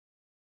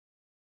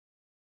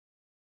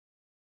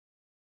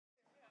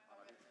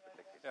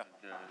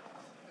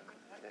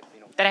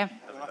Tere!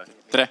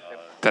 Tere!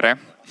 Tere!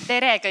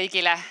 Tere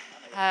kõigile!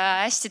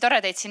 Hästi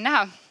tore teid siin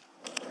näha.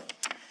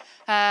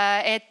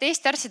 Et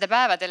Eesti Arstide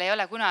Päevadel ei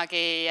ole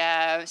kunagi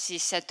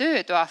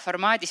töötoa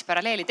formaadis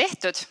paralleeli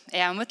tehtud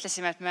ja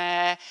mõtlesime, et me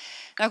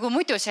nagu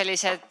muidu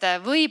sellised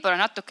võib-olla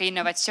natuke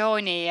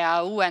innovatsiooni ja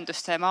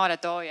uuenduste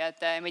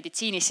maaletoojad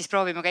meditsiinis, siis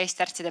proovime ka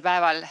Eesti Arstide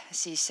Päeval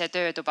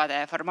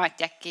töötubade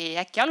formaati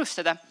äkki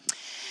alustada.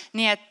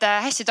 Nii et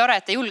hästi tore,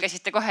 et te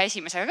julgesite kohe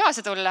esimesega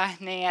kaasa tulla,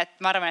 nii et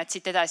ma arvan, et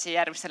siit edasi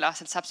järgmisel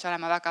aastal saab see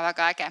olema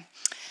väga-väga äge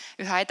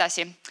üha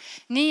edasi.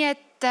 Nii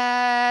et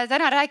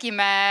täna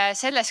räägime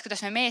sellest,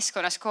 kuidas me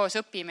meeskonnas koos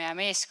õpime ja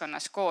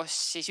meeskonnas koos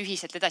siis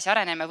ühiselt edasi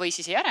areneme või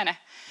siis ei arene.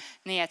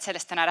 Nii et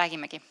sellest täna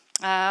räägimegi.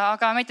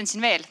 Aga ma ütlen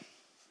siin veel.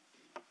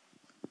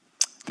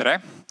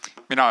 Tere!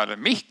 Mina olen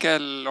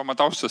Mihkel, oma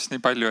taustast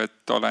nii palju,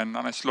 et olen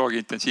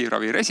anestesioloogi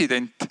intensiivravi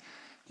resident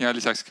ja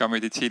lisaks ka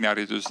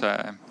meditsiinihariduse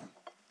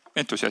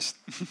entusiast.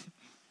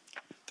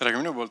 Tere ka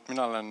minu poolt,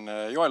 mina olen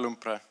Joel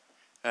Lumpre.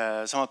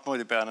 Samat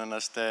moodi pean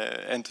ennast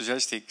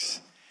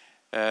entusiastiks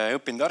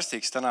õppinud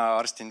arstiks. Täna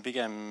arstin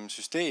pigem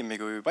süsteemi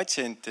kui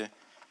patsienti.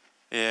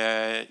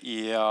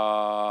 Ja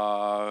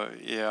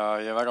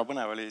väga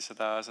põnev oli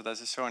seda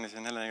sessiooni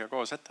siin Heleniga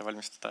koos ette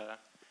valmistada.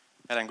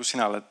 Helen, kus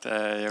sina oled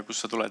ja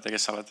kus sa tuled ja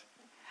kes sa oled?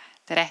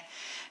 Tere!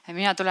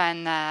 Mina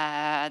tulen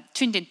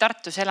sündinud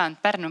Tartus,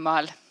 elan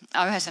Pärnumaal.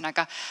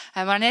 Ühesõnaga,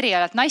 ma olen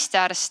erialalt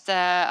naistearst,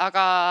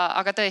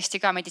 aga tõesti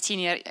ka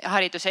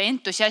meditsiinihariduse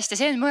entusiast ja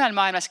see on mujal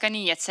maailmas ka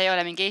nii, et see ei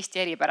ole mingi Eesti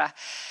eripära.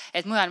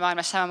 Et mujal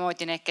maailmas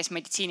samamoodi need, kes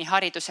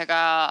meditsiiniharidusega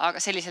aga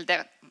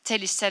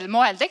sellisel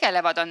moel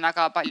tegelevad, on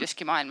väga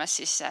paljuski maailmas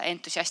siis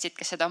entusiastid,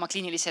 kes seda oma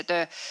kliinilise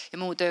töö ja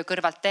muu töö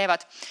kõrvalt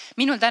teevad.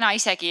 Minul täna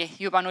isegi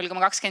juba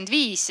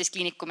 0,25 siis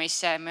kliinikumis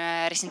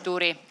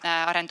residentuuri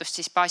arendust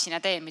siis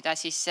baasina teen, mida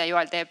siis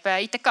Joel teeb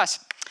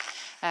ITK-s.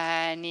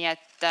 Nii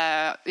et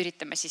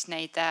üritame siis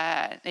neid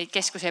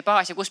keskuse ja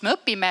baasi, kus me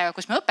õpime ja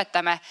kus me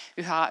õpetame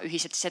üha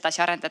ühiselt siis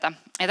edasi arendada.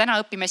 Ja täna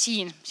õpime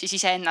siin siis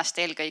iseennast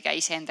eelkõige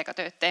iseendaga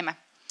tööd teeme.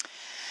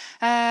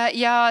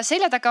 Ja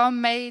selle taga on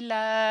meil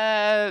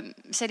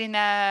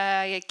selline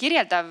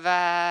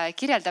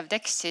kirjeldav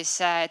tekst siis,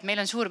 et meil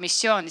on suur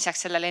missioon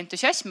lisaks sellele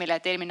entusiasmile,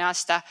 et eelmine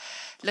aasta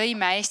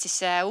lõime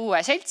Eestisse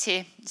uue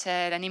seltsi,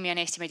 selle nimi on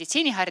Eesti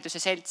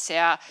meditsiinihariduse selts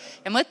ja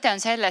mõte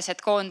on selles,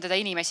 et koondada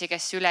inimesi,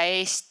 kes üle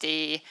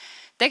Eesti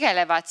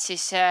tegelevad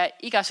siis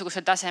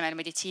igasugusel tasemel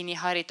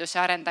meditsiinihariduse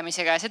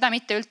arendamisega ja seda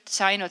mitte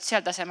üldse ainult seal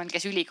tasemel,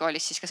 kes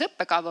ülikoolis siis kas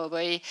õppekavu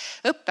või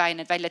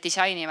õppeained välja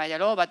disainivad ja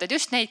loovad, et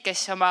just neid,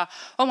 kes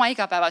oma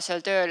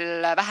igapäevasel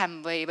tööl vähem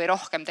või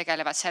rohkem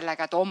tegelevad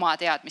sellega, et oma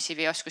teadmisi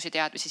või oskusi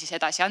teadmisi siis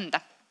edasi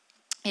anda.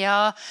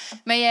 Ja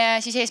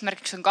meie siis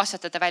eesmärgiks on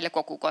kasvatada välja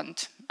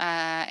kogukond,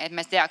 et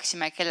me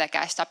teaksime, kelle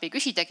käest abi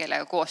küsida,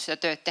 kellega koos seda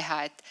tööd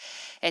teha,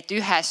 et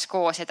ühes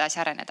koos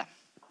edasi areneda.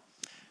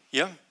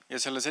 Jah. Ja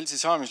selle seltsi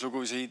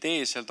saamislugu, see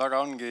idee seal taga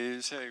ongi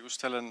see,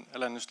 kust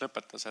Helen just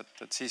lõpetas,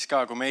 et siis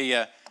ka, kui meie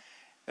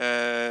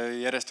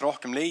järjest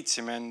rohkem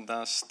leidsime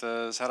endast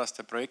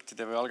sääraste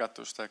projektide või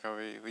algatustega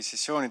või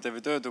sessioonide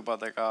või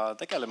töötubadega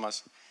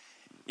tegelemas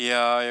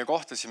ja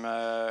kohtasime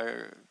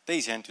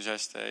teisi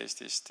entusiaste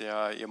Eestist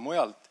ja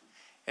mujalt,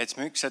 et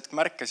me üks hetk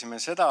märkasime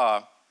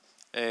seda,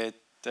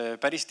 et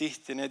päris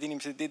tihti need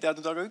inimesed ei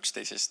teadnud aga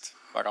üksteisest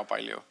väga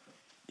palju.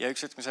 Ja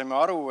üks hetk me saime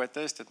aru, et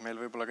tõesti, et meil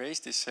võib-olla ka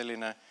Eestis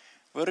selline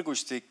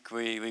võrgustik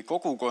või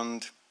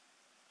kogukond,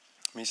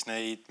 mis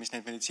neid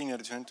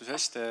meditsiinihariduse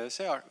entusiaste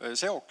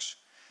seoks.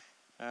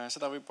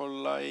 Seda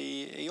võib-olla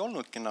ei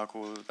olnudki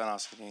nagu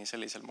tänaseni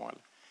sellisel moel.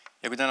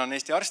 Ja kui täna on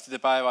Eesti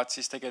Arstide Päevad,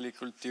 siis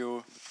tegelikult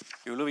ju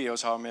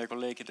lõviosa meie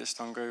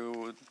kolleegidest on ka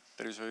ju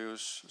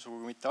tervishoius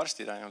sugugi mitte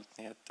arstid ainult.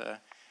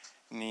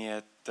 Nii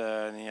et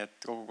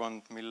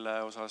kogukond,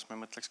 mille osas me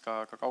mõtleks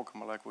ka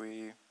kaugemale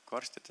kui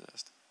arstide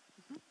seast.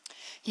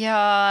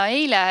 Ja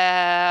eile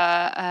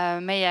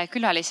meie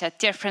külalised,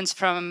 dear friends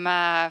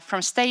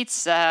from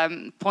States,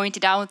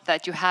 pointed out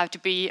that you have to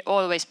be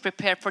always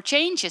prepared for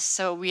changes.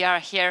 So we are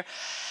here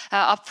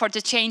up for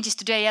the changes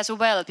today as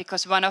well,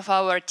 because one of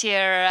our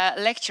dear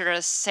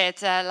lecturers said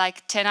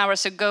like 10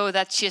 hours ago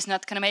that she's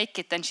not going to make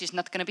it and she's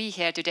not going to be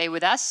here today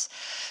with us.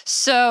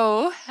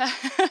 So,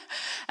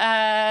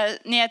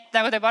 nii et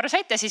nagu te aru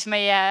saite, siis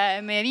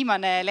meie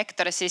viimane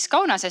lektor siis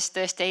Kaunasest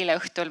tõesti eile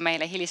õhtul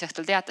meile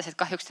hilisõhtul teatas, et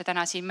kahjuks te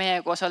täna siin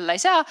meie koos olla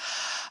ei saa.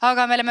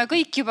 Aga me oleme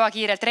kõik juba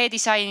kiirelt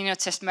redisaininud,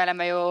 sest me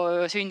oleme ju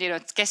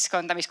sündinud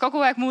keskkonda, mis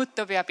kogu aeg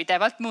muutub ja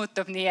pidevalt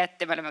muutub, nii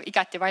et me oleme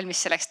igati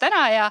valmis selleks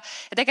täna ja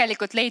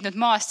tegelikult leidnud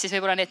maast siis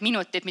võib-olla need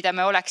minutid, mida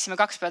me oleksime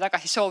 2 päeva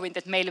tagasi soovinud,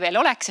 et meil veel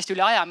oleks, sest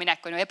üle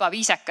ajaminek on ju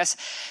ebaviisakas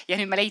ja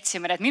nüüd me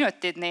leidsime need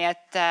minutid, nii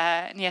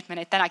et me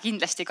neid täna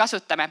kindlasti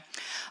kasutame.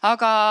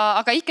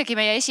 Aga ikkagi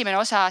meie esimene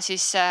osa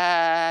siis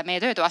meie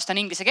töötoast on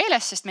inglise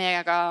keeles, sest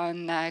meiega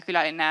on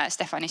külaline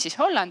Stefani siis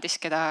Hollandis,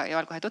 keda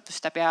Joel kohe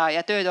tutvustab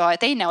ja töötoa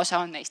teine osa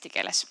on eesti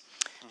keeles.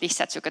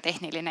 Lihtsalt suuga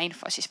tehniline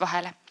info siis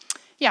vahele.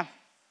 Ja.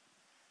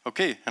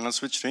 Okay, and I'll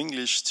switch to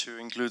English to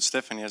include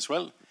Stephanie as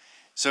well.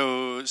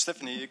 So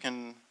Stephanie, you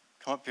can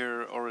come up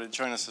here, already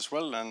join us as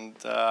well, and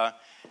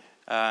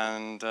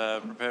and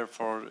prepare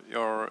for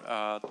your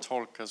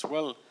talk as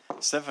well.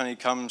 Stephanie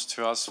comes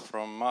to us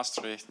from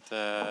Maastricht,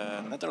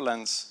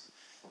 Netherlands.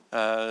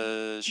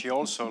 She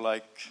also,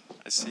 like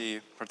I see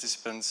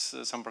participants,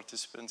 some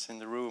participants in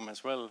the room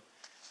as well.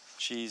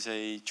 She's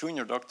a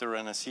junior doctor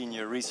and a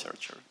senior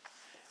researcher.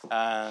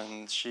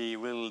 And she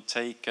will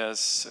take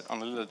us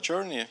on a little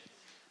journey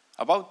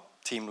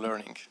about team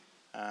learning.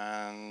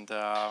 And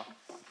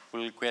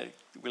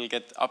we'll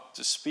get up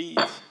to speed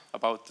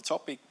about the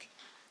topic.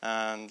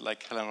 And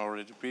like Helen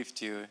already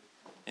briefed you,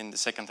 in the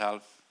second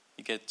half,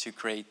 you get to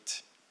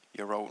create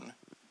your own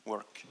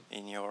work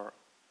in your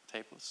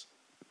tables.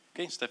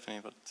 Okay, Stephanie,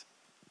 but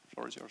the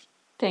floor is yours.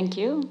 Thank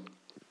you.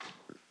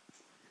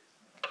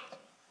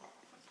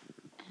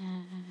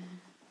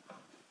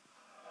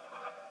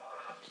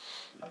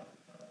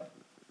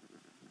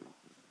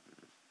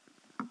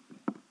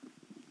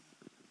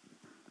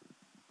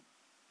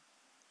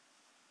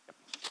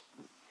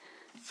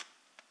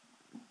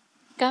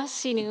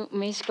 Sinu,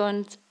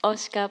 meeskond,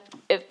 oskab,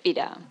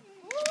 õppida.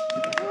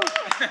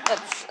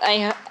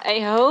 I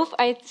hope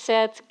I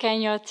said,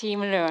 can your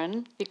team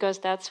learn? Because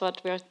that's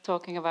what we're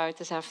talking about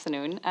this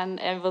afternoon. And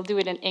I will do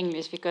it in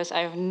English because I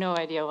have no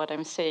idea what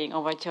I'm saying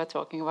or what you're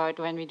talking about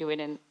when we do it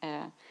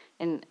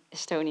in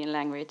Estonian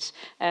language.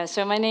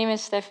 So my name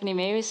is Stephanie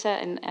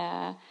Meeuwissen,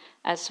 and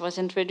as was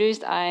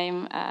introduced,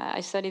 I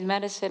studied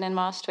medicine in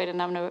Maastricht,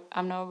 and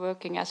I'm now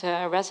working as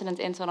a resident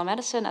internal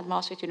medicine at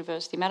Maastricht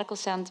University Medical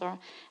Center.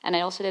 And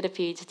I also did a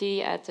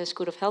PhD at the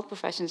School of Health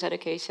Professions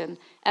Education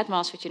at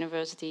Maastricht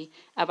University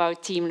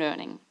about team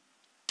learning.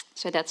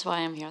 So that's why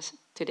I'm here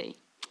today.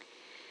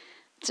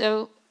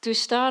 So to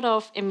start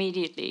off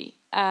immediately,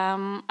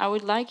 I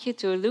would like you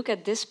to look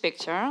at this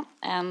picture,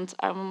 and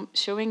I'm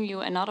showing you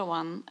another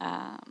one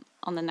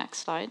on the next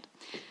slide.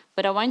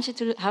 But I want you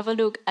to have a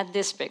look at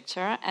this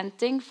picture and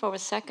think for a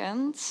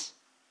second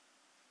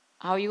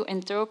how you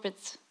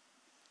interpret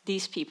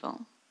these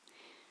people.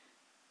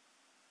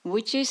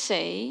 Would you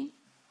say,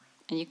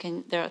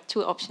 and there are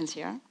two options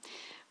here,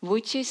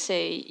 would you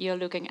say you're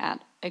looking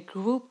at a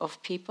group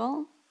of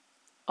people,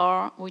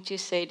 or would you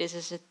say this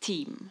is a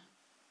team?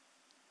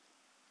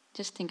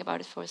 Just think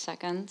about it for a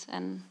second,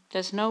 and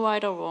there's no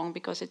right or wrong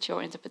because it's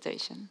your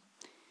interpretation.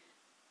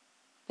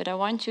 But I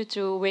want you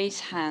to raise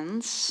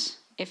hands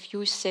if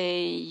you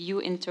say you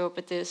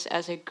interpret this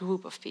as a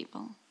group of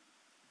people.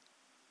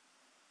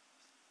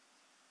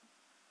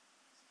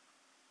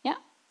 Yeah?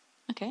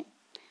 Okay.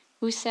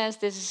 Who says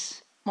this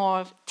is more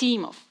of a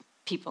team of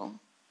people?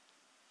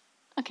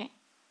 Okay.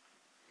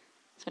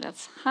 So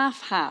that's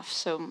half-half,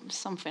 so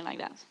something like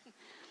that.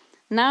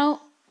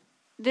 Now,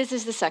 this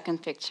is the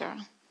second picture.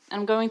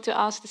 I'm going to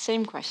ask the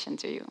same question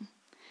to you.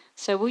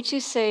 So would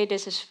you say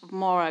this is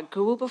more a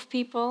group of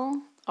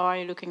people, or are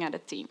you looking at a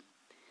team?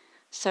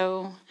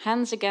 So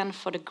hands again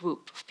for the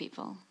group of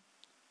people.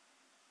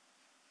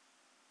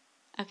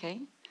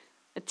 Okay,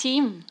 a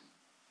team.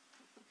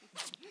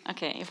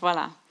 Okay,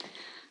 voila.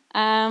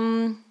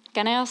 Can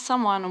I ask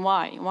someone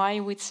why? Why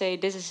you would say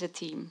this is a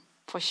team,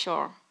 for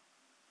sure?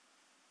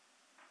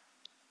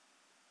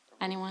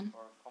 Anyone?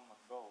 Or a common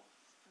goal.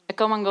 A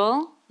common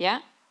goal? Yeah,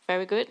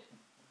 very good.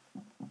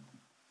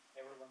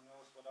 Everyone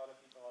knows what other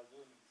people are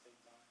doing at the same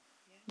time.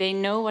 They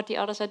know what the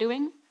others are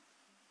doing?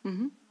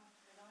 Mm-hmm.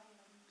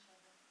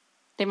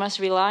 They must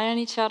rely on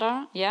each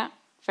other. Yeah,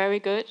 very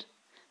good.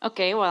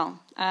 Okay, well,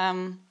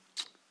 10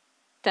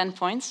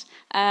 points.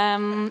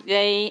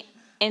 They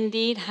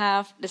indeed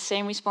have the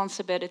same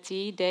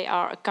responsibility. They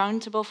are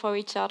accountable for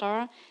each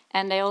other,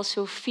 and they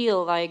also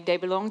feel like they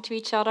belong to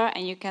each other.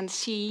 And you can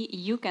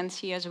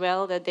see as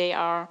well that they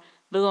are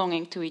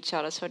belonging to each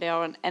other. So they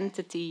are an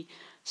entity,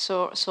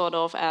 sort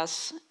of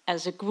as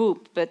a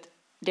group, but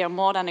they're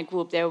more than a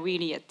group. They're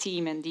really a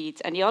team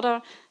indeed. And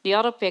the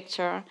other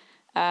picture.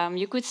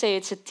 You could say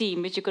it's a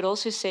team, but you could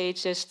also say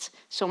it's just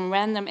some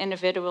random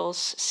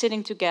individuals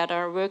sitting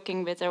together,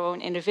 working with their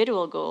own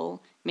individual goal.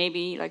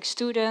 Maybe like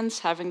students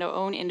having their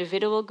own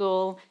individual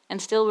goal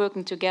and still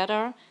working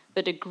together.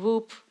 But a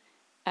group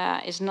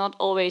is not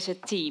always a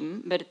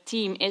team, but a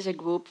team is a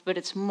group, but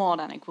it's more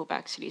than a group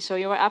actually. So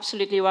you are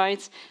absolutely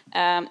right.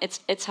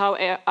 It's how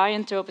I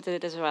interpreted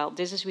it as well.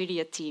 This is really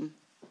a team.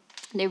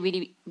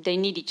 They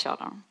need each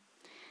other.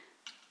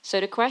 So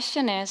the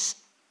question is,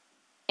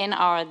 in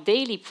our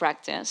daily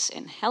practice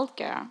in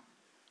healthcare,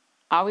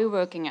 are we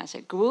working as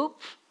a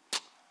group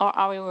or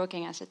are we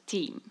working as a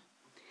team?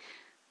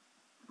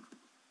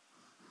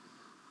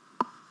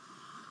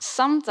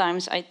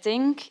 Sometimes I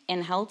think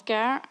in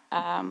healthcare,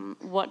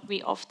 what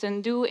we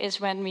often do is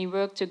when we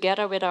work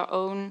together with our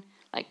own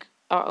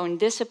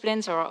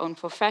disciplines or our own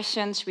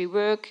professions, we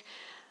work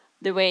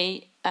the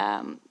way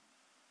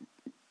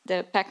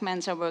the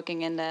Pac-Mans are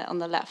working on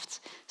the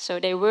left.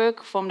 So they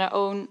work from their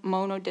own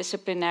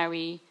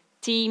monodisciplinary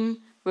team,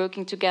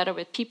 working together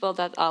with people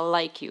that are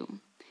like you.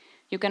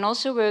 You can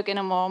also work in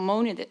a more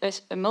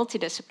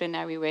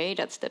multidisciplinary way.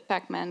 That's the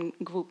Pac-Man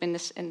group in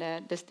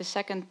the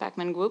second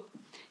Pac-Man group.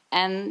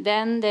 And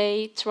then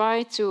they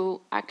try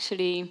to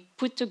actually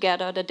put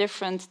together the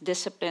different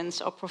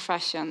disciplines or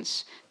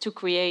professions to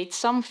create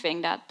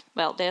something that,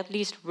 well, they at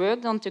least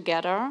worked on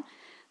together,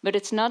 but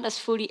it's not as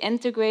fully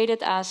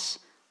integrated as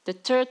the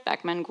third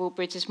Pac-Man group,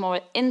 which is more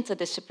an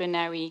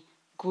interdisciplinary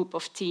group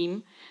of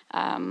team.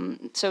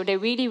 So they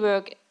really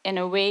work in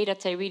a way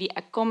that they really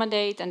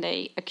accommodate and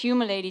they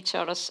accumulate each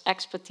other's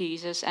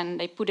expertises and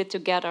they put it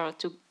together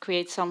to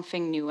create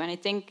something new. And I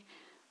think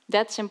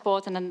that's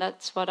important, and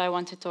that's what I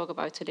want to talk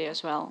about today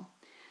as well.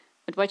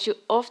 But what you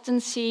often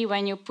see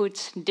when you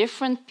put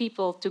different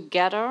people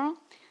together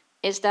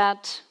is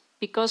that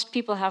because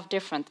people have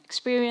different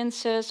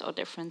experiences or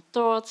different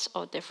thoughts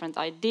or different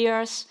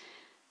ideas,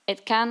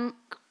 it can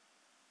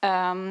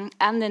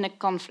end in a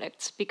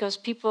conflict because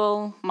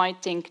people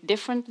might think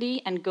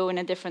differently and go in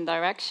a different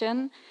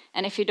direction.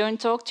 And if you don't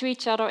talk to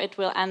each other, it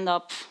will end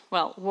up,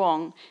 well,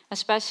 wrong,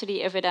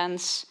 especially if it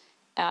ends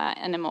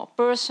in a more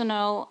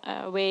personal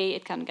way.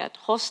 It can get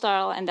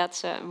hostile, and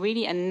that's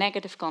really a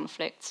negative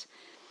conflict.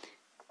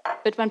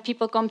 But when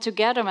people come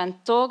together and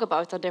talk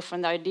about their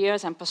different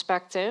ideas and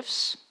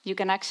perspectives, you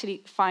can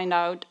actually find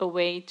out a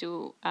way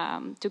to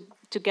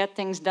get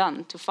things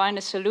done, to find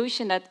a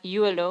solution that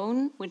you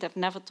alone would have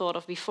never thought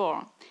of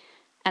before.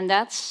 And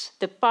that's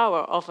the power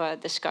of a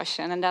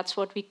discussion, and that's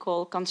what we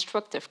call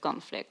constructive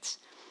conflicts.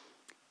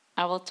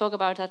 I will talk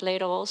about that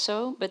later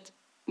also, but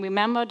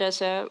remember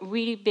there's a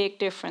really big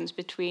difference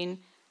between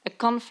a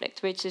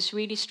conflict, which is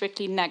really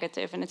strictly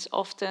negative, and it's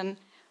often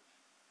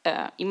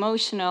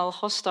emotional,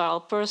 hostile,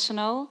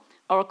 personal,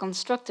 or a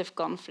constructive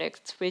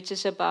conflict, which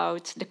is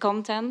about the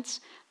content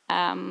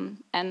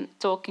and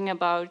talking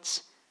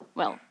about,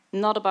 well,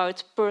 not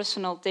about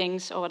personal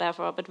things or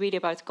whatever, but really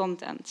about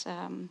content,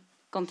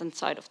 content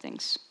side of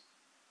things.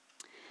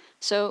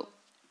 So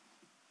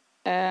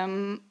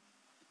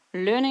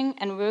learning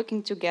and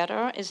working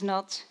together is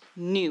not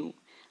new.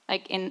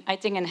 Like I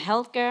think in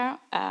healthcare,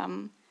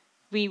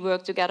 we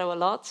work together a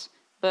lot,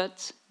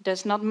 but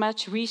there's not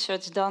much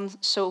research done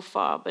so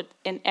far. But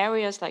in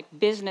areas like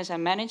business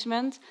and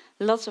management,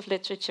 lots of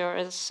literature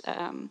is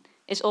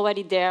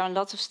already there, and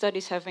lots of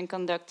studies have been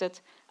conducted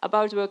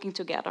about working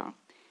together.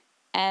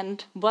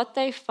 And what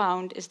they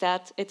found is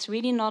that it's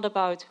really not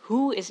about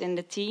who is in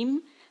the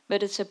team,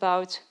 but it's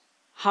about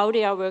how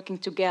they are working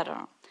together.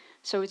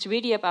 So it's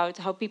really about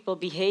how people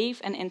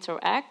behave and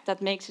interact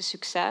that makes a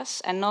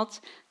success, and not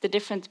the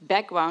different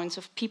backgrounds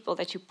of people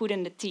that you put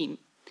in the team.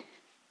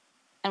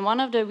 And one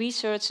of the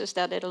researchers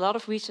that did a lot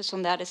of research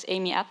on that is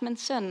Amy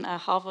Edmondson, a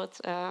Harvard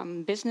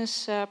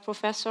business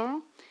professor.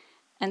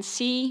 And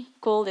she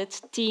called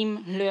it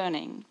team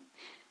learning.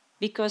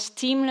 Because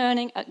team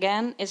learning,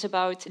 again, is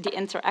about the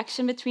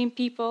interaction between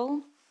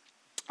people.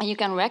 And you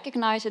can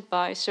recognize it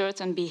by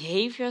certain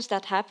behaviors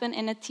that happen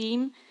in a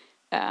team,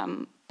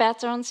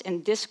 patterns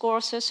in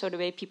discourses, so the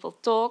way people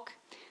talk.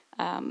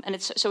 And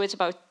it's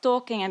about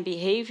talking and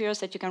behaviors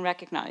that you can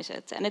recognize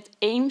it. And it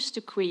aims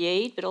to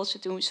create, but also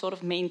to sort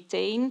of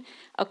maintain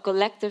a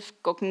collective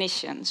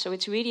cognition. So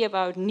it's really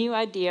about new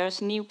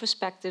ideas, new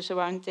perspectives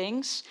around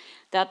things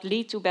that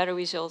lead to better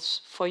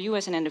results for you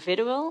as an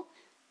individual,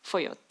 for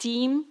your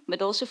team,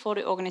 but also for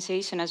the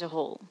organization as a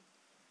whole.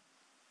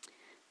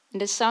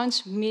 And this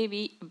sounds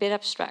maybe a bit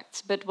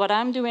abstract, but what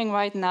I'm doing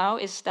right now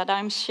is that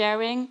I'm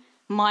sharing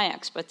my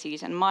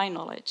expertise and my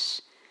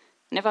knowledge.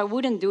 And if I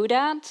wouldn't do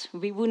that,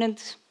 we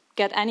wouldn't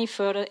get any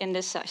further in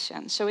this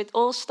session. So it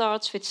all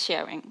starts with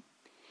sharing.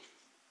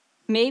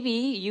 Maybe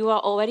you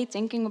are already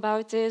thinking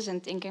about this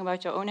and thinking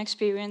about your own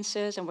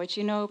experiences and what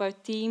you know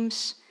about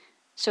teams.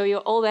 So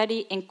you're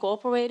already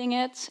incorporating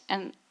it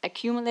and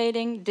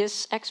accumulating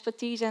this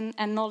expertise and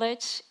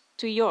knowledge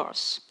to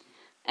yours.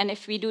 And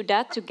if we do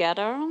that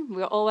together,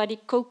 we're already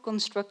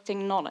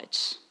co-constructing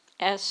knowledge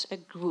as a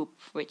group,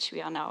 which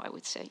we are now, I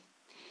would say.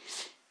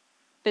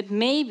 But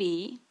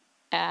maybe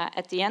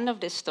at the end of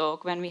this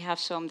talk, when we have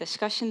some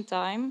discussion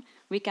time,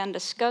 we can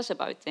discuss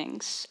about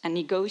things and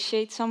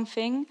negotiate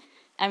something,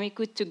 and we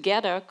could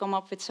together come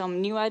up with some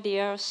new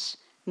ideas,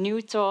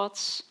 new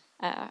thoughts,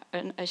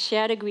 a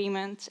shared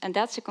agreement, and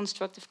that's a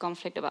constructive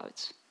conflict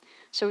about.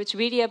 So it's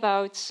really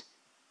about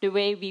the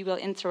way we will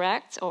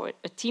interact, or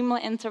a team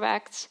will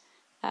interact,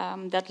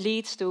 that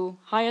leads to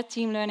higher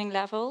team learning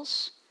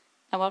levels.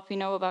 And what we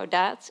know about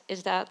that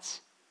is that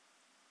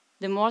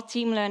the more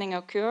team learning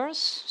occurs,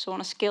 so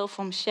on a scale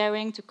from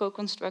sharing to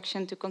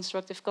co-construction to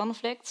constructive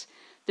conflict,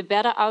 the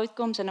better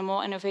outcomes and the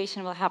more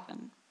innovation will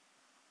happen.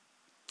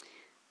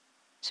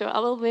 So I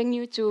will bring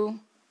you to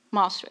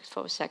Maastricht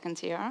for a second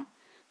here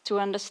to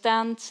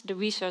understand the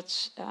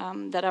research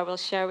that I will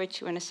share with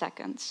you in a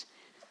second.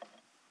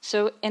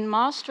 So in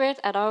Maastricht,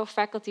 at our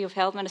Faculty of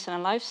Health Medicine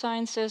and Life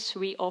Sciences,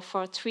 we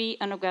offer 3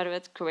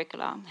 undergraduate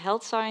curricula: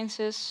 health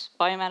sciences,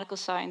 biomedical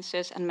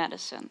sciences, and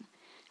medicine.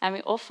 And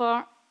we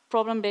offer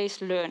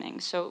problem-based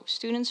learning. So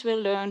students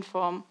will learn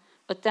from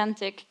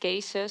authentic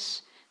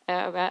cases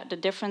where the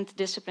different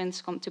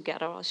disciplines come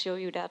together. I'll show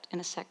you that in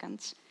a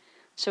second.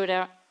 So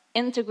they're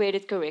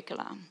integrated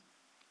curricula.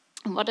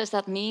 What does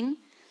that mean?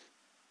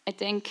 I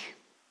think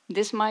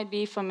this might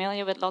be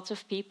familiar with lots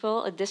of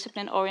people, a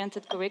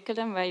discipline-oriented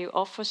curriculum where you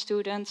offer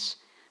students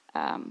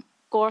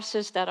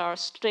courses that are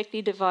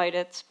strictly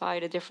divided by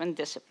the different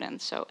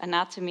disciplines. So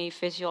anatomy,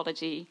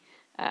 physiology,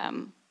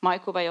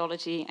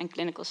 microbiology, and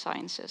clinical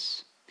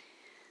sciences.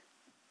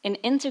 In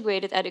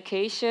integrated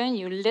education,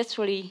 you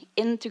literally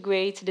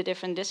integrate the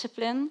different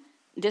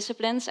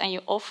disciplines and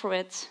you offer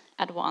it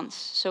at once.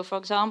 So for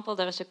example,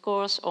 there is a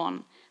course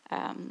on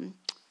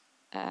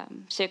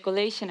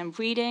circulation and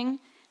breathing,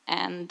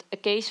 and a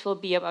case will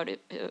be about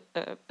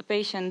a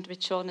patient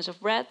with shortness of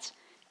breath.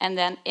 And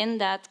then in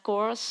that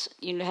course,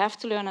 you have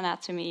to learn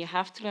anatomy, you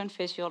have to learn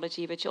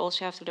physiology, but you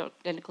also have to learn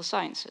clinical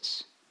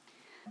sciences.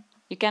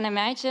 You can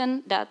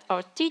imagine that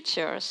our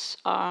teachers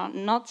are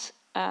not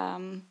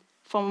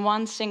from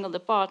one single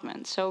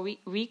department. So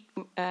we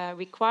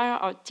require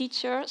our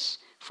teachers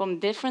from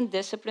different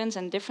disciplines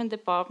and different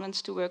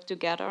departments to work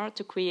together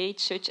to create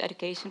such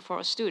education for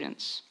our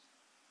students.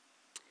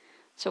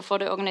 So for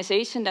the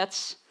organization,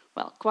 that's,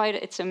 well,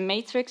 it's a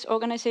matrix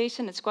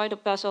organization, it's quite a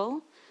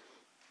puzzle.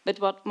 But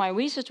what my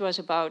research was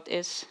about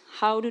is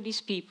how do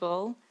these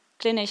people,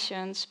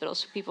 clinicians, but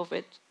also people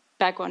with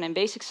background in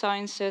basic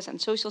sciences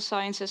and social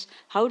sciences,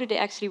 how do they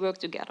actually work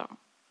together?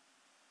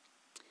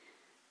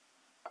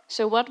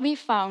 So what we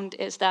found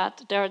is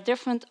that there are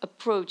different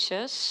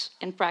approaches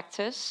in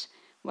practice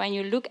when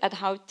you look at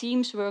how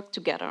teams work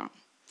together.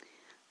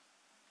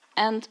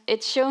 And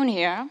it's shown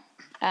here,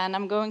 and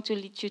I'm going to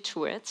lead you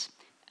through it,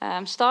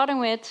 starting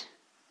with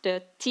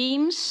the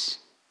teams,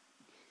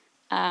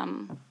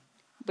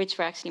 which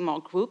were actually more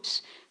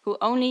groups, who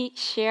only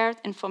shared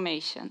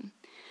information.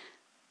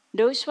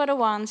 Those were the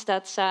ones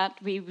that said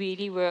we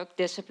really work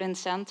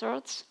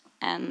discipline-centered,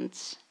 and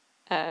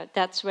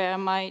that's where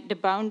the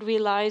boundary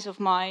lies of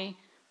my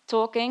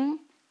talking.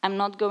 I'm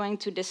not going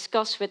to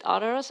discuss with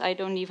others. I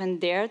don't even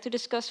dare to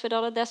discuss with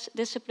other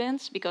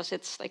disciplines because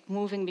it's like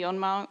moving beyond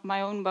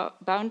my own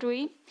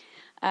boundary.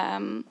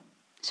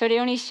 So they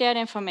only shared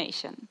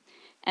information.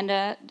 And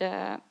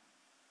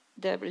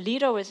the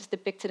leader is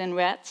depicted in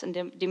red,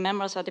 and the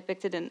members are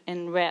depicted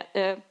in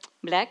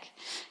black.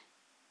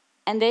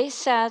 And they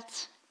said,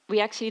 we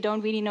actually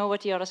don't really know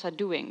what the others are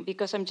doing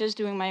because I'm just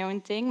doing my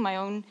own thing, my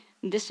own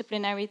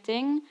disciplinary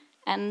thing,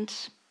 and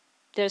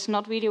there's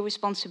not really a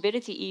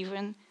responsibility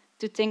even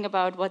to think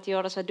about what the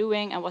others are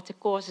doing and what the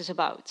course is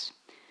about.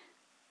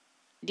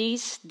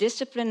 These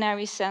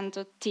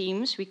disciplinary-centered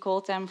teams, we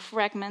call them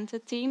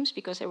fragmented teams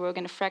because they work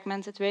in a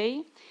fragmented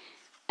way.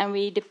 And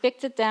we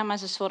depicted them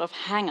as a sort of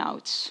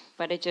hangouts,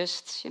 where they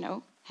just,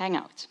 hang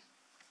out.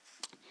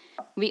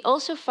 We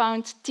also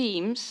found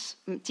team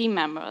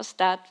members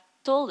that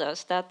told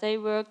us that they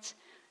worked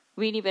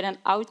really with an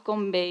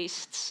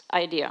outcome-based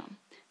idea.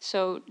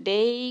 So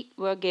they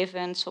were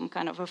given some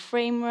kind of a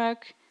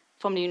framework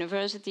from the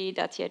university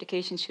that the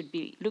education should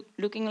be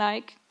looking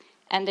like.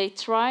 And they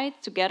tried,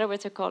 together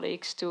with their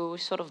colleagues, to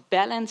sort of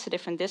balance the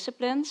different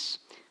disciplines.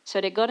 So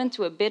they got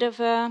into a bit of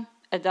a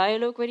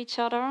dialogue with each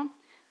other.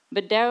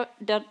 But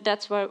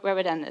that's where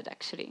it ended,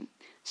 actually.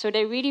 So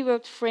they really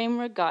worked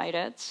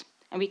framework-guided,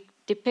 and we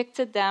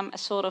depicted them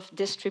as sort of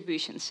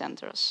distribution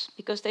centers,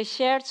 because they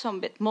shared some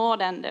bit more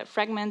than the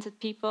fragmented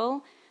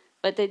people,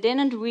 but they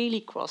didn't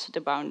really cross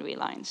the boundary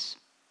lines.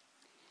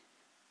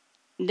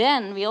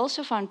 Then we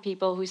also found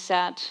people who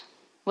said,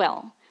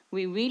 well,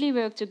 we really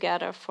work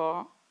together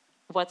for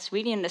what's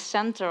really in the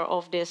center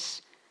of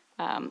this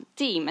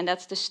team, and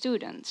that's the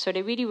student. So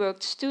they really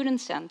worked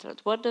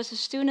student-centered. What does a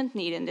student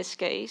need in this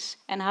case,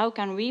 and how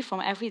can we, from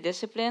every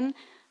discipline,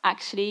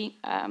 actually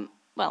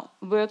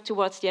work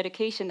towards the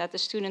education that the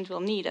student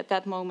will need at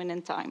that moment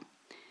in time?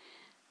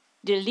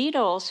 The leader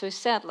also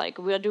said,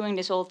 we're doing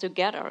this all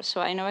together,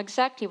 so I know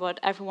exactly what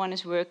everyone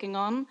is working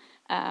on.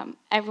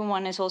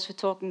 Everyone is also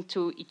talking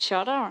to each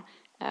other.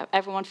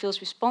 Everyone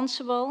feels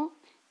responsible.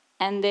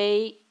 And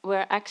they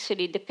were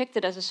actually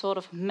depicted as a sort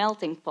of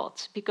melting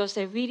pot because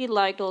they really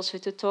liked also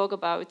to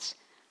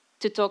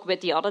talk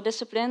with the other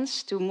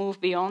disciplines, to move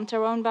beyond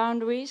their own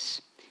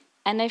boundaries.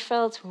 And they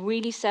felt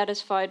really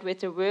satisfied with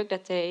the work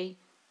that they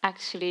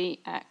actually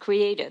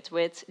created,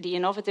 with the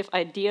innovative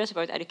ideas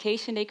about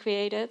education they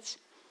created.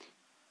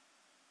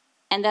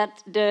 And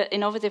that the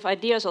innovative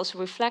ideas also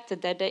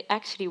reflected that they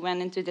actually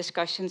went into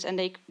discussions and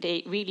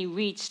they really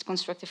reached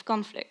constructive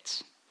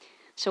conflicts.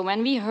 So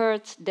when we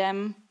heard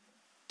them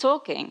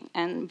talking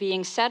and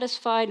being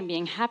satisfied and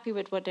being happy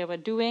with what they were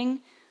doing,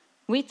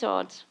 we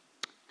thought,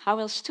 how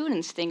will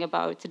students think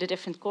about the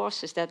different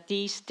courses that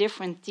these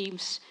different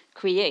teams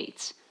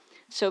create?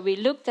 So we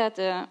looked at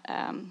the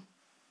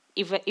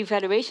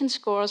evaluation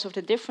scores of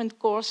the different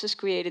courses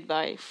created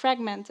by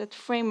fragmented,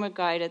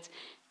 framework-guided,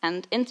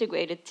 and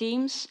integrated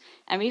teams,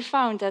 and we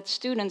found that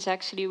students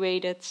actually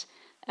rated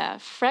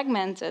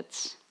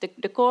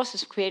the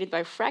courses created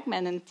by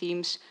fragmented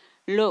teams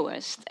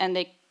lowest, and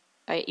they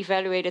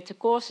evaluated the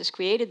courses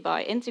created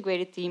by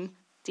integrated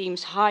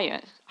teams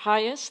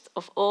highest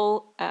of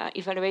all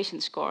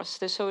evaluation scores.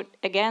 So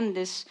again,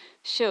 this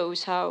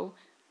shows how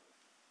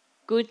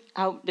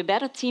the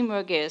better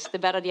teamwork is, the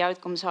better the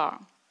outcomes are.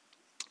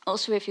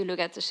 Also, if you look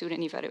at the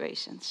student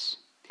evaluations.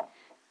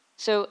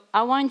 So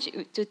I want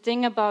you to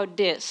think about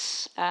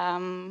this,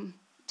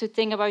 to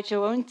think about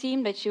your own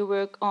team that you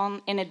work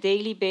on in a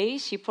daily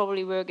basis. You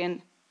probably work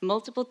in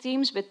multiple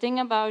teams, but think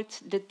about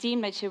the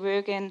team that you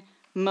work in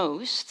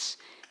most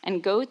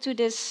and go to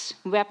this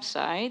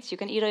website. You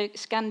can either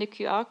scan the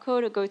QR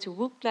code or go to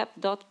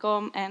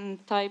whooplab.com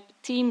and type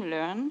Team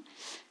Learn.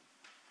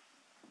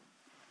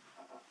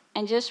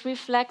 And just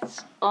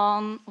reflect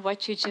on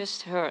what you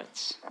just heard.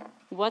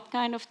 What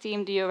kind of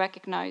team do you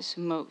recognize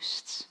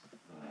most?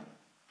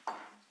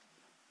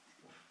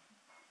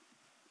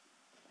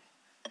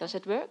 Does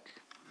it work?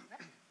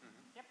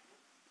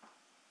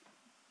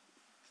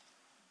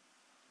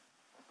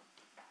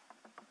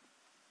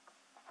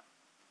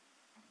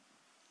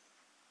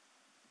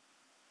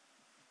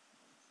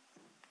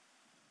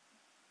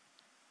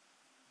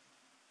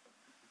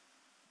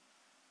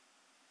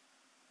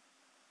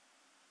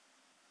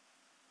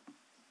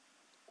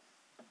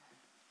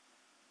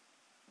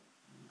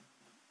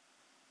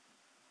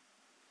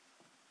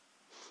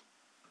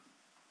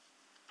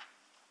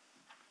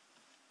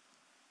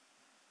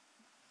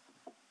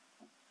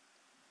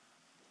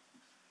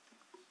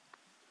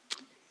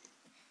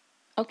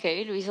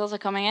 Okay, the results are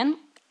coming in,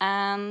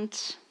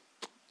 and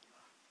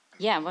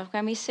yeah, what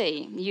can we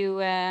say? You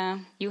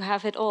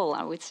have it all,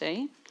 I would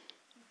say.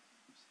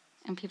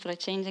 And people are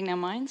changing their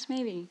minds,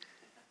 maybe.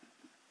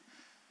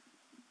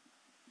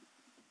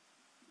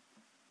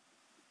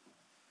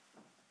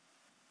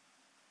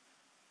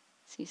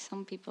 See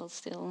some people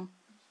still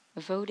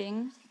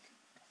voting.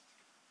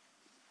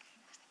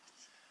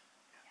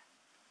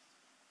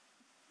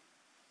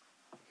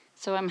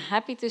 So I'm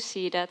happy to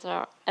see that there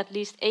are at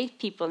least 8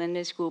 people in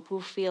this group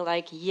who feel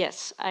like,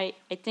 yes, I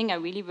think I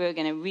really work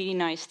in a really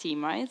nice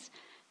team, right?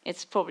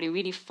 It's probably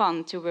really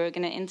fun to work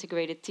in an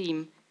integrated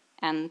team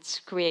and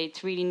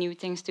create really new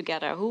things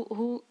together.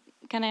 Who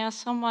can I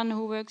ask someone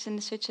who works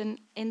in such an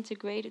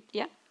integrated,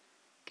 yeah?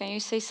 Can you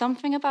say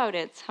something about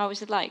it? How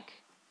is it like?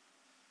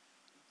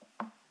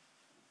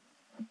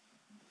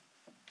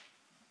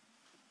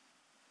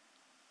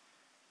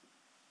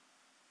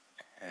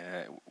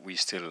 We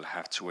still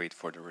have to wait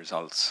for the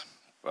results,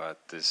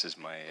 but this is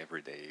my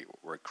everyday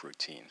work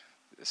routine.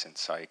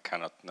 Since I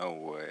cannot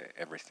know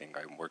everything,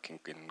 I'm working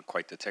in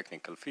quite a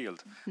technical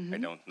field. I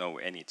don't know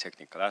any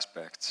technical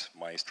aspects.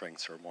 My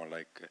strengths are more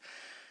like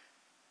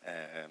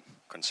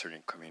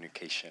concerning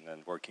communication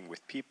and working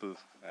with people,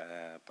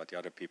 but the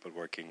other people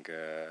working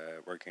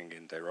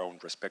in their own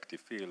respective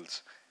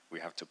fields, we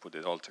have to put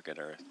it all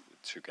together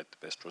to get the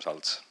best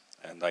results.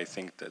 And I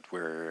think that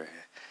we're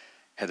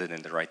headed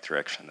in the right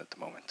direction at the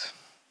moment.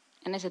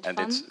 And is it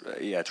fun?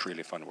 It's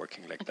really fun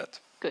working like that.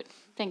 Good,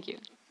 thank you.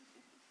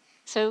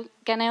 So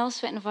can I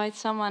also invite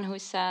someone who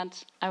said,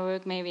 I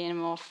work maybe in a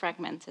more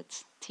fragmented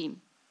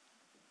team?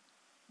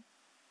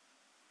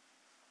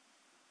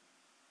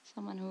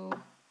 Someone who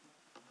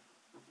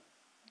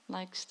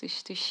likes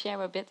to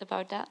share a bit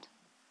about that?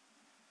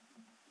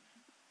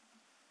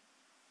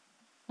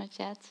 Not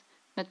yet.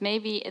 But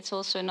maybe it's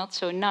also not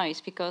so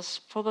nice, because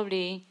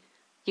probably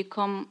you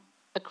come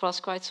across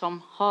quite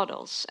some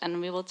hurdles,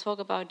 and we will talk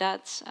about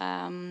that.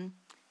 Can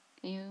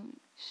you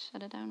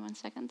shut it down 1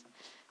 second?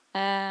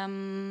 Let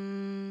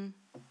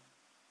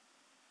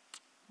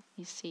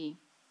me see.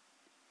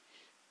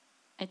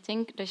 I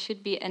think there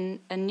should be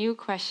a new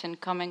question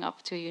coming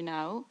up to you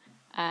now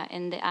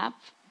in the app,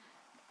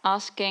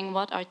 asking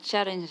what are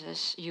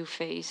challenges you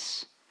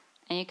face.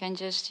 And you can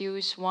just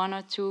use 1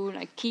 or 2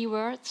 like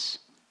keywords,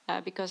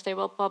 because they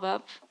will pop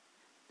up.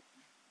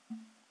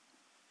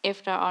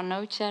 If there are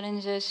no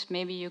challenges,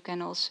 maybe you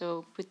can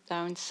also put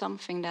down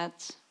something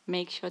that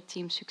makes your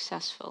team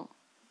successful.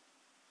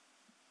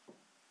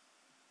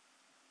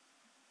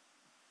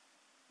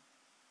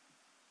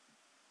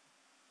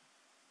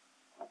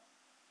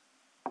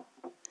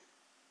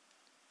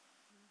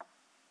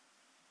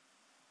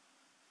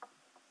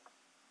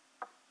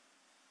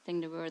 I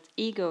think the word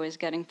ego is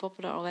getting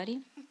popular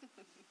already.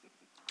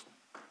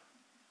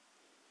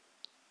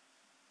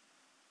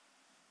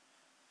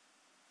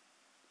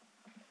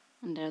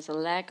 And there's a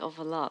lack of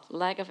a lot.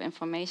 Lack of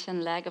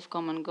information, lack of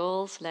common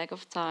goals, lack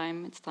of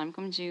time. It's time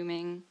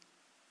consuming.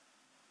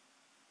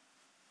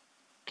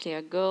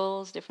 Clear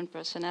goals, different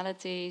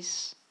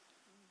personalities.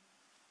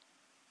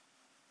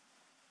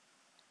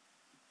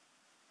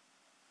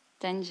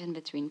 Tension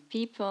between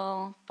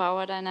people,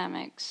 power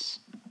dynamics.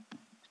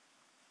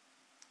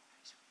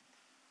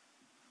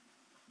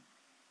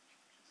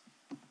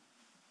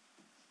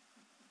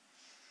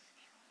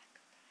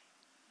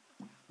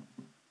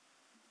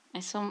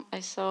 I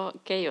saw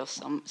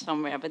chaos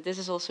somewhere, but this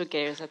is also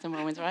chaos at the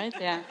moment, right?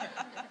 Yeah.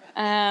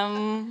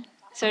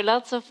 So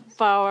lots of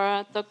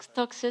power,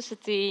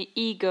 toxicity,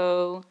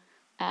 ego,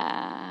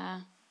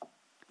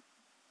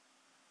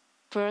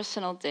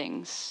 personal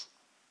things.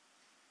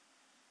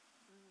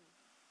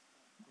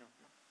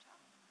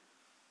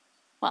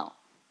 Well,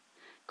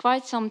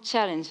 quite some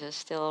challenges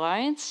still,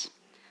 right?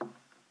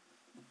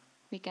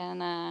 We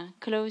can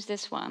close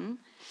this one.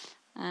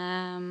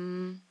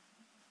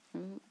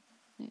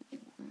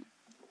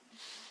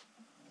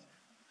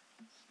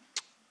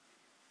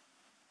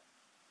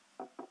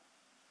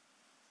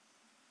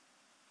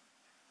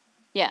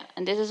 Yeah,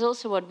 and this is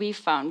also what we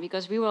found,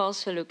 because we were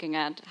also looking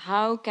at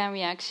how can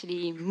we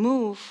actually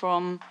move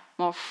from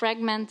more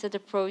fragmented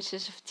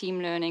approaches of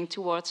team learning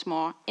towards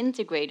more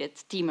integrated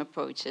team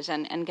approaches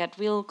and get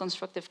real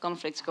constructive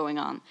conflicts going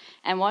on.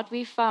 And what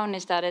we found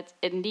is that it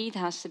indeed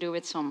has to do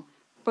with some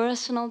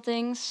personal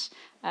things,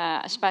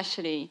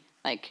 especially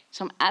like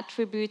some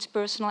attributes,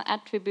 personal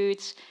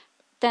attributes,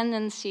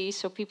 tendencies,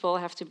 so people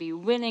have to be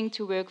willing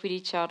to work with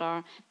each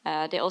other.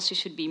 They also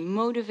should be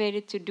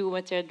motivated to do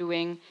what they're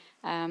doing.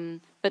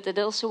 But it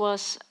also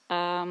was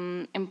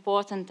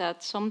important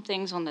that some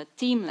things on the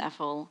team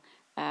level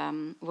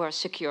were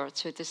secured,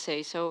 so to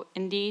say. So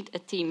indeed, a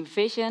team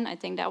vision, I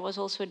think that was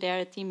also there,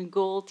 a team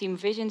goal, team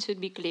vision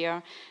should be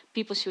clear.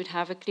 People should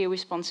have a clear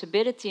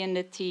responsibility in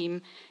the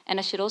team, and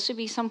there should also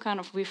be some kind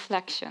of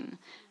reflection.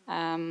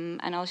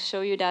 And I'll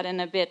show you that in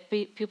a bit.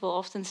 People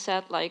often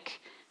said,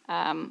 like,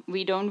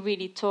 we don't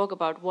really talk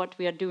about what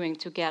we are doing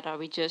together.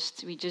 We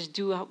just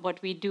do what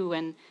we do,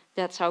 and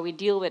that's how we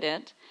deal with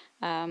it.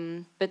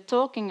 But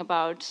talking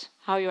about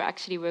how you're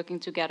actually working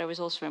together is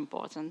also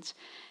important.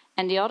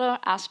 And the other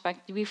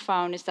aspect we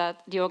found is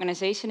that the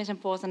organization is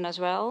important as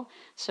well.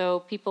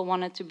 So people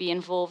wanted to be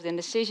involved in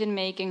decision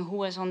making, who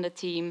was on the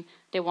team.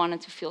 They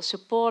wanted to feel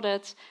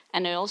supported,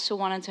 and they also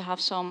wanted to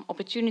have some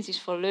opportunities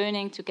for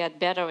learning to get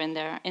better in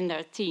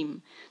their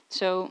team.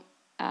 So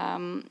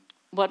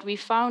what we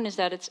found is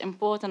that it's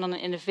important on an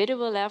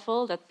individual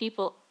level that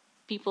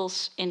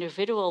people's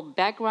individual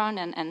background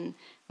and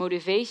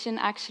motivation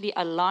actually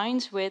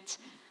aligns with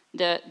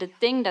the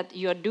thing that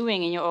you're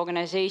doing in your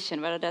organization,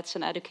 whether that's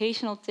an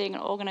educational thing,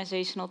 an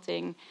organizational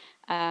thing.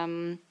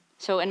 And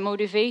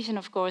motivation,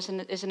 of course,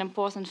 is an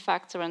important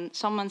factor. And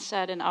someone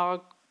said in our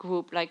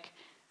group, like,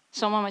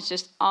 someone was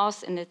just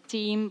asked in the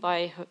team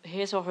by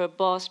his or her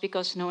boss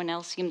because no one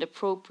else seemed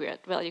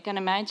appropriate. Well, you can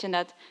imagine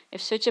that if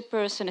such a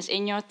person is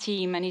in your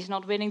team and he's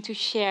not willing to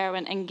share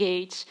and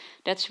engage,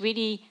 that's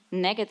really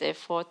negative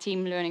for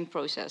team learning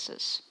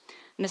processes.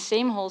 And the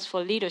same holds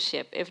for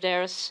leadership. If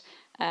there's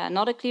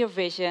not a clear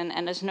vision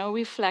and there's no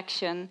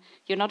reflection,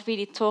 you're not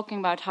really talking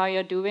about how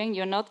you're doing,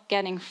 you're not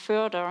getting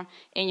further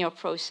in your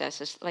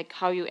processes, like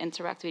how you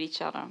interact with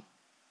each other.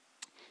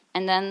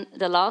 And then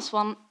the last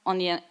one on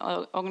the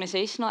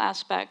organizational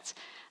aspect,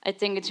 I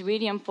think it's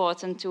really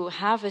important to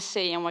have a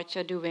say in what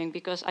you're doing,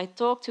 because I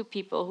talked to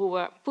people who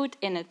were put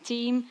in a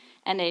team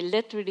and they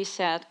literally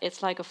said,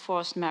 it's like a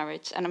forced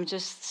marriage and I'm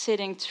just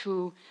sitting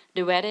through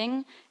the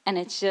wedding and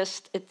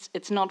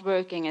it's not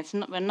working,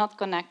 we're not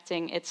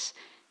connecting,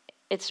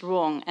 it's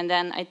wrong. And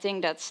then I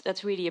think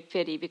that's really a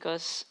pity,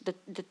 because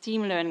the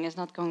team learning is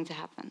not going to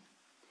happen.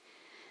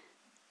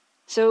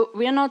 So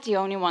we're not the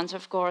only ones,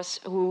 of course,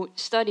 who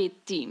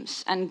studied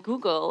teams. And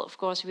Google, of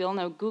course, we all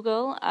know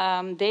Google,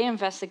 they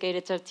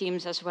investigated their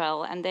teams as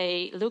well. And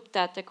they looked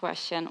at the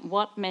question,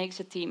 what makes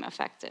a team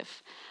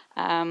effective?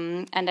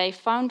 And they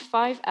found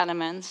 5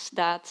 elements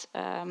that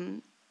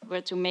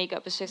were to make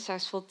up a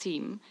successful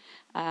team.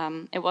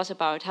 It was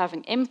about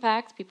having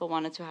impact. People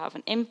wanted to have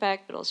an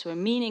impact, but also a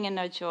meaning in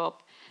their job.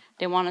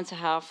 They wanted to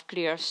have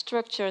clear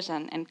structures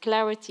and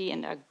clarity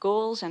in their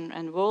goals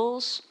and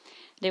roles.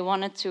 They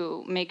wanted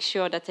to make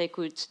sure that they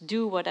could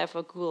do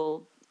whatever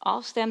Google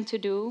asked them to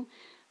do.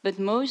 But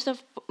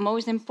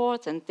most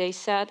important, they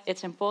said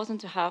it's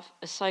important to have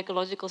a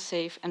psychological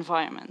safe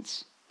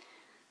environment.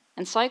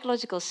 And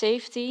psychological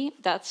safety,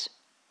 that's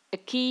a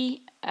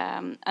key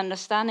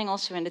understanding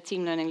also in the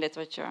team learning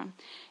literature.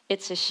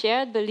 It's a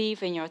shared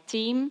belief in your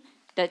team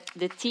that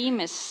the team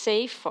is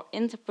safe for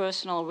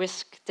interpersonal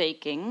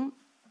risk-taking.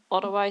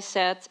 Otherwise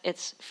said,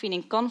 it's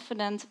feeling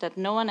confident that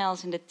no one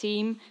else in the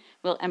team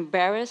will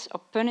embarrass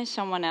or punish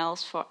someone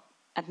else for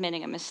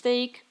admitting a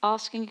mistake,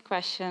 asking a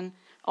question,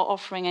 or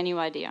offering a new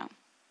idea.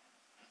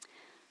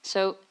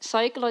 So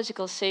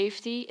psychological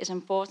safety is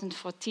important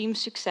for team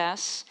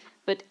success,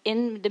 but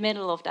in the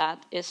middle of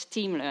that is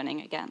team learning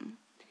again.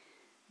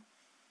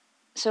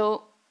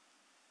 So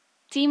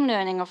team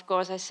learning, of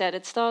course, I said,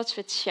 it starts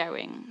with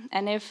sharing.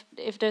 And if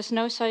there's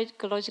no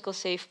psychological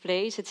safe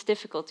place, it's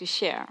difficult to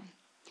share.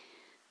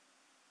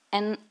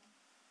 And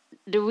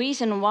the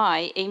reason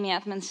why Amy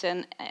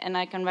Edmondson, and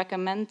I can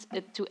recommend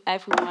it to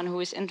everyone who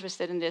is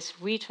interested in this,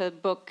 read her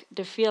book,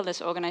 The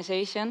Fearless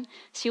Organization.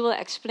 She will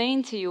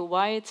explain to you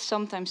why it's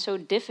sometimes so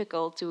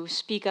difficult to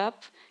speak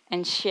up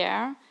and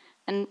share,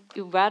 and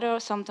you rather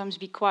sometimes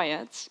be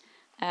quiet.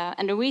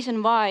 And the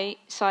reason why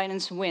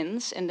silence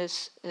wins in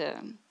this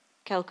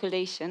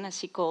calculation, as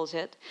she calls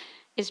it,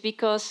 is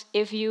because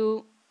if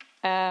you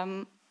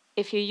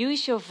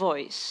use your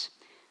voice,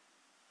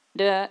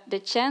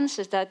 the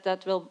chances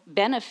that will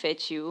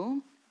benefit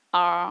you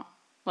are,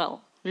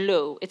 well,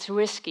 low. It's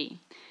risky.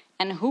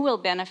 And who will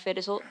benefit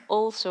is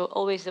also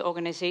always the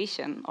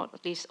organization, or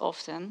at least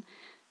often.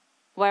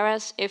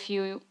 Whereas if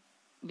you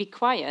be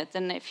quiet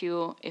and if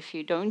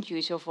you don't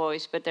use your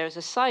voice, but there's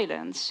a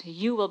silence,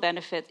 you will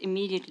benefit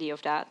immediately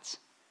of that.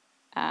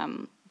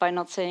 by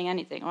not saying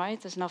anything,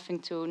 right? There's nothing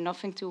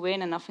to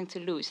win and nothing to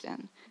lose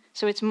then.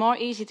 So it's more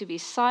easy to be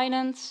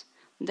silent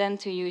than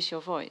to use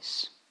your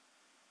voice.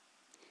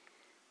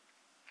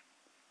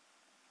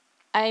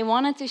 I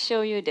wanted to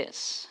show you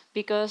this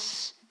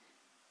because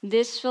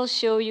this will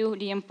show you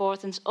the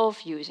importance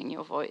of using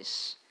your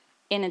voice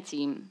in a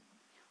team.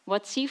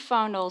 What she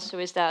found also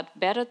is that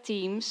better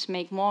teams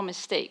make more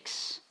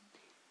mistakes.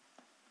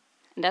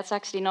 And that's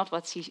actually not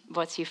what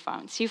she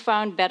found. She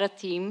found better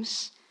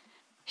teams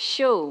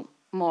show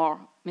more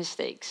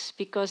mistakes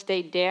because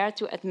they dare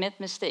to admit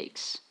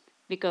mistakes,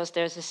 because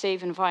there's a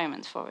safe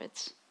environment for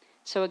it.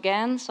 So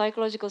again,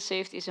 psychological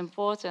safety is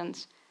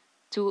important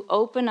to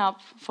open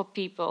up for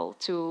people,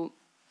 to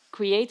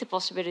create the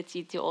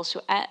possibility to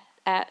also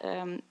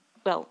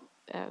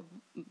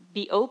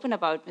be open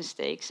about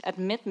mistakes,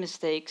 admit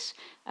mistakes,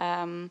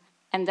 and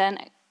then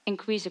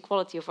increase the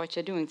quality of what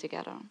you're doing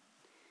together.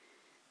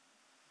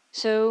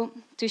 So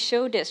to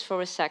show this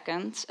for a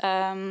second,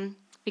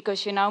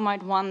 because you now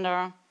might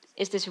wonder,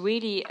 is this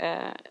really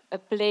a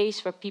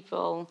place where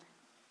people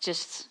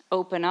just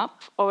open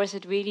up, or is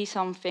it really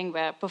something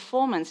where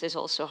performance is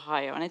also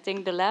higher? And I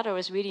think the latter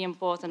is really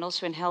important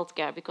also in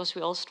healthcare, because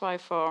we all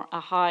strive for a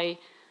high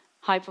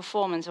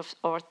performance of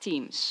our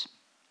teams.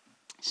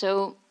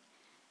 So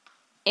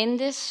in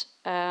this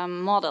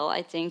model,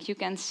 I think you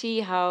can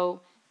see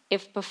how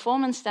if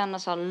performance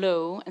standards are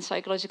low and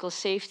psychological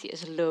safety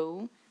is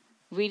low,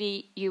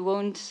 really you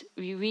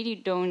really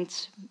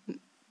don't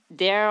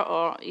dare,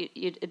 or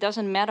it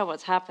doesn't matter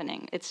what's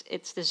happening.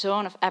 It's the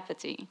zone of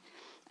apathy.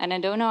 And I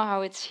don't know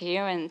how it's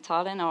here in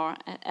Tallinn or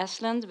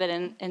Estland, but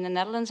in the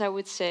Netherlands, I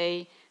would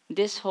say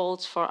this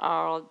holds for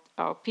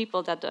our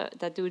people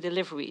that do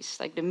deliveries,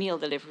 like the meal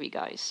delivery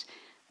guys.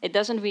 It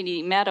doesn't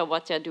really matter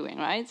what they're doing,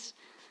 right?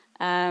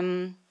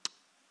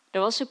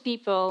 There are also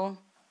people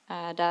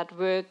that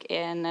work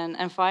in an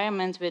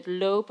environment with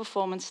low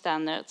performance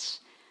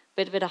standards,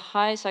 but with a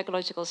high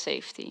psychological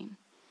safety.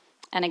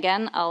 And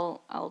again,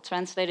 I'll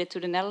translate it to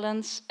the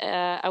Netherlands.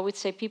 I would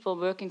say people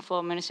working for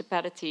a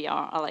municipality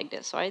are like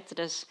this, right?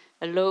 There's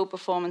a low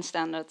performance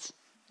standard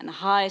and a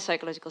high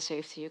psychological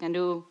safety. You can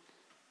do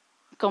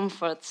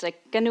comforts,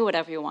 like, can do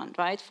whatever you want,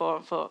 right?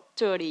 For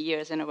 30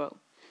 years in a row.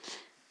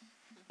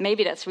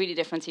 Maybe that's really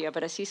different here,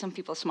 but I see some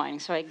people smiling,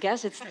 so I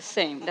guess it's the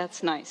same.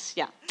 That's nice,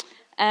 yeah.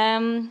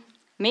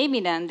 Maybe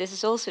then this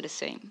is also the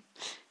same.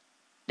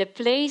 The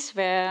place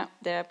where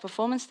the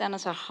performance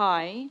standards are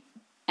high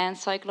and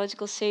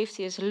psychological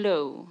safety is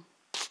low.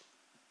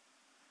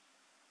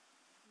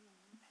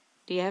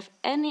 Do you have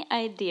any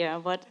idea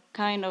what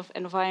kind of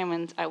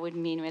environment I would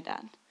mean with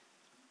that?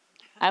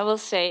 I will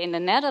say in the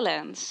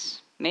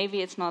Netherlands,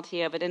 maybe it's not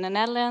here, but in the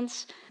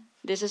Netherlands,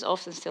 this is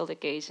often still the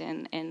case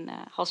in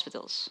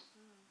hospitals.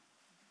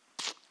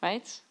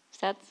 Right? Is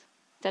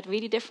that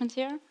really different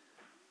here?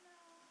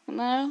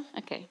 No?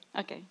 Okay.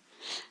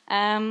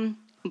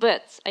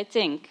 But I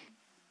think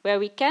where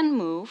we can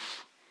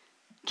move,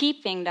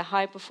 keeping the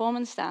high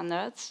performance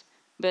standards,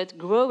 but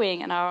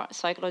growing in our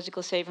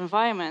psychological safe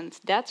environment,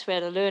 that's where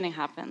the learning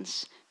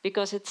happens.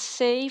 Because it's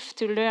safe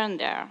to learn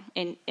there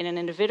in an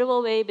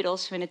individual way, but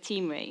also in a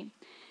team way.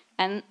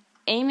 And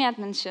Amy had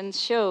mentioned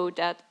showed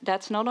that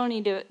that's not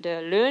only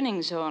the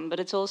learning zone, but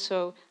it's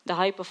also the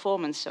high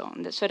performance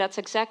zone. So that's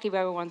exactly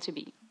where we want to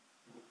be.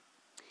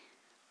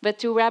 But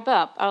to wrap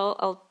up,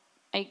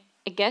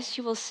 I guess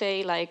you will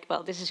say, like,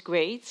 well, this is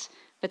great,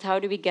 but how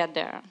do we get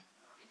there?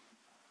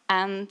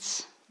 And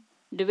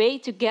the way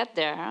to get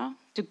there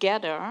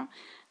together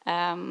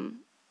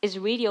is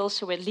really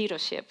also with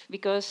leadership,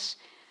 because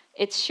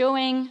it's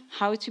showing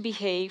how to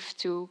behave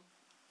to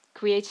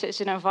create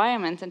such an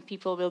environment, and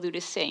people will do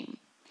the same.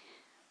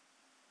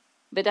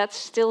 But that's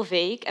still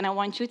vague, and I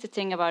want you to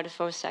think about it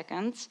for a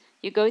second.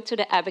 You go to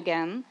the app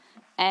again,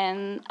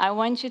 and I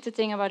want you to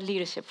think about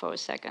leadership for a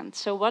second.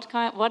 So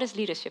what is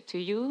leadership to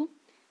you?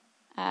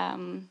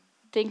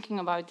 Thinking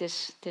about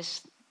this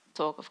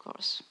talk, of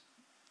course.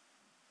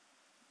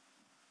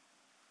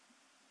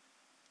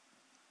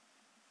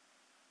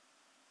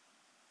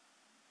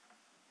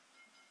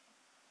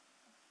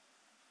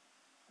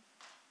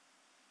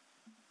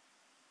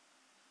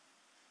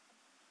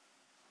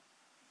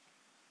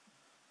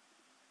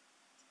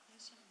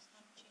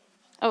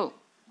 Oh,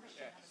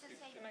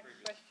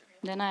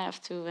 then I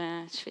have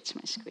to switch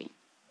my screen.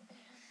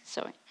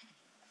 Sorry.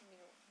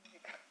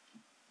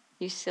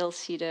 You still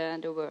see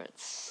the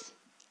words?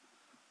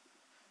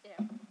 Yeah,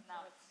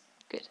 now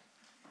it's good.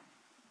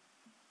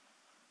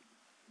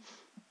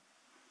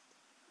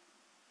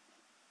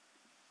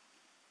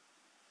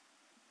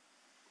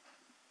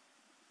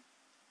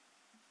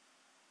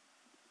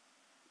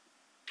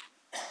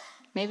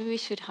 Maybe we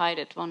should hide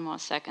it one more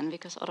second,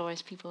 because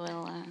otherwise people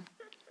will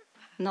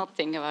not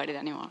think about it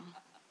anymore.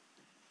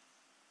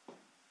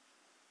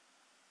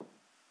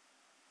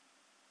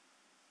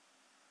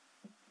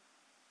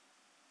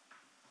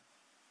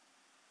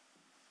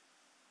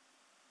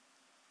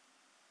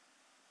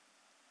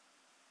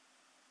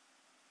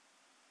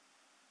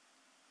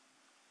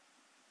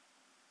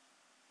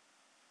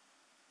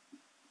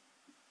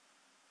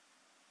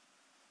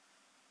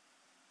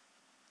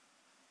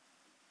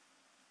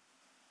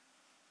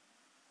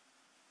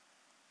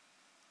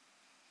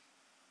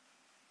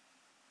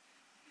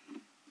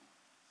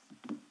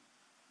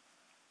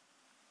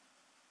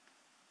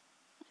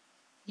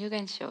 You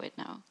can show it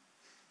now.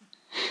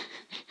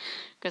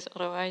 Because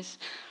otherwise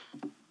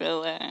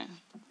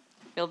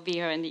we'll be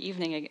here in the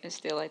evening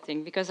still, I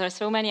think, because there are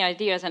so many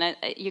ideas, and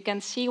you can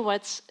see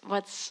what's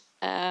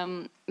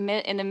in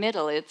the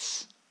middle.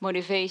 It's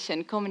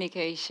motivation,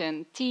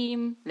 communication,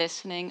 team,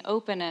 listening,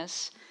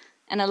 openness,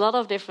 and a lot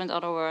of different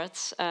other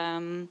words.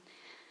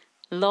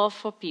 Love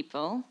for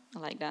people, I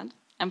like that.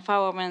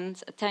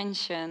 Empowerment,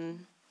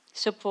 attention,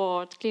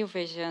 support, clear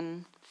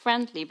vision,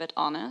 friendly but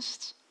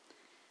honest.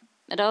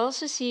 And I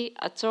also see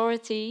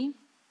authority.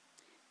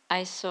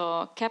 I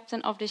saw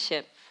captain of the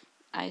ship.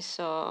 I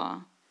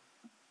saw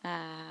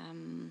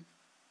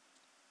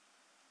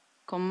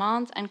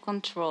command and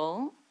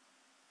control.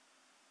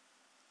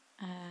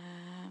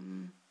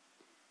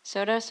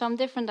 So there are some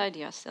different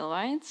ideas still,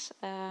 right?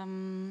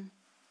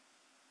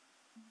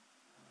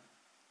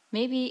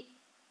 Maybe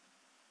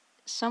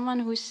someone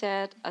who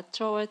said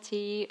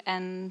authority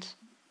and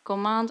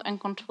command and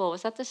control.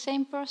 Was that the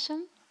same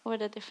person or were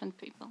they different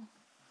people?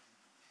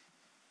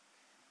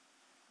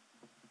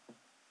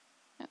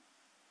 No.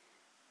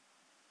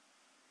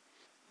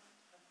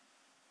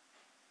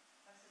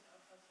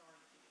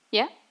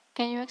 Yeah?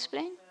 Can you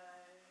explain?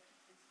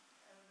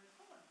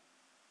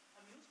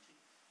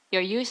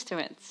 You're used to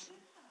it.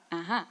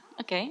 Aha,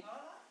 okay.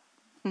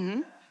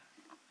 Mm-hmm.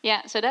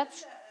 Yeah, so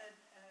that's...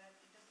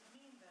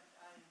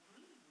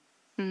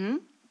 Mm-hmm.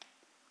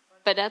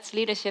 But that's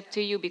leadership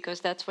to you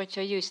because that's what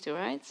you're used to,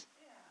 right?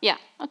 Yeah,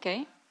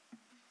 okay.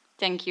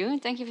 Thank you.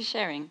 Thank you for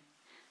sharing.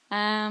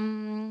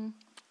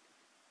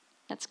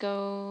 Let's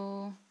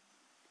go...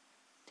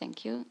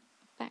 Thank you.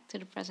 Back to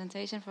the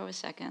presentation for a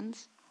second.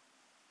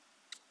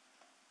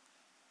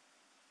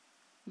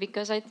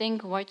 Because I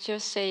think what you're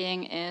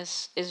saying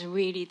is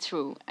really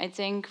true. I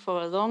think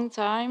for a long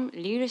time,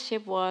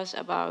 leadership was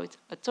about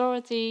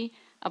authority,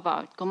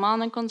 about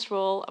command and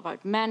control,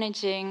 about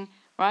managing,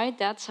 right?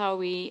 That's how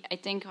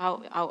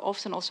how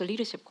often also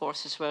leadership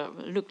courses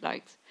looked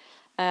like.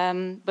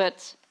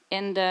 But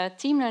in the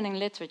team learning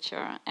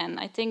literature, and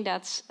I think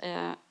that's,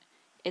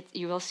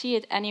 you will see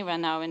it anywhere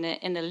now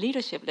in the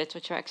leadership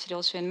literature, actually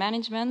also in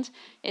management,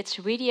 it's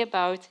really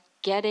about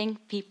getting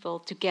people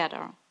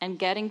together and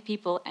getting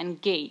people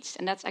engaged.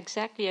 And that's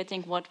exactly, I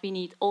think, what we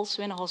need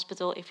also in a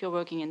hospital if you're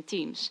working in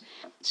teams.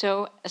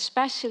 So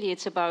especially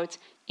it's about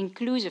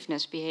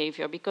inclusiveness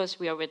behavior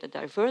because we are with a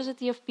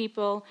diversity of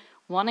people,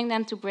 wanting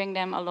them to bring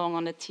them along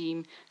on the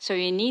team. So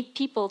you need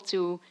people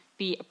to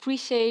be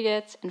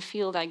appreciated and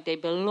feel like they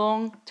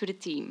belong to the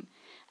team.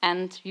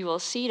 And you will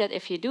see that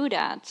if you do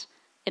that,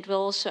 it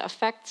will also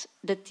affect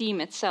the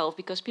team itself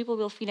because people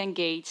will feel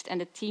engaged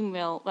and the team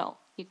will, well,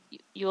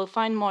 you will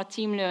find more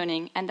team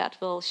learning and that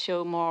will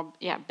show more,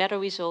 better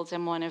results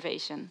and more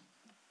innovation.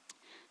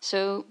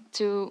 So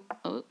to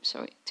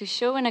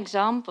show an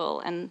example,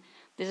 and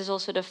this is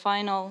also the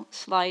final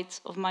slide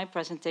of my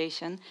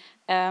presentation,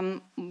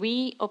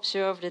 we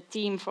observed a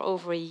team for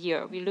over a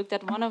year. We looked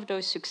at one of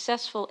those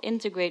successful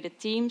integrated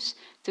teams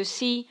to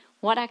see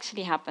what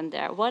actually happened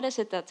there. What is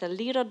it that the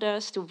leader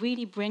does to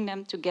really bring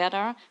them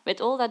together with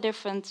all the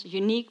different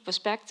unique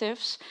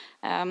perspectives?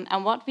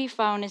 And what we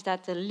found is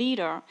that the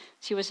leader,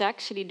 she was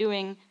actually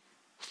doing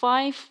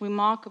 5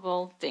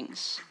 remarkable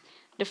things.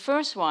 The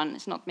first one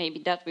is not maybe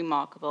that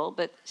remarkable,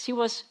 but she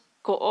was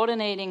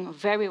coordinating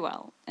very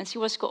well. And she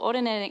was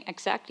coordinating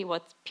exactly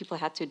what people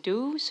had to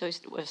do. So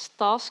it was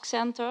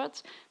task-centered,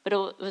 but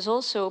it was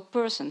also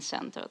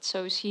person-centered.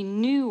 So she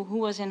knew who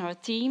was in her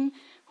team,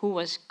 who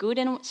was good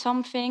in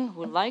something,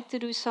 who liked to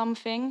do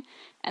something,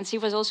 and she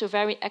was also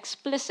very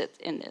explicit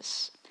in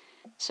this.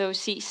 So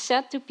she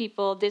said to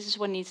people, this is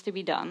what needs to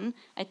be done.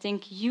 I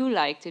think you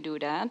like to do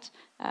that.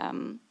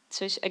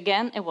 So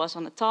again, it was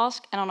on a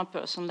task and on a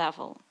personal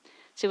level.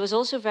 She was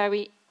also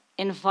very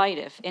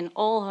invitive in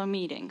all her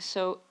meetings.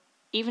 So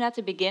even at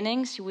the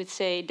beginning, she would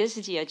say, this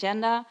is the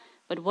agenda,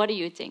 but what do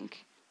you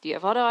think? Do you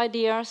have other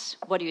ideas?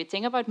 What do you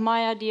think about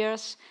my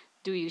ideas?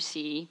 Do you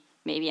see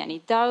maybe any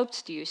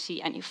doubts? Do you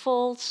see any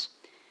faults?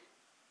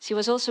 She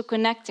was also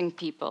connecting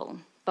people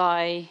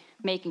by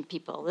making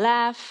people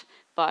laugh,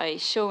 by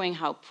showing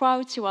how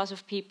proud she was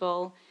of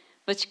people.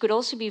 But she could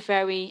also be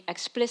very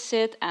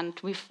explicit and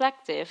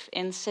reflective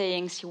in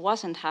saying she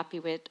wasn't happy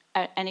with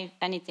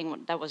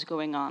anything that was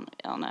going on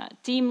a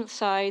team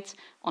side,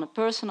 on a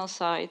personal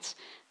side.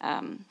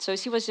 So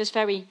she was just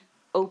very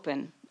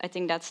open. I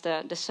think that's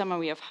the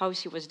summary of how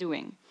she was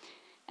doing.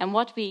 And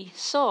what we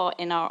saw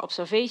in our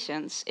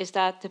observations is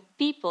that the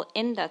people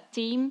in that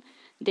team,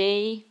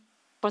 they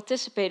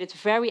participated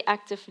very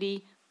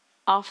actively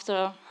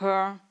after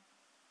her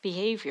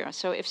behavior.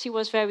 So if she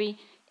was very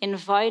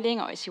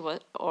inviting or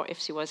if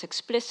she was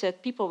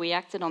explicit, people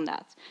reacted on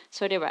that.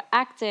 So they were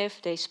active,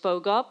 they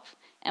spoke up,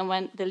 and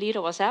when the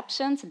leader was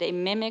absent, they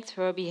mimicked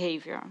her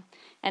behavior.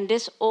 And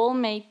this all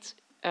made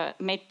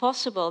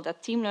possible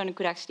that team learning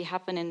could actually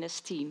happen in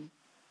this team.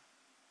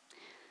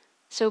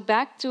 So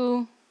back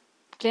to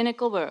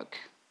clinical work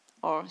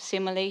or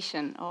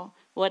simulation or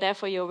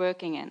whatever you're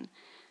working in.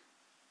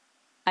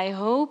 I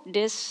hope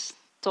this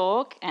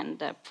talk and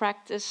the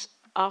practice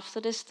after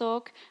this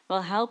talk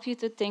will help you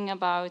to think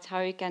about how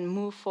you can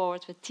move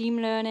forward with team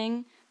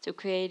learning to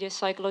create a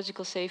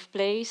psychological safe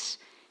place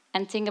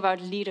and think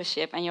about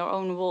leadership and your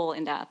own role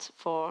in that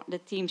for the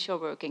teams you're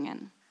working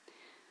in.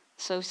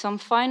 So some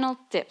final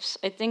tips.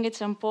 I think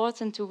it's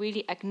important to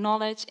really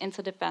acknowledge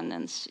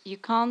interdependence. You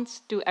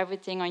can't do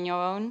everything on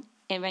your own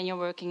when you're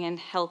working in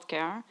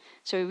healthcare.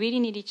 So you really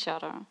need each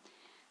other.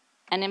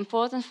 And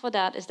important for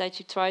that is that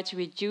you try to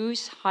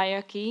reduce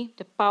hierarchy,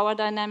 the power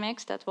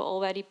dynamics that were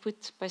already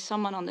put by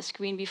someone on the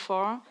screen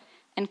before,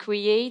 and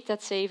create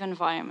that safe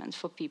environment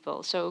for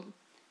people. So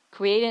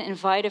create an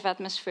inviting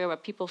atmosphere where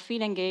people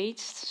feel engaged,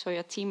 so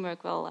your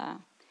teamwork will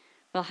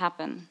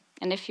happen.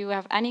 And if you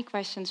have any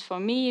questions for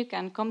me, you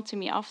can come to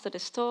me after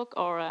this talk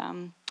or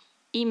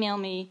email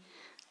me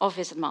or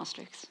visit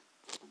Maastricht.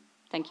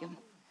 Thank you.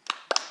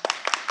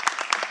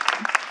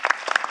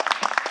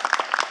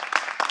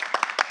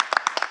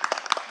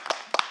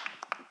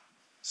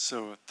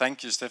 So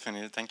thank you,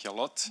 Stephanie. Thank you a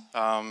lot.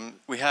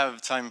 We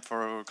have time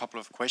for a couple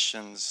of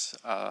questions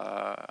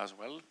as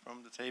well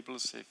from the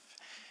tables,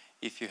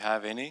 if you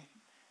have any.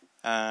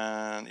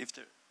 And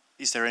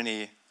is there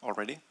any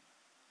already?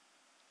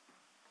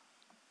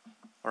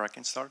 Or I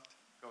can start.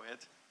 Go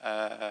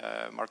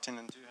ahead. Martin,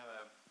 and do you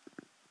have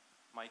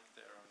a mic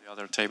there on the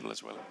other table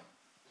as well?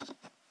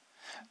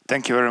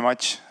 Thank you very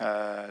much.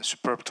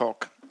 Superb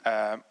talk.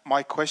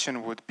 My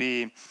question would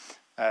be,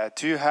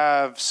 do you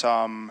have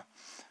some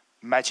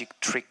magic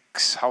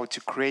tricks how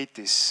to create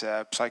this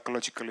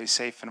psychologically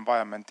safe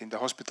environment in the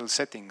hospital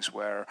settings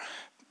where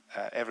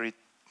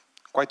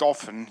quite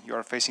often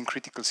you're facing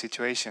critical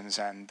situations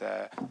and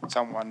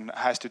someone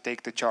has to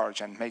take the charge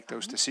and make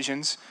those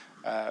decisions,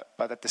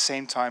 but at the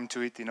same time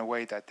do it in a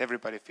way that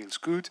everybody feels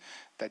good,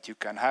 that you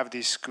can have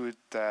this good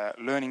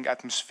learning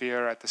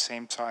atmosphere at the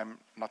same time,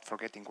 not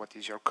forgetting what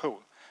is your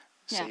goal,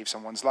 save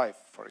someone's life,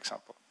 for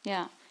example.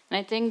 Yeah. And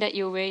I think that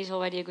you raise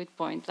already a good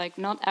point. Like,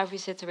 not every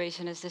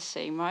situation is the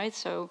same, right?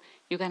 So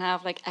you can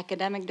have like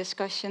academic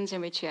discussions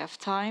in which you have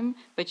time,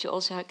 but you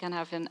also can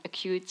have an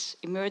acute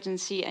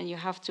emergency and you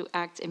have to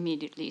act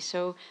immediately.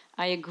 So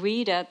I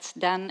agree that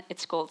then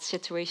it's called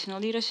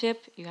situational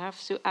leadership. You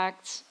have to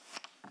act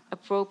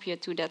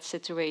appropriate to that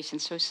situation.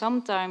 So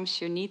sometimes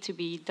you need to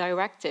be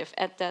directive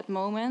at that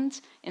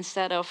moment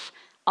instead of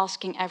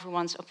asking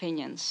everyone's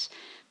opinions.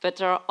 But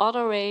there are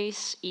other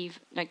ways,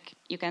 like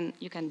you can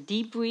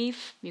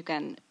debrief, you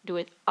can do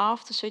it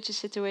after such a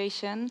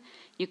situation,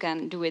 you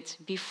can do it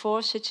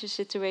before such a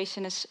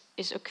situation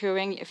is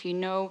occurring. If you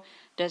know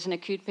there's an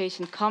acute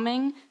patient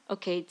coming,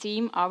 okay,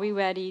 team, are we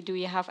ready? Do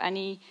you have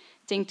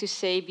anything to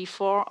say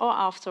before or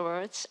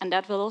afterwards? And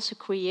that will also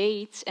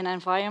create an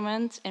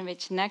environment in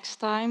which next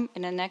time,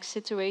 in the next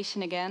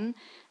situation again,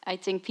 I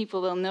think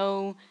people will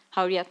know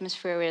how the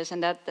atmosphere is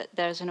and that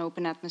there's an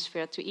open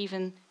atmosphere to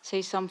even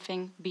say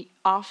something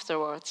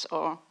afterwards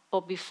or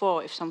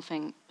before if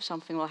something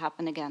will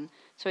happen again.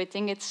 So I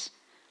think it's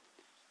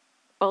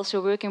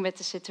also working with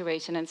the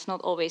situation, and it's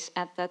not always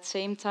at that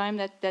same time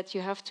that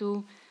you have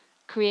to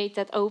create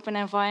that open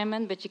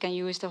environment, but you can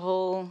use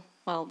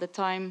the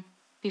time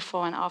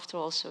before and after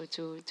also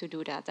to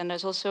do that. And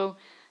there's also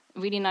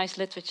really nice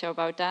literature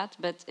about that,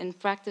 but in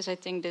practice I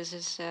think this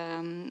is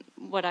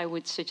what I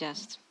would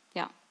suggest.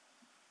 Yeah.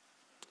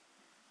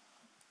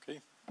 Okay,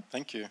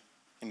 thank you.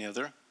 Any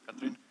other?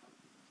 Katrin?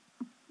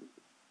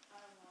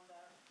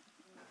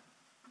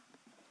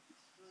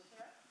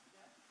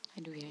 I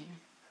do hear you.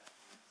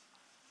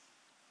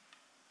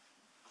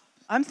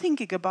 I'm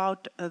thinking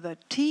about the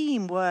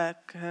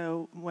teamwork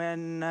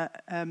when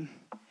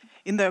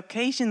in the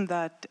occasion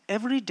that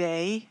every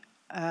day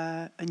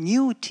a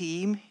new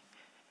team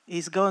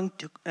is going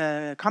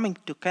to coming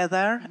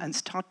together and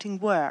starting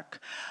work.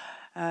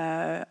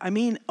 I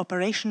mean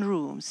operation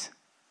rooms.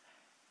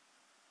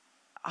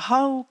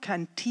 How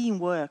can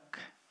teamwork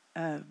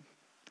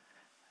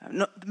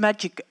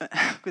magic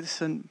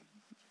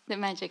the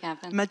magic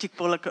happens. Magic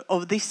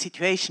of this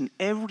situation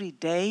every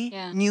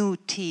day, new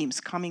teams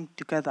coming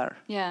together.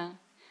 Yeah.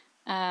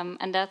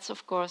 And that's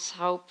of course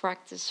how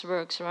practice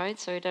works, right?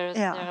 So there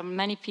are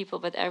many people,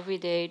 but every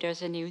day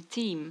there's a new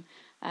team.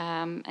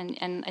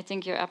 And I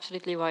think you're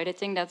absolutely right. I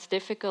think that's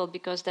difficult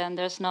because then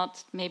there's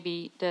not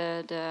maybe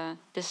the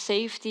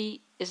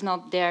safety is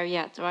not there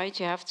yet, right?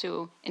 You have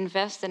to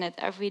invest in it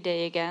every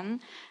day again.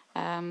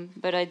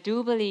 But I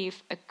do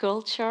believe a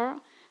culture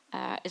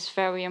is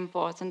very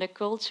important. A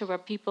culture where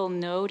people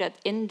know that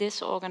in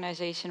this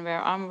organization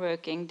where I'm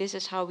working, this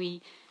is how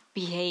we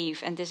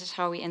behave and this is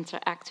how we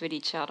interact with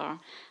each other.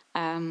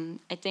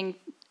 I think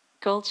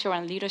culture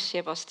and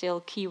leadership are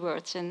still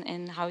keywords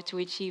in how to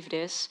achieve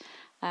this.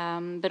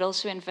 But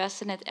also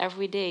invest in it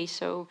every day.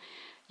 So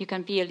you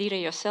can be a leader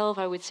yourself,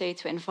 I would say,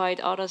 to invite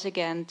others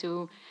again,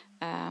 to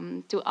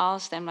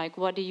ask them, like,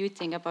 what do you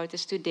think about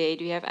this today?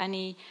 Do you have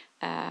any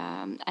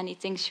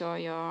things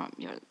you're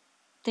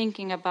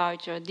thinking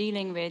about, you're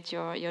dealing with,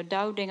 you're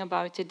doubting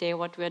about today,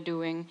 what we're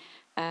doing?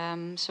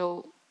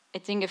 So I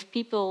think if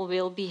people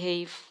will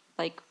behave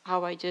like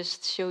how I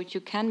just showed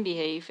you can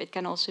behave, it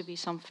can also be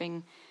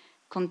something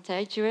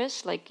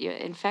contagious, like you're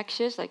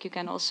infectious. Like you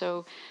can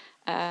also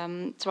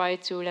try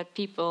to let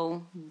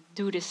people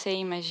do the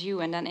same as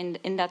you, and then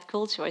in that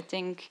culture, I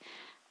think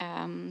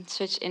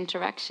such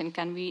interaction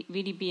can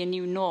really be a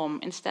new norm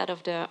instead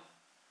of the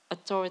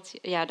authority.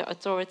 Yeah, the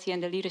authority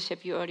and the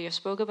leadership you earlier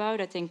spoke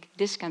about. I think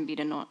this can be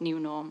the new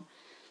norm.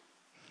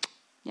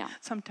 Yeah.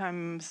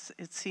 Sometimes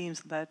it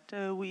seems that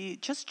we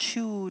just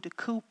should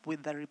cope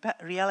with the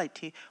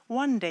reality.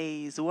 One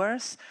day is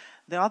worse,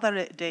 the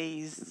other day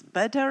is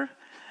better,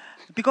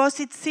 because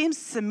it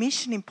seems a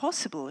mission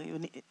impossible.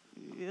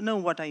 You know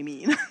what I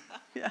mean?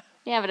 Yeah.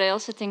 Yeah, but I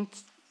also think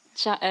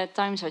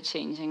times are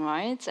changing,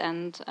 right?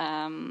 And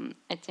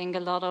I think a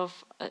lot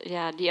of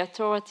the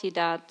authority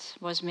that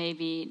was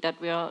maybe that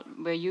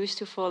we're used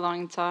to for a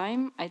long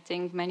time. I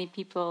think many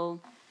people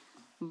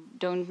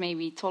don't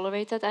maybe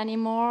tolerate that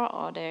anymore,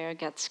 or they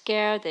get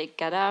scared, they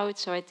get out.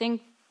 So I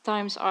think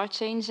times are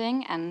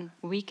changing, and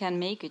we can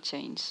make a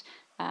change.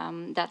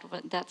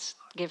 That's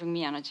giving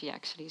me energy,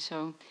 actually.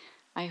 So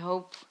I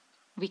hope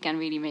we can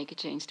really make a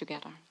change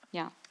together.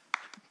 Yeah.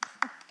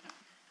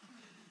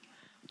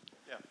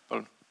 Yeah,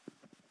 Paul.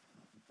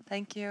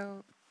 Thank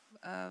you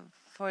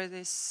for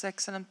this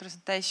excellent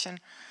presentation.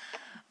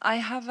 I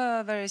have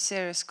a very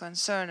serious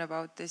concern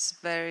about this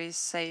very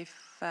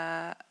safe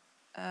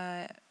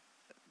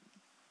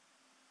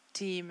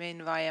team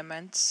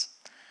environments.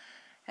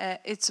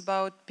 It's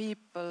about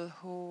people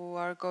who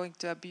are going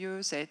to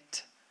abuse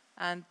it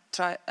and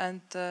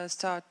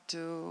start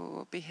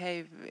to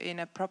behave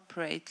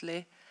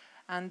inappropriately,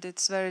 and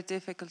it's very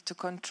difficult to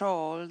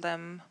control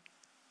them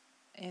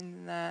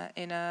in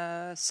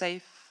a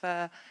safe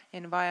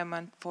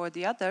environment for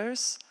the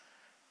others.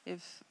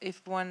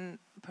 If one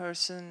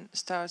person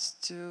starts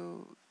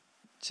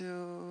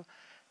to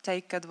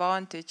take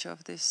advantage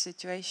of this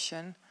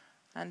situation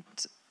and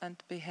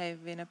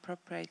behave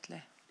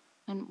inappropriately.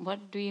 And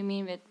what do you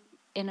mean with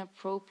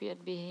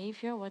inappropriate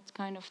behavior? What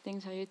kind of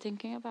things are you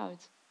thinking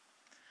about?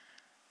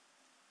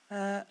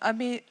 I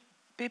mean,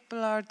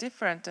 people are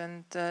different,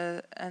 and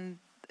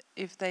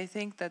if they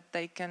think that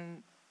they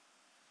can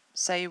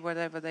say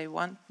whatever they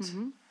want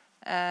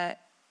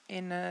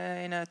in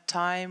a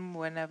time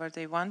whenever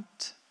they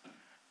want,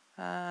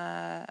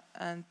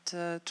 and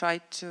try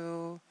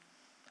to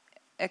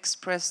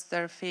express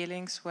their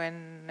feelings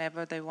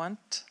whenever they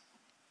want.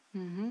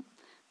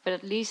 But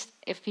at least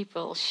if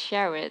people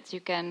share it,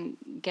 you can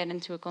get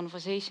into a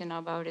conversation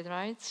about it,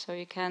 right? So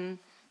you can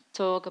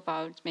talk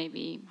about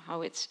maybe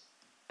how it's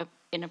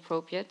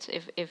inappropriate,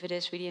 if it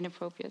is really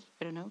inappropriate,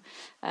 I don't know.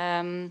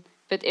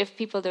 But if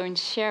people don't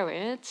share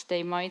it,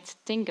 they might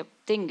think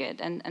it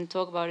and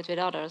talk about it with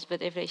others.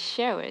 But if they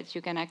share it,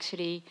 you can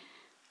actually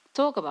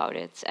talk about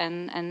it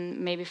and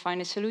maybe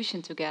find a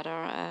solution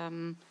together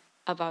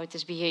about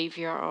this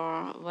behavior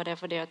or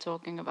whatever they are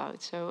talking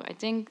about. So I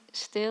think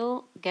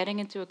still getting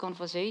into a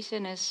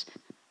conversation is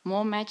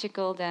more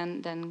magical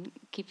than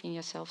keeping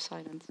yourself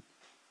silent.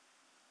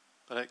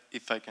 But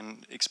if I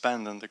can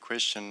expand on the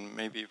question,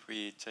 maybe if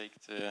we take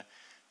the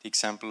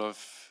example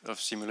of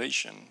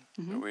simulation,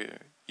 where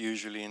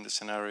usually in the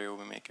scenario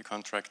we make a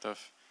contract of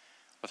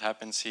what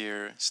happens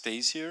here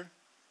stays here.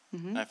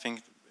 I think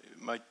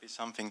it might be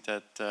something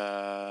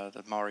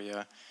that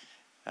Maria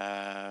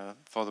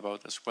thought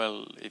about as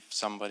well. If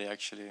somebody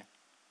actually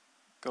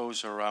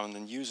goes around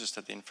and uses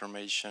that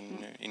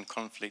information in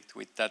conflict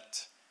with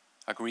that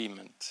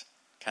agreement,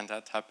 can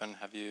that happen?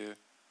 Have you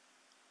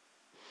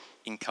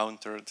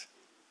encountered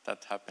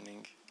that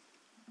happening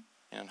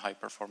in a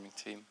high-performing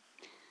team?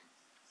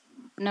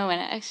 No,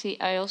 and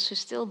actually I also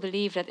still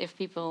believe that if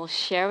people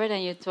share it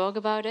and you talk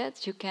about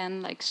it, you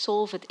can like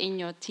solve it in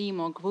your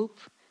team or group.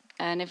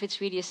 And if it's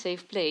really a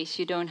safe place,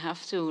 you don't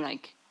have to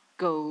like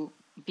go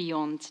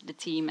beyond the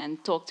team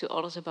and talk to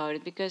others about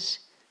it, because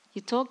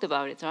you talked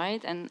about it,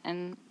 right?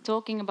 And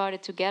talking about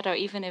it together,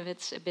 even if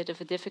it's a bit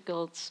of a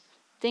difficult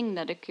thing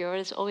that occurred,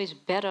 is always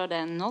better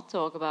than not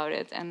talk about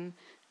it and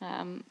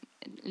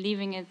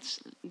leaving it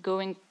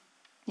going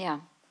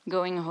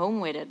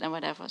home with it and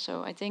whatever.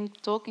 So I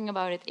think talking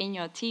about it in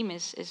your team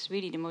is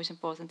really the most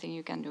important thing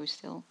you can do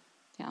still.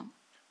 Yeah.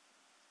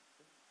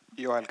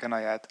 Joel, can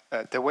I add?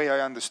 The way I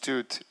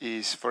understood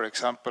is, for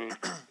example,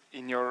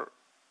 in your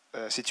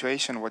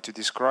situation, what you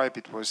described,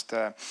 it was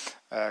the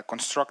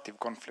constructive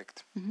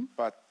conflict.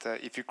 But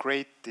if you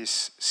create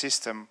this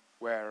system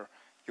where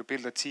you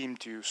build a team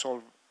to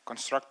solve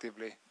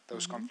constructively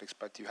those conflicts,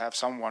 but you have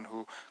someone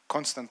who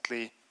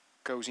constantly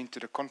goes into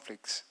the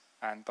conflicts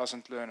and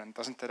doesn't learn and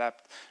doesn't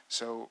adapt,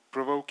 so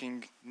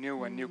provoking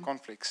new and new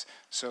conflicts.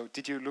 So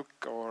did you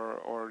look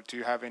or do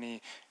you have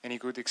any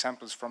good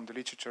examples from the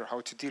literature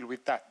how to deal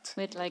with that?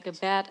 With like a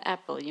bad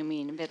apple, you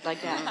mean? A bit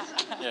like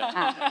that?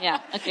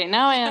 Yeah. Okay,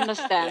 now I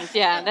understand.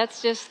 Yeah,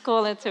 let's just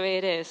call it the way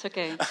it is.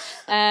 Okay.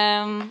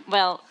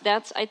 Well,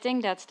 I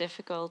think that's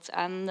difficult.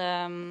 And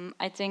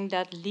I think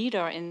that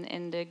leader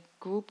in the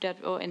group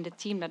or in the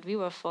team that we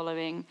were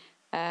following,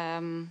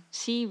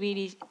 she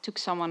really took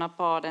someone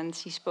apart and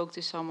she spoke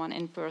to someone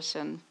in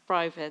person,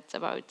 private,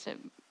 about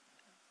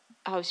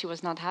how she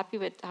was not happy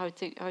with how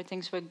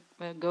things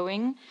were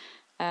going.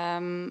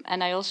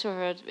 And I also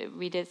heard,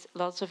 we did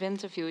lots of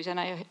interviews, and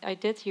I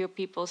did hear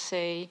people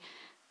say,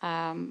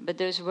 but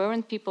those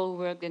weren't people who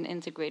worked in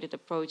integrated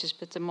approaches,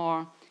 but the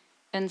more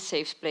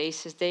unsafe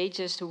places. They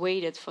just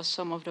waited for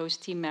some of those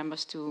team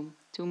members to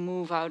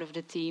move out of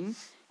the team.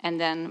 And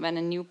then when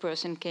a new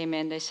person came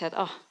in, they said,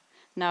 oh,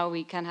 now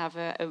we can have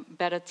a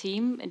better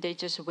team. And they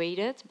just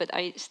waited. But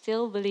I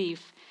still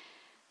believe,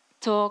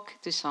 talk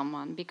to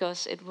someone,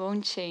 because it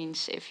won't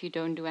change if you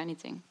don't do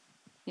anything.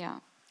 Yeah.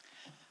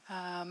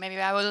 Maybe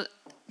I will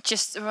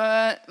just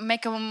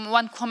make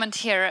one comment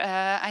here.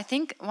 I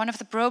think one of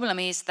the problem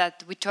is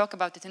that we talk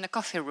about it in the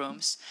coffee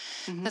rooms,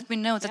 that we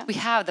know that we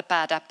have the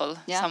bad apple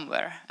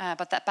somewhere,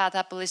 but that bad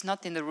apple is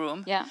not in the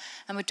room.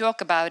 And we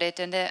talk about it,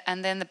 and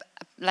then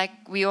like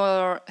we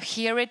all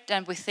hear it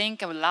and we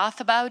think and we laugh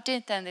about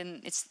it, and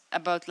then it's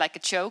about like a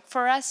joke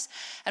for us.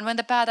 And when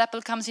the bad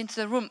apple comes into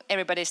the room,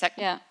 everybody's like,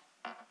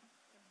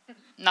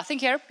 nothing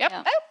here. Yep.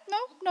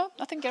 Oh, no,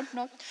 nothing here.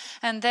 No.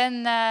 And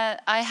then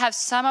I have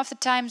some of the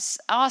times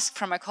asked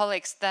from my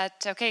colleagues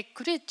that, okay,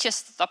 could you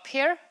just stop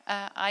here?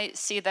 I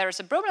see there's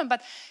a problem,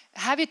 but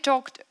have you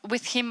talked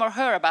with him or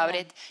her about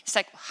it? It's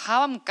like,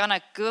 how I'm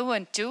gonna go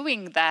and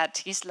doing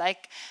that? He's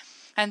like,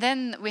 and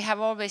then we have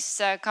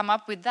always come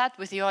up with that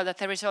with you all, that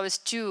there is always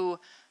two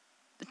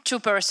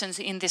persons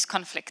in this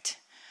conflict,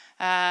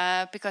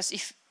 because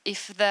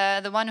if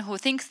the one who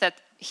thinks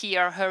that he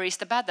or her is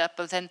the bad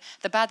apple, then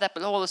the bad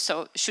apple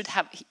also should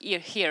have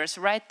ears,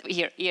 right?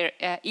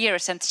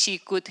 Ears, and she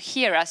could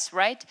hear us,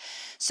 right?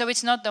 So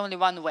it's not only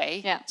one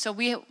way. So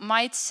we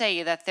might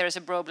say that there's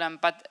a problem,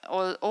 but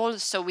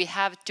also we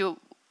have to,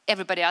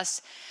 everybody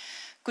else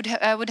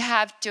would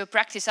have to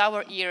practice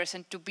our ears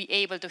and to be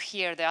able to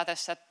hear the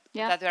others that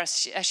we are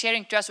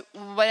sharing to us,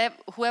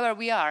 whoever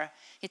we are.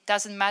 It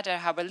doesn't matter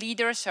how we're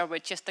leaders or we're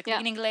just a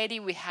cleaning lady,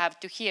 we have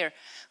to hear.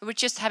 We're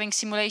just having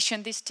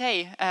simulation this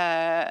day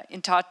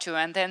in Tartu,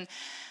 and then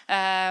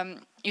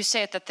you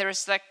said that there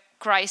is like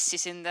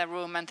crisis in the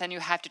room and then you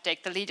have to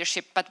take the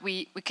leadership, but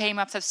we came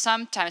up that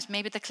sometimes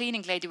maybe the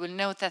cleaning lady will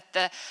know that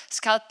the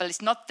scalpel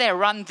is not there,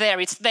 run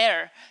there, it's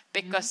there,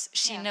 because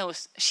she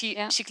knows,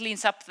 she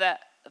cleans up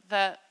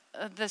the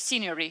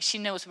scenery, she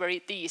knows where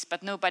it is,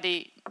 but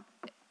nobody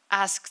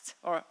asked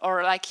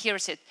or like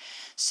hears it.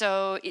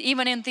 So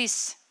even in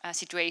these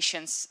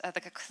situations,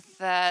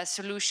 the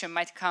solution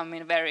might come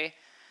in very,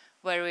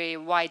 very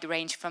wide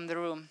range from the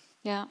room.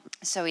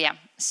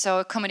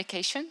 So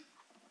communication,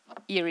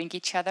 hearing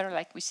each other,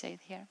 like we say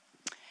here.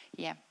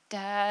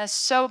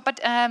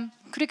 But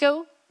could you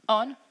go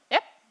on?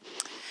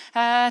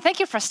 Thank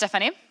you for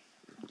Stephanie.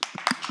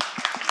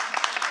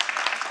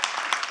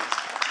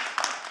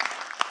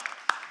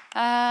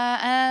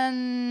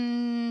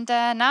 And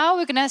now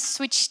we're gonna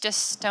switch to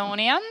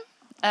Estonian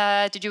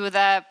to do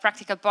the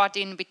practical part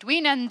in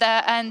between.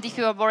 And if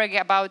you are worried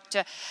about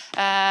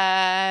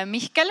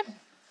Mihkel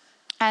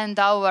and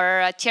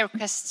our chair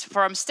guests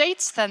from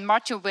States, then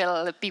Martin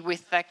will be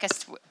with the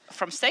guests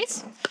from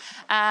States,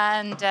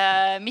 and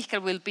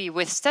Mihkel will be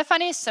with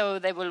Stephanie, so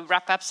they will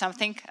wrap up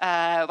something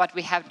what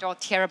we have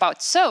taught here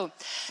about. So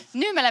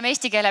nüüd me läheme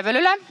eesti keele peale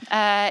üle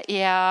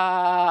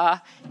ja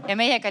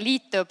meiega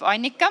liitub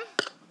Annika.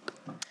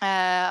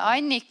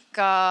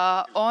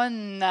 Annika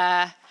on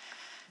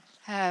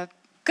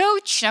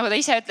coach, nagu ta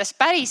ise ütles,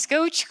 päris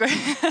coach,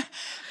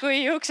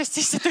 kui uksest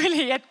sisse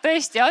tuli, et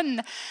tõesti on.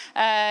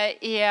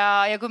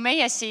 Ja kui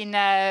meie siin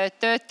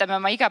töötame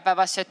oma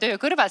igapäevase töö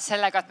kõrvalt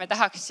sellega, et me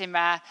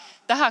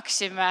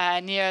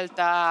tahaksime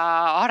nii-öelda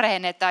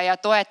areneda ja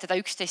toetada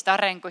üksteist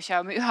arengus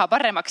ja üha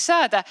paremaks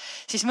saada,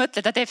 siis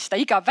mõtle, ta teeb seda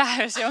iga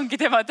päev, see ongi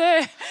tema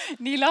töö,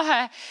 nii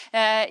lahe.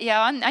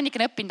 Ja Annika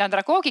on õppinud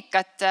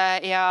andragoogikat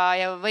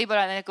ja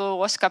võib-olla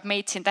nagu oskab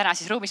meid siin täna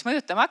siis ruumis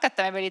mõjutama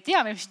hakata. Me veel ei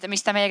tea,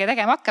 mis ta meiega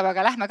tegema hakkab,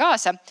 aga lähme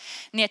kaasa.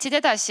 Nii et siit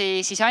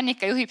edasi siis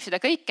Annika juhib seda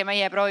kõike,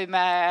 meie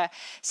proovime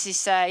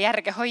siis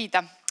järge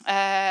hoida.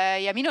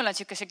 Ja minul on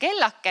siukese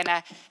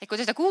kellakene, et kui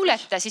te seda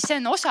kuulete, siis see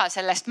on osa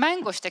sellest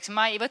mängust, eks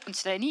ma ei võtnud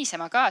seda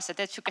niisama kaasa,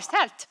 teed siukest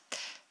häält.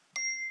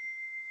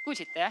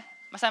 Kuulsite, jah?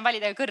 Ma saan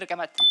valida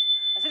kõrgemat.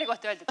 Selle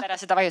kohta öeldi, et ära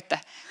seda vajuta.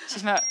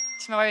 Siis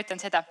ma vajutan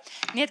seda.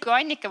 Nii et kui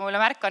Annika mulle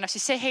märku annab,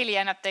 siis see heli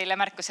annab teile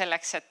märku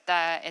selleks,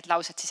 et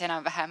laused siis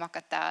enam vähem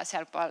hakata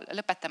seal pool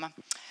lõpetama.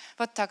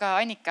 Võt, aga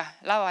Annika,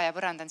 lava ja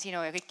põrand on sinu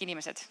ja kõik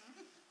inimesed.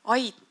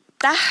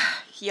 Aitäh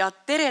ja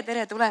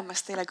tere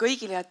tulemast teile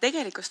kõigile ja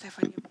tegelikult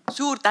Stefani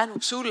suur tänu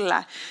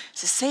sulle,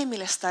 sest see,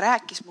 millest ta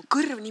rääkis, mu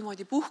kõrv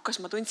niimoodi puhkas,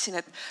 ma tundsin,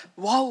 et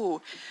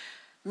vau,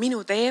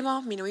 minu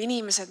teema, minu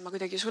inimesed, ma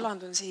kuidagi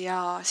sulandun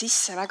siia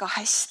sisse väga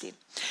hästi.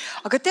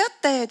 Aga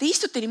teate, te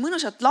istute nii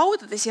mõnusalt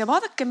laudades ja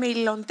vaadake,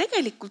 meil on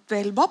tegelikult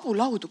veel vabu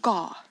laudu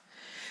ka.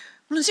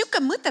 Mul on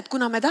siuke mõte, et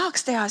kuna me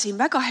tahaks teha siin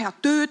väga hea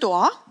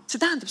töötoa, see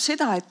tähendab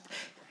seda, et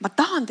ma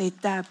tahan teid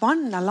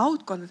panna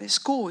laudkondades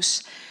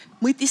koos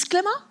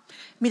mõtisklema,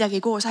 midagi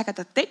koos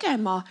ägedat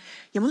tegema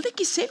ja mul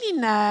tekkis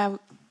selline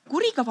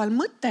kurikaval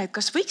mõte, et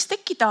kas võiks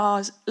tekkida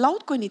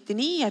laudkonniti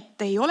nii,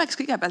 et ei oleks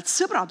kõigepealt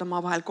sõbrad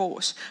oma vahel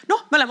koos.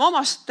 Noh, me oleme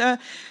omast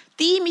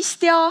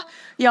tiimist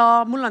ja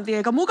mul on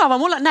teiega mugava,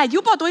 näed,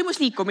 juba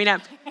toimus liikumine.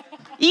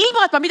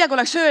 ilma, et ma midagi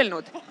oleks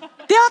öelnud.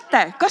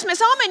 Teate, kas me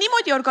saame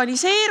niimoodi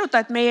organiseeruda,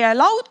 et meie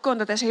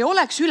laudkondades ei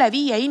oleks üle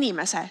 5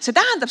 inimese? See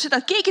tähendab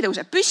seda, et keegi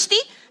tõuseb püsti,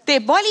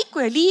 teeb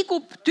valiku ja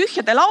liigub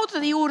tühjade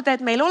laudade juurde,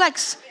 et meil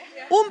oleks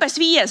umbes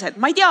 5.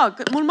 Ma ei tea,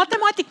 mul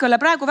matemaatika ei ole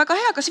praegu väga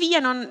hea, kas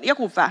 5 on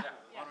jagub või?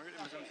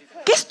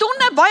 Kes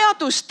tunneb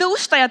vajadust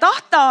tõusta ja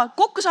tahta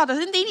kokku saada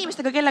nende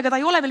inimestega, kellega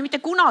ta ei ole veel mitte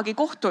kunagi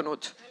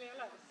kohtunud?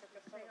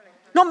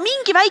 No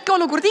mingi väike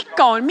olukord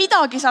ikka on,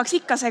 midagi saaks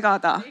ikka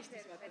segada.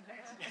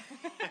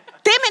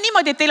 Teeme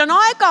niimoodi, et teil on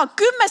aega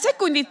 10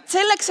 sekundit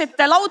selleks,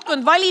 et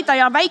laudkond valida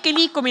ja väike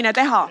liikumine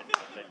teha.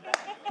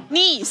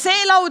 Nii,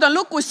 see laud on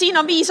lukus, siin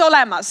on 5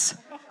 olemas.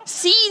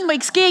 Siin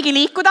võiks keegi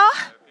liikuda.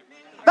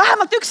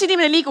 Vähemalt üks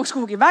inimene liiguks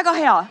kuhugi, väga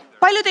hea.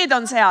 Palju teid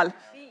on seal?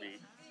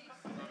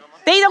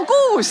 Teid on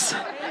 6.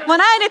 Ma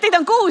näen, et teid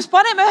on 6.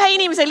 Paneme ühe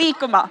inimese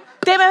liikuma.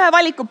 Teeme ühe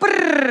valiku.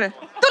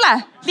 Tule,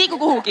 liigu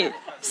kuhugi.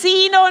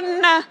 Siin on,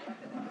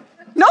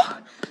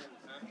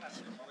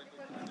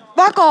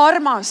 väga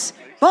armas.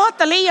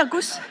 Vaata, leia,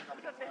 kus.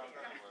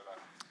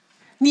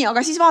 Nii,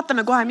 aga siis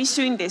vaatame kohe, mis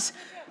sündis.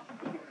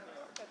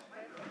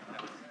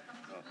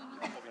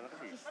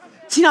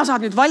 Sina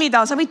saad nüüd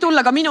valida, sa võid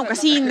tulla ka minuga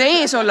siin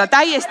ees olla,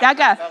 täiesti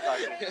äge.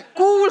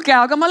 Kuulge,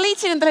 aga ma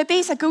leidsin endale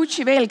teise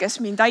coachi veel, kes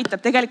mind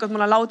aitab. Tegelikult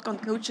mul on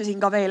laudkond coach'e siin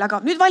ka veel,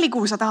 aga nüüd vali,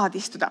 kuhu sa tahad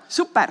istuda.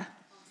 Super.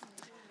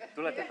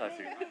 Tuled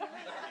edasi.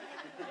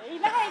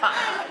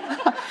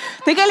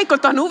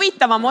 Tegelikult on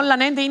huvitavam olla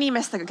nende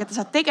inimestega, keda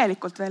sa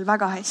tegelikult veel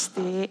väga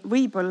hästi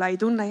võib-olla ei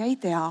tunne ja ei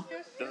tea.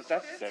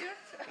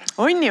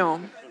 On ju?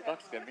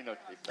 20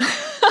 minutit.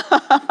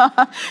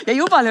 Ja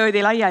juba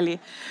löödi laiali.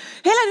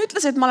 Helen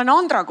ütles, et ma olen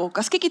andragoog.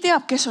 Kas keegi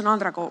teab, kes on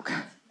andragoog?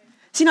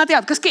 Sina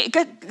tead, kas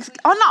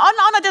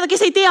anna teada,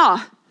 kes ei tea?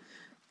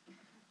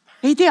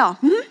 Ei tea?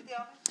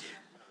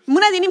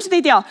 Mõned inimesed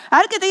ei tea.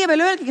 Ärge teie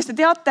veel öelge, kes te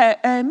teate,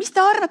 mis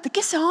te arvate,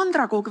 kes see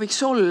andragoog võiks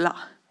olla?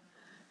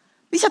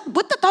 Lihtsalt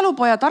võta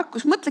talupoja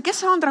tarkus, mõtle,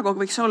 kes see andragoog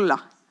võiks olla?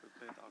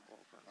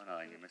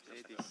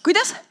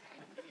 Kuidas?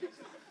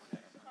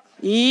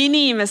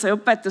 Inimese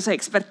õpetuse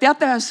ekspert.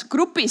 Teate, ühes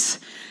grupis,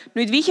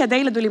 nüüd vihje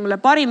teile tuli mulle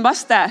parim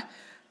vaste.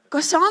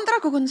 Kas see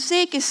andragoog on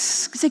see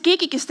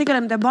keegi, kes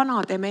tegeleb nende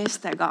vanade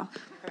meestega?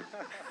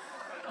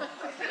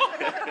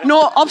 No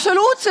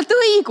absoluutselt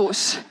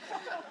õigus.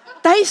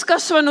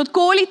 Täiskasvanud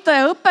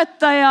koolitaja,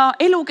 õpetaja,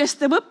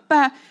 elukestev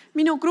õppe.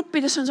 Minu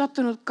gruppides on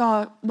sattunud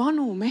ka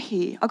vanu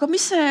mehi. Aga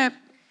mis see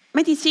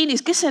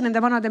meditsiinis, kes see nende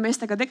vanade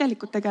meestega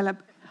tegelikult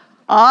tegeleb?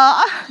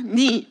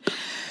 Nii.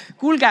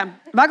 Kuulge,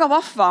 väga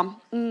vahva.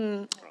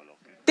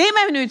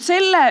 Teeme nüüd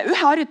selle ühe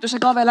harjutuse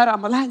ka veel ära.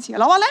 Ma lähen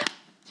siia lavale.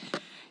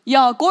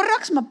 Ja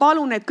korraks ma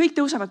palun, et kõik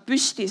tõusevad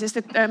püsti,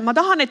 sest et ma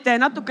tahan, et te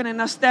natukene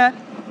ennast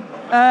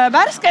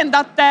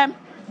värskendate.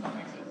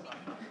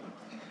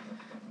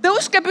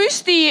 Tõuske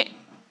püsti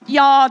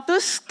ja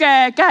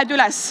tõstke käed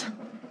üles.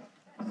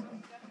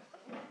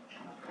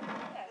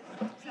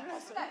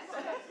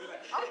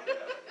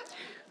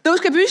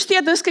 Tõuske püsti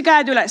ja tõstke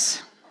käed üles.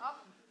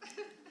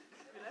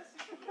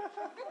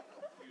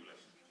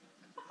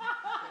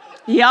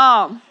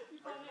 Jaa.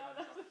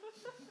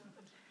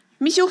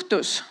 Mis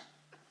juhtus?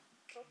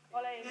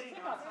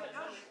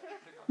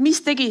 Mis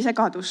tegi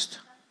segadust?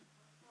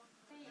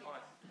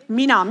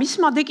 Mina, mis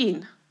ma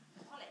tegin?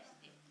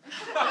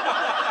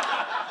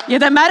 Ja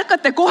te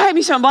märkate kohe,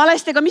 mis on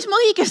valesti, aga mis ma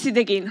õigesti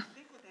tegin?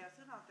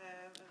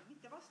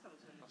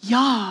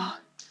 Jaa,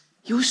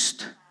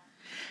 just.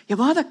 Ja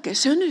vaadake,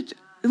 see on nüüd,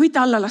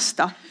 võite alla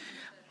lasta.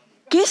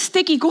 Kes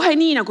tegi kohe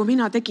nii, nagu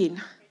mina tegin?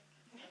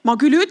 Ma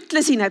küll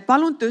ütlesin, et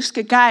palun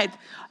tõstke käed.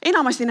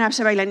 Enamasti näeb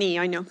see välja nii,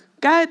 on ju.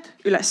 Käed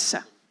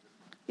ülesse.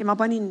 Ja ma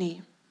panin nii.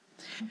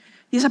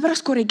 Ja sa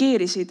pärast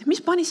korrigeerisid.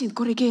 Mis pani sind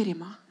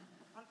korrigeerima?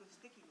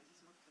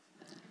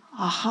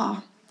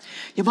 Ahaa.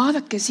 Ja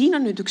vaadake, siin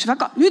on nüüd üks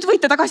väga... Nüüd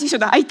võite tagasi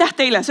isuda. Aitäh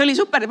teile. See oli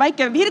super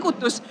väike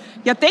virgutus.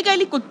 Ja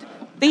tegelikult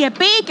teie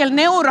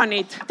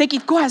peegelneuronid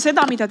tegid kohe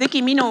seda, mida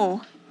tegi minu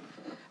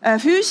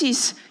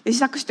füüsis. Ja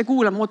siis hakkasite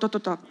kuulama,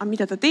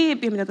 mida ta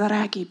teeb ja mida ta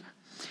räägib.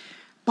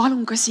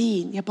 Palun ka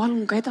siin ja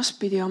palun ka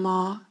edaspidi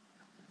oma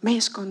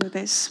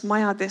meeskondades,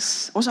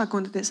 majades,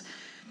 osakondades.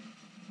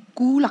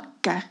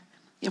 Kuulake.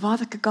 Ja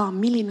vaadake ka,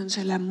 milline on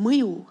selle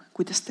mõju,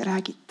 kuidas te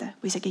räägite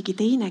või see keegi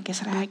teine,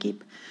 kes räägib,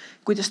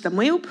 kuidas ta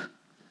mõjub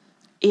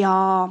ja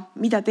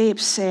mida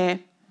teeb see,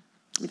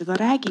 mida ta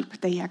räägib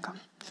teiega.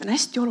 See on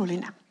hästi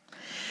oluline.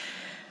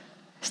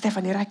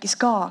 Stefani rääkis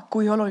ka,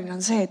 kui oluline on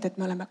see, et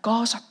me oleme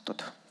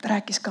kaasatud. Ta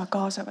rääkis ka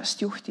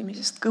kaasavast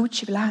juhtimisest.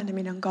 Coachiv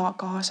lähenemine on ka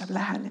kaasav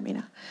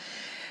lähenemine.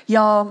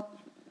 Ja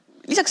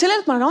lisaks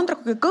sellele, et ma olen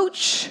andragogi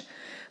coach,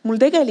 mul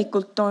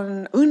tegelikult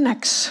on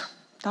õnneks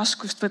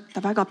taskust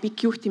võtta väga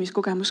pikk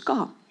juhtimiskogemus ka.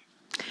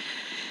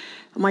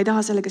 Ma ei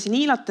taha sellega siin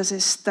hiilata,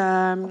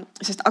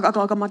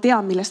 aga ma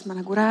tean, millest ma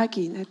nagu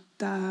räägin,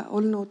 et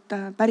olnud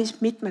päris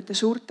mitmete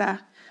suurte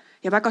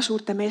ja väga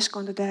suurte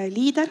meeskondade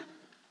liider.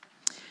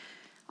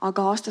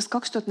 Aga aastast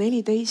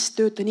 2014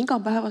 töötan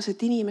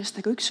igapäevaselt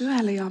inimestega üks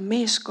ühele ja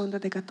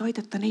meeskondadega, et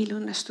aidata neil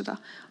õnnestuda,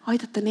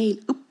 aidata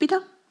neil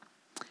õppida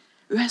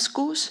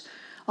üheskoos,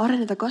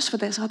 areneda,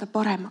 kasvada ja saada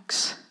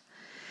paremaks.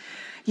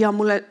 Ja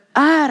mulle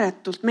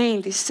ääretult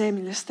meeldis see,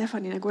 millest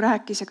Stefani nagu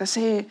rääkis, aga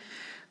see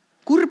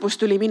kurbus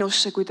tuli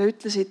minusse, kui te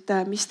ütlesite,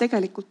 mis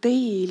tegelikult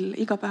teil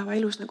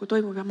igapäevaelus nagu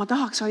toimub ja ma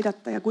tahaks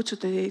aidata ja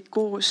kutsuda teid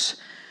koos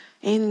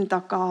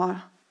endaga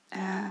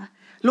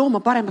looma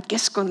paremat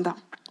keskkonda.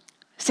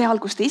 Seal,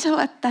 kus te ise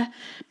olete,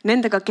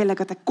 nendega,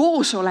 kellega te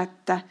koos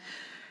olete.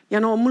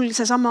 Ja no mul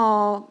seesama,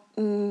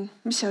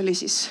 mis see oli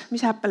siis?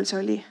 Mis Apple see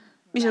oli?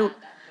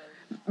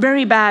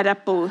 Very bad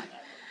apple.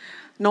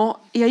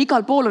 No ja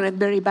igal pool on need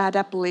very bad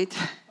apple'id.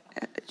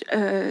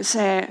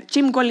 See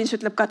Jim Collins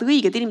ütleb ka, et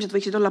õiged inimesed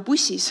võiksid olla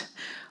bussis.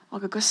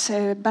 Aga kas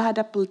see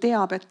bad apple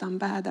teab, et ta on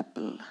bad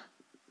apple?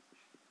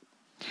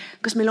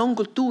 Kas meil on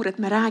kultuur, et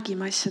me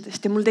räägime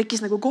asjadest? Ja mul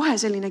tekkis nagu kohe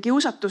selline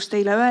kiusatus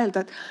teile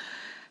öelda, et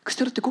kas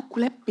te olete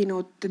kokku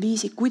leppinud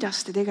viisi,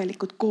 kuidas te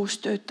tegelikult koos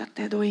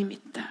töötate ja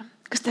toimite?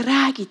 Kas te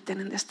räägite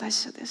nendest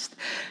asjadest?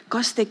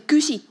 Kas te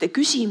küsite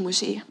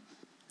küsimusi,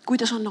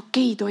 kuidas on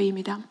okei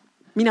toimida?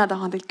 Mina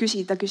tahan teilt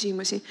küsida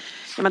küsimusi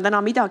ja ma täna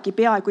midagi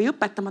peaaegu ei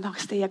õpeta, ma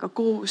tahaks teiega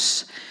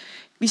koos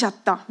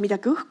visata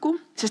midagi õhku.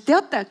 Sest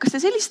teate, kas te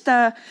sellist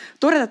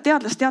toredat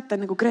teadlast teate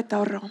nagu Greta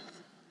Arro?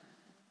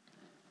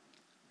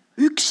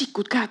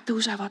 Üksikud käed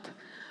tõusevad.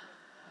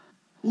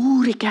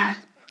 Uurige,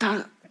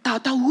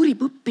 ta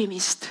uurib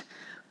õppimist.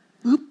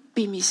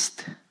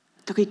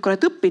 Te kõik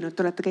olete õppinud,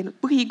 te olete käinud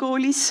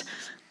põhikoolis,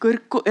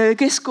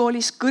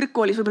 keskkoolis,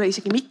 kõrgkoolis, võib-olla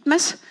isegi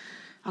mitmes.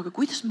 Aga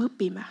kuidas me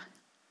õpime?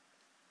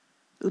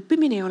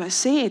 Õppimine ei ole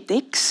see, et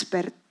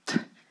ekspert,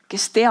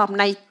 kes teab,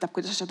 näitab,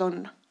 kuidas asjad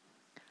on.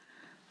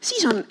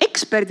 Siis on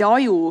eksperdi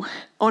aju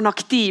on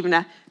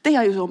aktiivne. Teie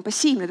aju on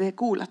passiivne, te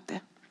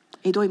kuulate.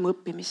 Ei toimu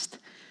õppimist.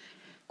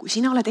 Kui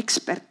sina oled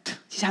ekspert,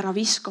 siis ära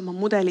viska oma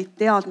mudelit,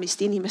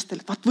 teadmist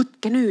inimestele, et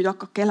võtke nüüd,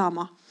 hakkake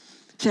elama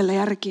selle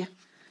järgi.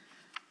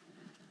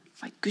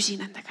 Vaid küsi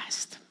nende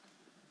käest.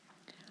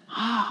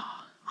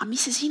 Aga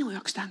mis see sinu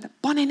jaoks tähendab?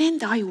 Pane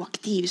nende aju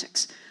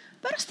aktiivseks.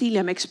 Pärast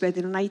hiljem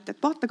eksperdina näite,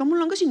 et vaata, aga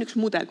mul on ka siin üks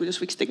mudel, kuidas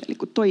võiks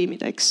tegelikult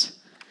toimida, eks?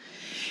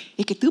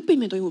 Ehk et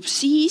õppimine toimub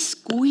siis,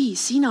 kui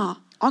sina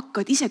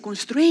hakkad ise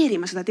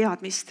konstrueerima seda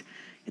teadmist.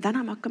 Ja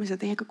täna me hakkame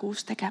seda teiega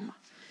koos tegema.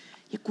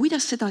 Ja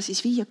kuidas seda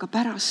siis viia ka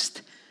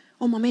pärast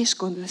oma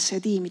meeskondadesse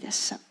ja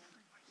tiimidesse.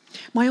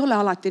 Ma ei ole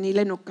alati nii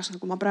lennukas,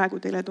 nagu ma praegu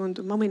teile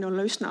tundun. Ma võin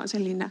olla üsna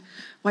selline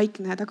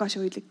vaikne ja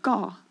tagasihoidlik ka,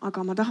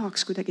 aga ma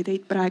tahaks kuidagi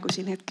teid praegu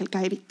siin hetkel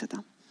käivitada.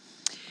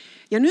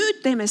 Ja nüüd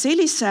teeme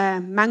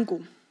sellise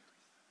mängu.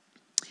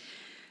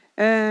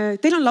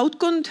 Teil on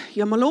laudkond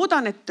ja ma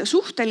loodan, et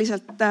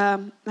suhteliselt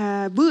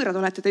võõrad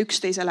olete te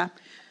üksteisele.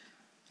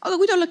 Aga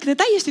kui te olete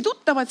täiesti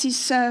tuttavad,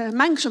 siis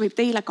mäng sobib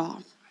teile ka.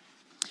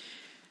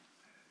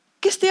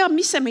 Kes teab,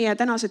 mis see meie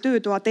tänase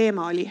töötoa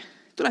teema oli?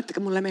 Tuletage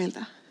mulle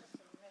meelde.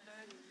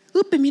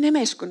 Õppimine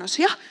meeskonnas.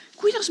 Jah,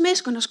 kuidas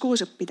meeskonnas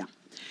koos õppida?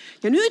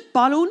 Ja nüüd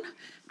palun,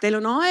 teil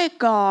on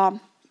aega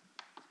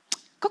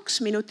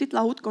 2 minutit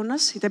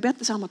laudkonnas ja te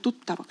peate saama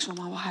tuttavaks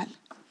oma vahel.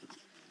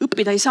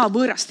 Õppida ei saa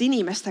võõraste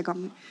inimestega.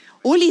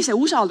 Oli see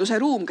usalduse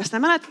ruum. Kas te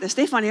mäletate,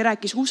 Stefani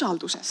rääkis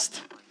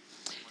usaldusest?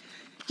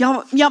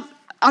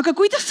 Aga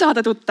kuidas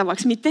saada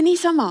tuttavaks? Mitte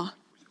niisama.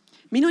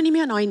 Minu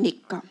nimi on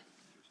Annika.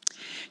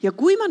 Ja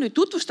kui ma nüüd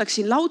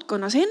tutvustaksin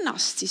laudkonnas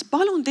ennast, siis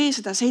palun tee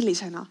seda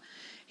sellisena,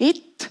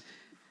 et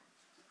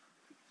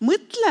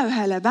mõtle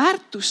ühele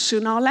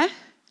väärtussõnale,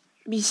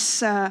 mis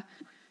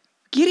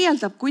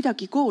kirjeldab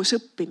kuidagi koos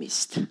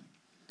õppimist.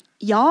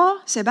 Ja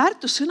see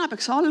väärtussõna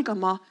peaks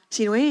algama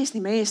sinu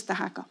eesnime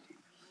eestähega.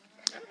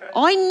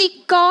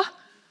 Annika,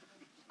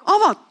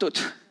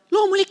 avatud,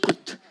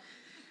 loomulikult.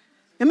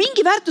 Ja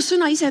mingi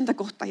väärtussõna iseenda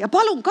kohta ja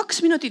palun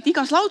 2 minutit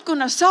igas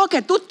laudkonnas,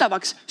 saage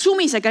tuttavaks,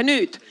 sumisege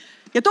nüüd.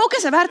 Ja tooge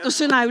see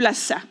väärtussõna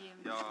ülesse.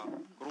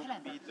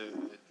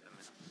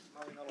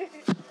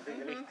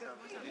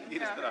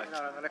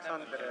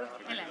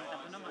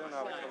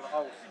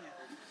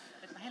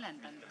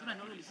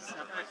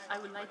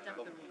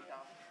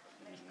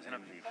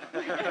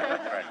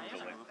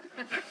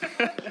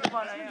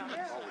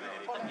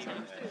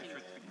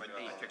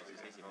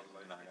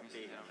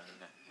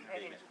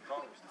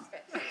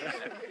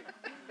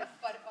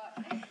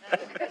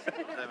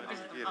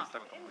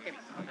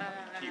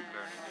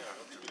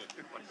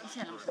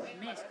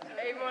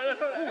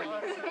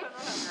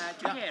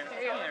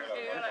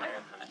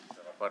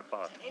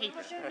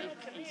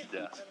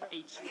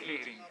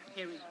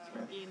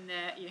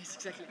 Yes,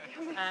 exactly.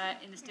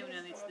 In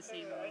Estonian, it's the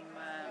same,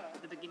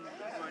 the beginning of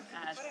the word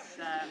as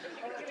to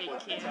take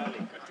care,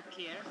 to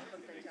care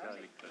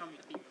from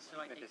the people. So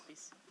I take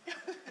this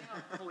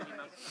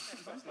hoolima.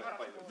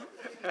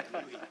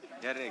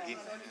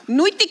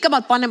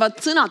 Nutikamad panevad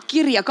sõnad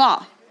kirja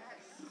ka.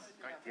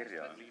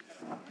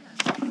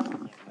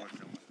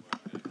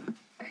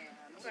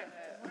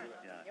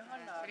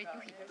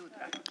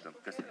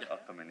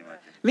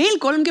 Veel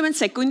 30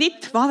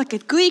 sekundit. Vaadake,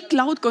 et kõik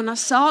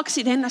laudkonnas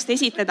saaksid ennast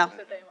esitleda.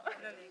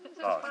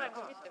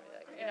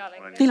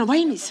 Teil on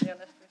valmis?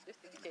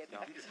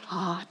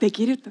 Te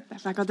kirjutate,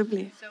 väga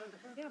tubli.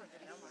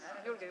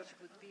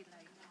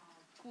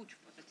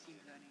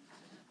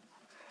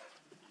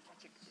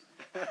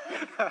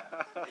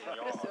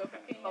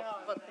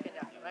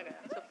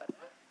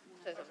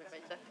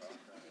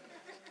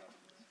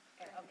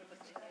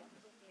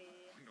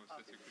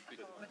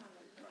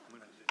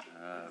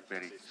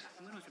 Päris.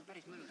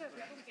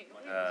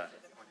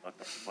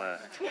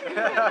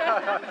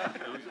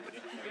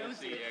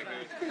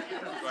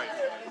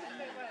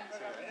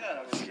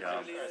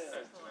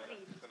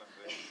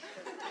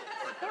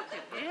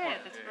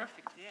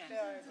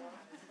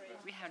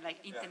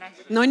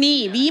 No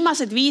nii,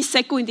 viimased 5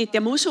 sekundit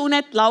ja ma usun,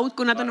 et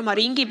laudkonnad on oma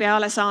ringi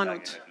peale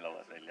saanud.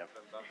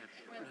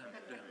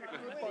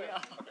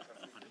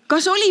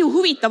 Kas oli ju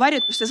huvitav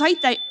harjutus? Te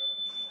saite...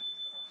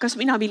 Kas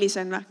mina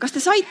vilisen või? Kas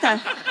te saite?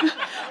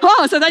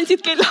 Sa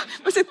tantsid kella.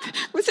 Mõtlesin,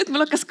 et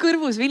mul hakkas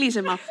kõrvus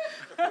vilisema.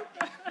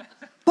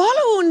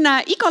 Palun,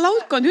 iga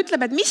laudkond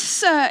ütleb, et mis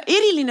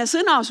eriline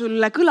sõna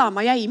sulle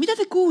kõlama jäi. Mida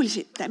te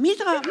kuulsite?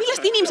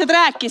 Millest inimesed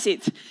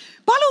rääkisid?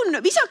 Palun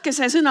visake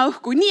see sõna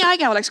õhku. Nii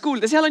äge oleks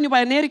kuulda. Seal on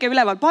juba energia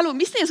üleval. Palun,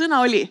 mis teie sõna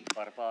oli?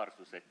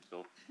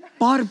 Barbaarsusetu.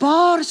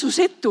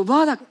 Barbaarsusetu,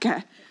 vaadake.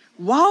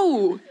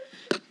 Vau!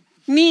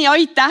 Nii,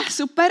 aitäh,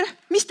 super.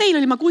 Mis teil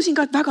oli? Ma kuulsin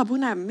ka, et väga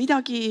põnev.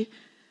 Midagi...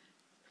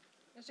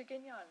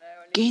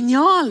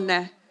 Geniaalne.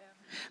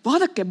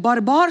 Vaadake,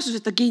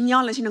 barbaarsuseta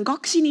geniaalne. Siin on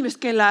 2 inimest,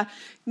 kelle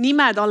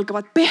nimed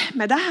algavad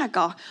pehme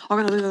tähega,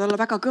 aga nad võivad olla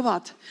väga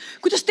kõvad.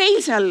 Kuidas teil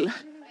seal?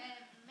 Meil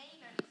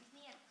oli siis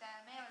nii, et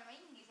me oleme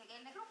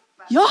ingliskeelne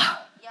grupp. Jah.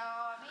 Ja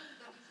meil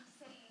tuli siis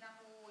selline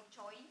nagu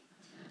joint.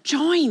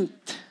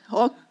 Joint.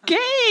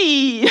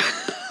 Okei.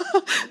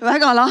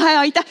 Väga lahe,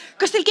 aitäh.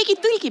 Kas teil keegi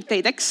tõlgib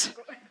teid, eks?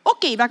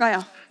 Okei, väga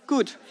hea.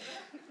 Good.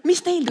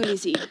 Mis teil tuli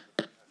siin?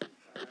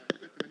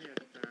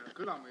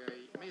 Kõlama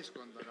jäi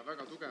meeskond, aga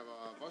väga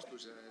tugeva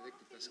vastuse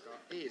tekitas ka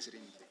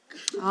eesrindlik.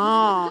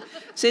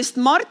 Sest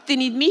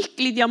Martinid,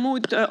 Mihklid ja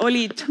muud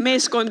olid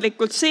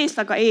meeskondlikult seest,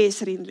 aga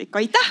eesrindlik.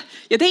 Aitäh.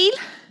 Ja teil?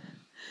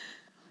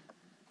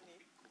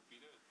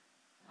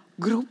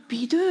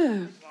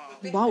 Grupitöö.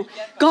 Vau.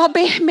 Ka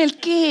pehmelt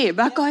G.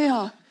 Väga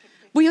hea.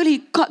 Või oli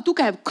ka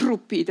tugev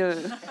grupitöö?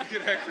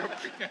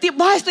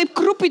 Vahest võib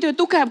grupitöö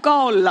tugev ka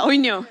olla,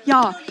 on ju?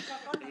 Jaa.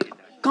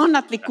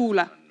 Kannatlik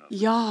kuule.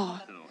 Jaa.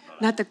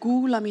 Näete,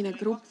 kuulamine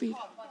grupid.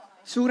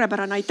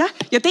 Suurepärane, aitäh.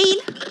 Ja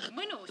teil?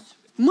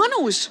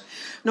 Mõnus.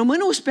 No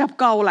mõnus peab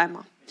ka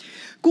olema.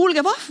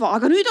 Kuulge vahva,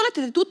 aga nüüd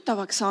olete te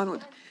tuttavaks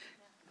saanud.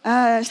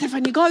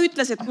 Stefani ka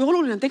ütles, et kui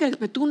oluline on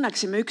tegelikult me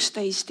tunneksime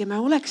üksteist ja me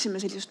oleksime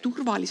sellises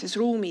turvalises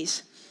ruumis.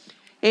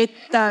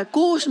 Et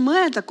koos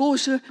mõelda,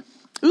 koos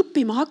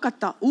õppima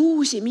hakata,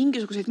 uusi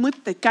mingisuguseid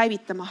mõtteid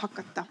käivitama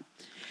hakata.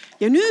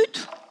 Ja nüüd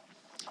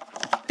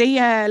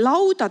teie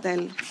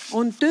laudadel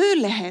on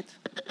töölehed.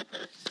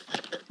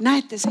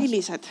 Näete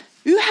sellised.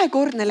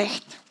 Ühekordne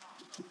leht.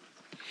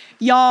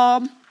 Ja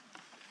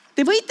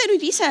te võite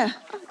nüüd ise,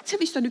 see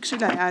vist on üks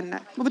ülejääne,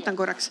 ma võtan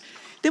korraks.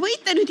 Te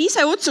võite nüüd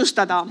ise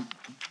otsustada,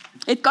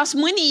 et kas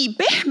mõni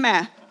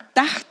pehme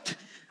täht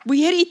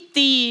või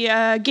eriti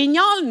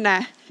geniaalne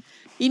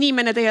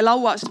inimene teie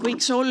lauas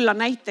võiks olla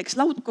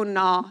näiteks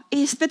laudkonna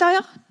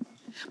eestvedaja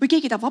või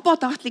keegi ta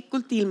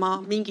vabatahtlikult ilma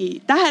mingi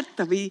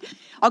täheta või,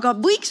 aga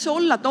võiks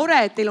olla tore,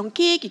 et teil on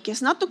keegi,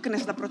 kes natukene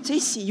seda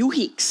protsessi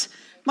juhiks.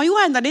 Ma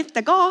juhendan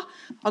ette ka,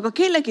 aga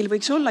kellegil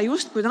võiks olla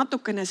justkui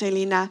natukene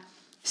selline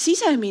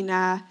sisemine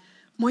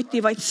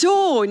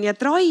motivatsioon ja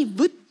drive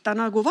võtta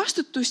nagu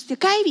vastutust ja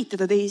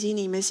käivitada teisi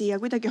inimesi ja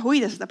kuidagi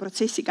hoida seda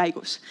protsessi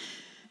käigus.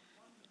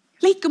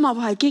 Leidke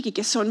omavahel keegi,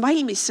 kes on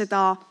valmis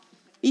seda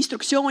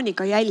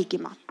instruktsiooniga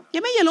jälgima.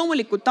 Ja meie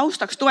loomulikult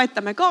taustaks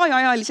toetame ka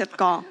ja ajaliselt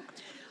ka.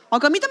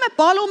 Aga mida me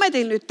palume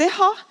teil nüüd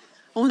teha,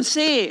 on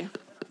see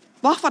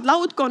vahvad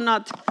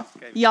laudkonnad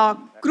ja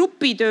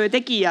grupitöö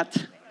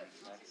tegijad.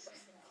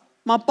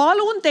 Ma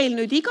palun teil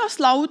nüüd igas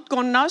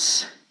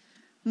laudkonnas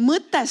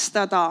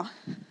mõtestada,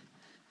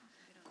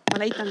 ma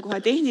näitan kohe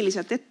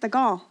tehniliselt ette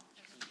ka,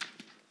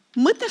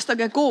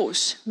 mõtestage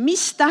koos,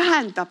 mis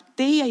tähendab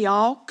teie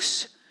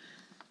jaoks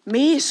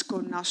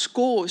meeskonnas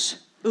koos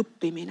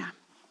õppimine.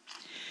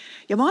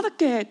 Ja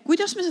vaadake,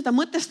 kuidas me seda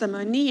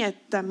mõtestame on nii,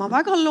 et ma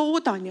väga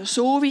loodan ja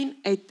soovin,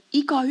 et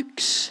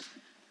igaüks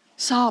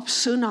saab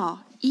sõna,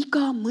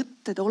 iga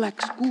mõtted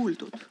oleks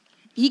kuuldud.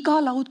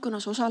 Iga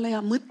laudkonnas osaleja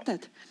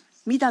mõtted,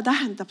 mida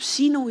tähendab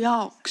sinu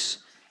jaoks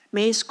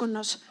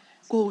meeskonnas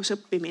koos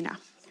õppimine.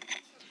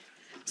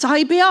 Sa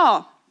ei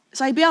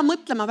pea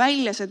mõtlema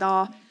välja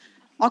seda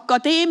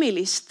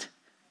akadeemilist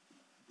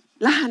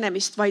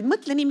lähenemist, vaid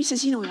mõtle nii, mis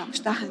see sinu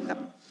jaoks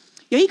tähendab.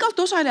 Ja igalt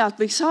osalejalt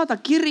võiks saada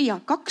kirja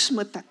 2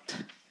 mõtet.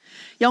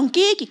 Ja on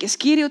keegi, kes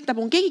kirjutab,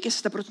 on keegi,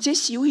 kes seda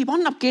protsessi juhib,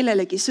 annab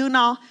kellelegi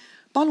sõna.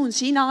 Palun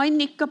sina,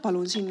 Annika,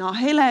 palun sina,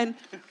 Helen.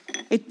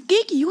 Et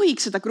keegi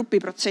juhiks seda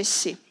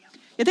grupiprotsessi.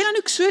 Ja teil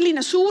on üks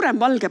selline suurem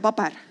valge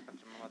paber.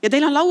 Ja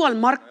teil on laual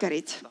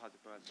markerid.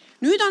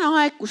 Nüüd on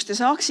aeg, kus te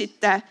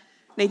saaksite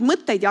neid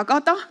mõtteid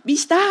jagada,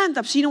 mis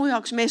tähendab sinu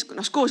jaoks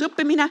meeskonnas koos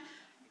õppimine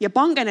ja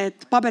pange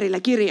need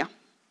paberile kirja.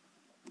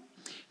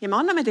 Ja me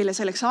anname teile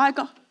selleks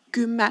aega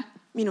 10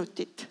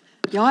 minutit.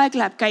 Ja aeg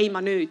läheb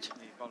käima nüüd.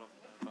 Palun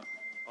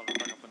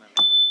väga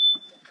põnev.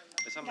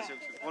 Ja saame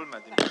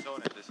 3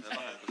 dimensioonides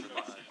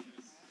lahendused.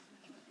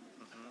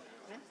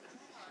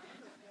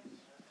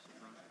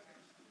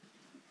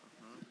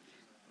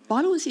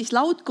 palun siis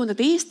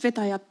laudkondade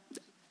eestvedajad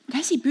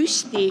käsi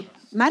püsti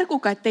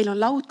märguga, et teil on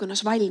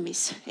laudkonnas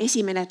valmis.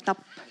 Esimene etapp.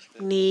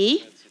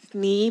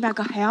 Nii,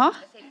 väga hea.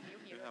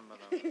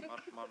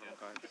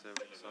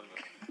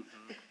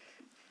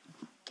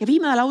 Ja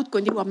viimane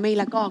laudkond jõuab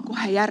meile ka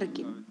kohe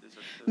järgi.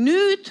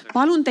 Nüüd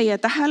palun teie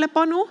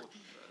tähelepanu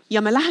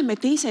ja me läheme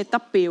teise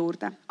etappi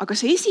juurde. Aga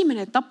see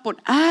esimene etapp on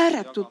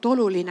ääretult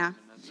oluline,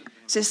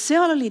 sest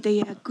seal oli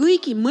teie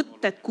kõigi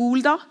mõtted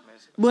kuulda,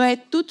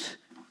 võetud.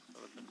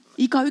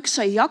 Igaüks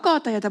sai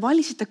jagada ja te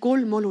valisite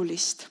 3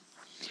 olulist.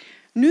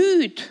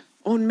 Nüüd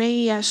on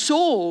meie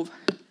soov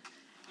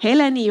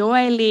Heleni,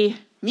 Joeli,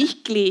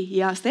 Mihkli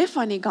ja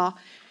Stefaniga,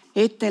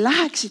 et te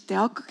läheksite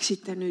ja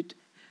hakkaksite nüüd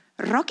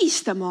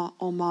ragistama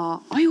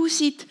oma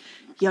ajusid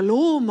ja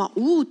looma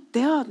uut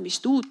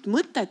teadmist, uut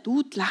mõtet,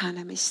 uut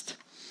lähenemist.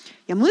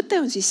 Ja mõte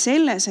on siis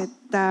selles,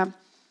 et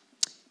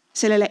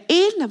sellele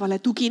eelnevale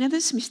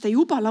tuginedes, mis te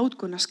juba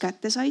laudkonnas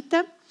kätte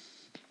saite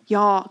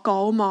ja ka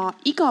oma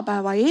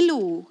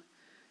igapäevaelu,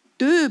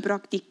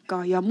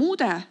 tööpraktika ja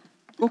muude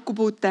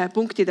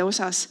kokkupuutepunktide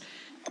osas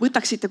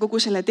võtaksite kogu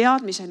selle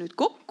teadmise nüüd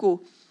kokku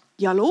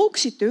ja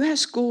looksite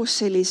üheskoos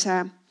sellise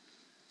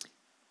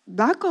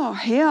väga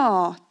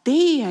hea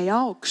teie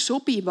jaoks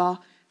sobiva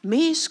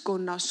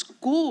meeskonnas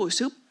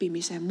koos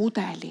õppimise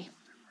mudeli,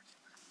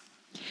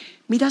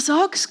 mida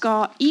saaks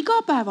ka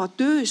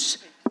igapäevatöös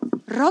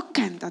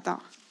rakendada.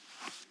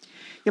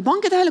 Ja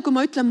pange tähele, kui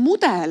ma ütlen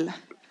mudel,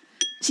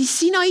 siis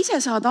sina ise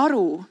saad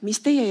aru,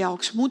 mis teie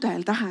jaoks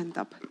mudel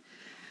tähendab.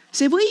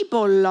 See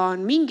võib-olla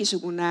on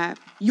mingisugune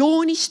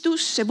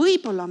joonistus, see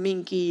võib-olla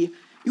mingi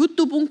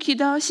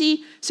jutupunktide asi,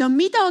 see on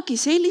midagi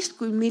sellist,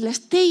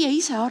 millest teie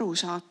ise aru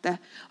saate,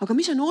 aga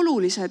mis on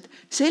olulised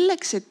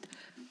selleks, et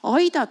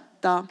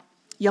aidata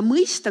ja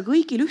mõista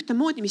kõigil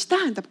ühtemoodi, mis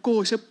tähendab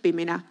koos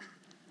õppimine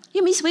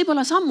ja mis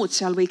võib-olla sammud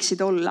seal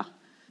võiksid olla.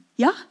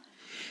 Jah?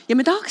 Ja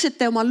me tahaks,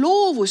 et te oma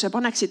loovuse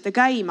paneksite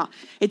käima,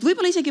 et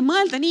võib-olla isegi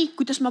mõelda nii,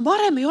 kuidas ma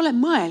varem ei ole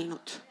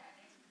mõelnud.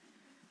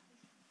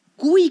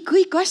 Kui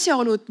kõik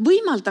asjaolud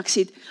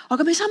võimaldaksid,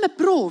 aga me saame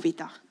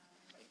proovida.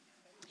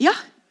 Jah,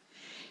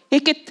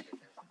 ehk et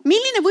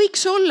milline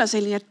võiks olla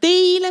selline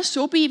teile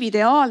sobiv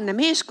ideaalne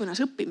meeskonnas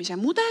õppimise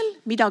mudel,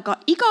 mida ka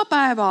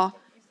igapäeva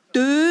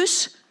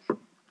töös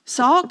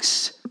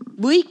saaks,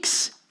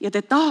 võiks ja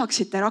te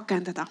tahaksite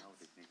rakendada.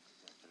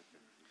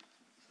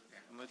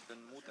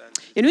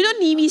 Ja nüüd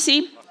on niiviisi,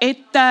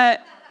 et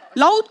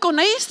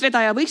laudkonna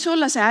eestvedaja võiks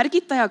olla see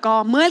ärgitaja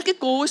ka, mõelge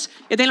koos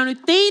ja teil on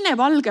nüüd teine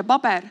valge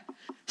paber.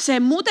 See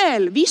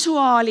mudel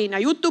visuaalina,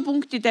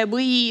 jutupunktide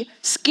või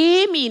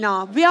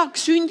skeemina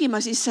peaks sündima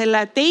siis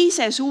selle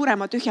teise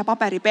suurema tühja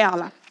paberi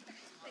peale.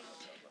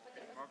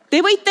 Te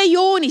võite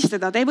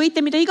joonistada, te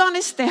võite mida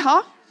iganes teha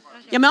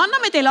ja me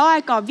anname teile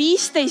aega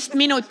 15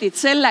 minutit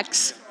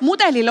selleks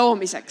mudeli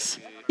loomiseks.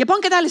 Ja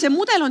pange tähele, see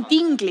mudel on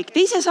tinglik,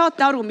 te ise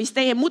saate aru, mis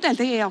teie mudel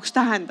teie jaoks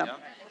tähendab.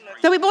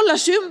 Ta võib olla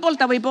sümbol,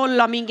 ta võib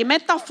olla mingi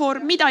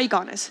metafoor, mida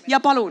iganes ja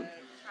palun.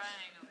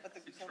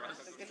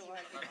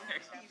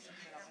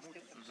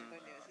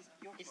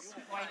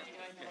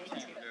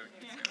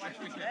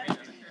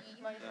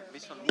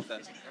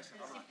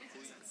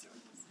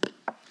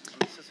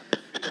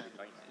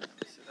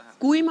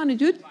 Kui ma nüüd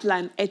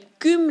ütlen, et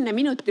 10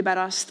 minuti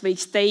pärast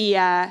võiks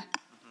teie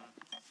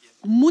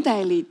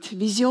mudelid,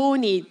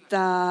 visioonid,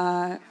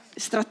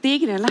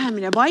 strateegiline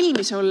lähemine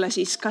valmis olla,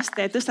 siis kas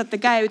te tõstate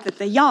käe ja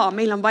ütlete, jaa,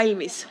 meil on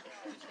valmis?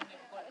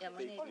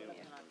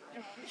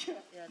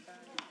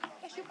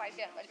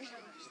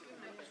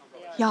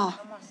 Jaa.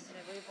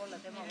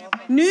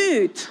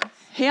 Nüüd,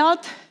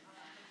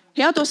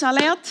 head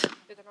osalejad,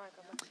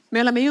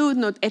 me oleme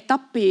jõudnud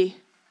etappi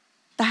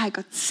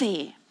tähega C.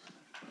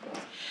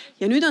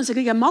 Ja nüüd on see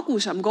kõige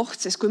magusam koht,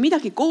 sest kui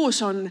midagi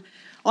koos on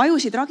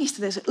ajusid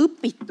ragistades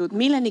õpitud,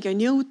 millenigi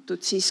on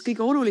jõutud, siis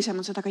kõige olulisem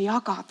on seda ka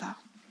jagada.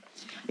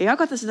 Ja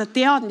jagada seda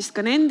teadmist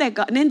ka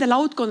nende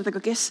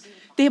laudkondadega, kes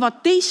teevad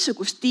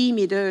teistsugust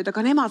tiimitööd,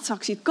 aga nemad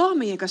saaksid ka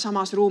meiega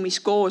samas ruumis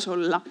koos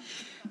olla.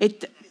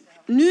 Et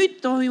nüüd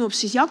toimub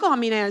siis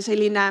jagamine ja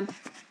selline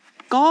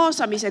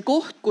kaasamise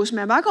koht, kus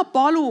me väga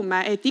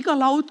palume, et iga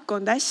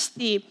laudkond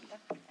hästi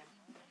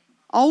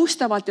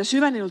austavalt ja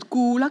süvenenult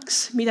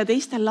kuulaks, mida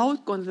teistel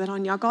laudkondadel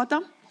on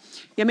jagada.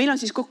 Ja meil on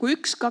siis kokku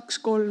 1,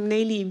 2, 3,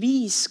 4,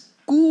 5,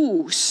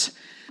 6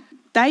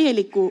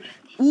 täieliku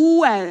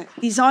uue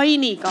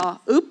disainiga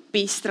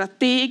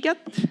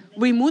õpistrateegiat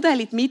või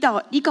mudelit, mida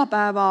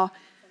igapäeva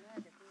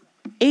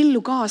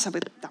ellu kaasa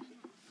võtta.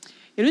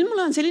 Ja nüüd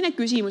mul on selline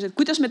küsimus, et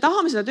kuidas me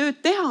tahame seda tööd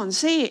teha, on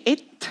see,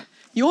 et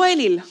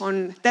Joelil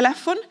on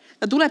telefon,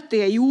 ta tuleb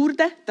teie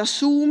juurde, ta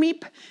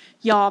zoomib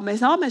ja me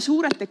saame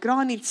suurelt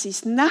ekraanilt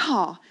siis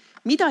näha,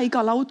 mida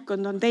iga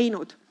laudkond on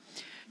teinud.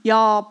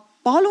 Ja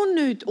palun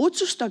nüüd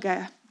otsustage,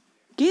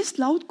 kes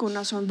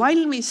laudkonnas on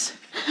valmis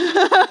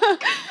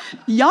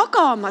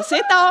jagama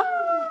seda,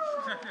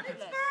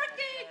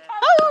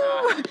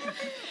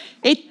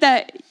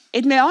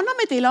 et me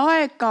anname teile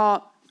aega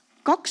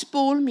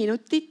 2,5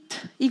 minutit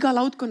iga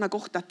laudkonna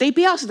kohta. Te ei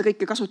pea seda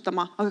kõike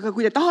kasutama, aga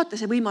kui te tahate,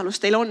 see võimalus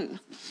teil on.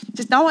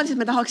 Sest tavaliselt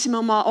me tahaksime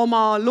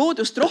oma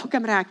loodust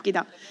rohkem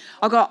rääkida.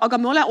 Aga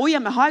me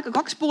hoiame aega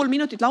 2,5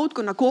 minutit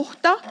laudkonna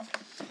kohta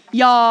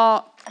ja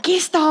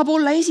kes tahab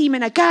olla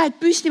esimene, käed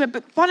püsti, me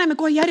paneme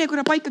kohe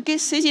järjekorra paika,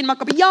 kes esinema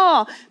hakkab.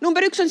 Jaa,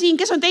 number 1 on siin,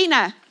 kes on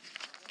teine?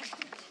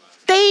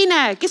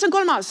 Teine, kes on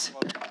kolmas?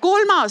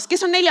 Kolmas,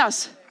 kes on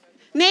neljas?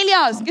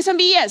 Neljas, kes on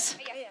 5?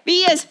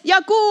 5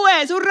 ja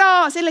 6,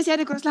 hurraa, selles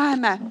järjekorras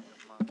läheme.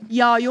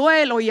 Ja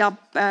Joel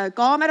hoiab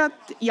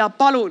kaamerat ja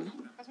palun.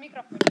 Kas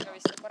mikrofoniga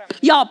vist parem?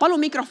 Jaa, palun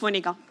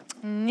mikrofoniga.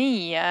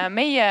 Nii,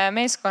 meie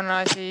meeskonna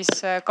siis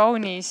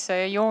kaunis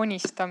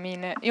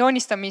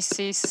joonistamis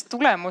siis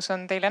tulemus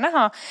on teile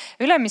näha.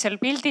 Ülemisel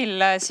pildil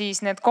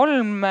siis need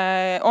 3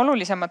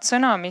 olulisemat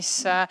sõna,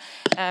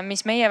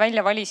 mis meie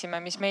välja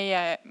valisime, mis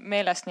meie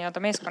meelest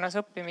nii-öelda meeskonnas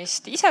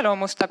õppimist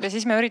iseloomustab ja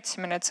siis me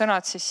üritasime need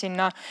sõnad siis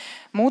sinna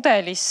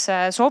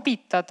mudelisse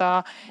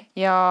sobitada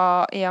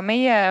ja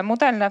meie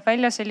mudel näeb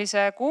välja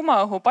sellise kuuma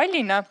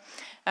õhupallina,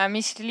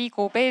 mis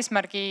liigub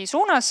eesmärgi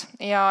suunas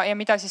ja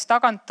mida siis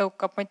tagant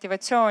tõukab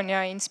motivatsioon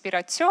ja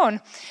inspiratsioon.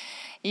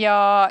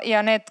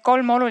 Ja need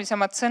 3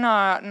 olulisemat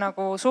sõna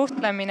nagu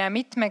suhtlemine,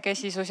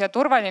 mitmekesisus ja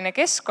turvaline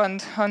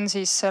keskkond on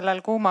siis sellel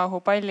kuuma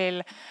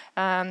õhupallil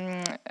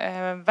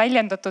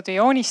väljendatud ja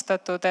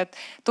joonistatud, et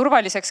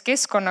turvaliseks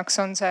keskkonnaks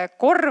on see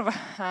korv,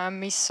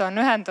 mis on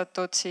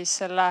ühendatud siis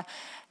selle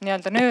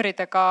nii-öelda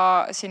nööridega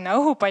sinna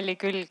õhupalli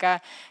külge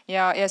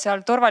ja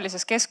seal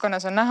turvalises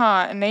keskkonnas on näha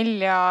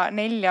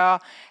 4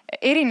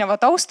 erineva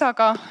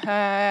taustaga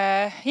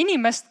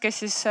inimest, kes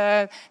siis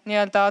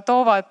nii-öelda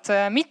toovad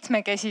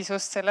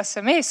mitmekesisust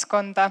sellesse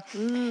meeskonda.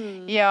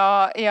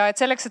 Ja et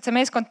selleks, et see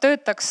meeskond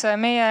töötaks,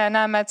 meie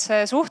näeme, et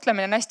see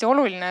suhtlemine on hästi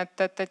oluline,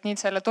 et nii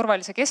selle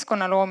turvalise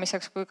keskkonna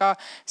loomiseks kui ka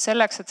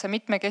selleks, et see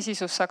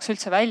mitmekesisus saaks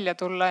üldse välja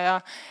tulla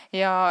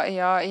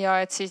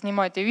ja et siis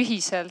niimoodi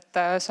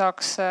ühiselt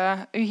saaks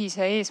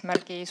ühise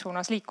eesmärgi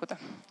suunas liikuda.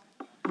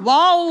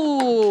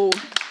 Vau!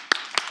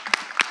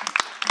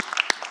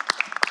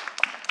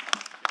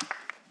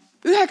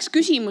 Üheks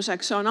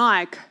küsimuseks on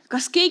aeg.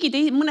 Kas keegi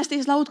mõnes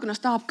teises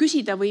laudkonnas tahab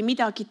küsida või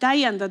midagi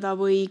täiendada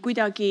või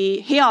kuidagi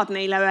head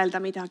neile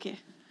öelda midagi?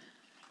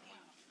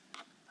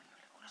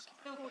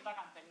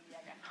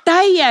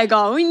 Täiega,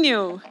 on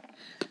ju?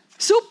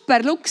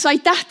 Super, Luks,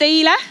 aitäh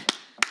teile.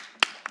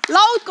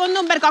 Laudkond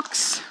number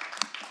 2.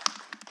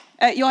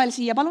 Joel,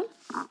 siia palun.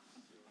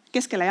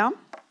 Keskele, jah?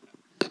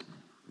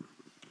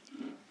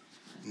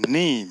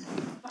 Nii.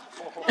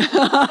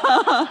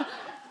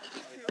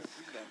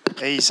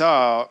 Ei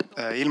saa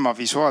ilma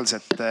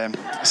visuaalsete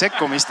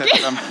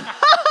sekkumisteta.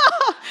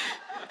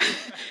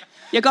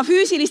 Ja ka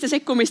füüsiliste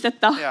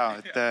sekkumisteta. Ja,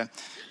 et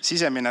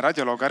sisemine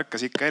radioloog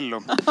ärkas ikka ellu.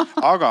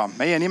 Aga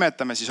meie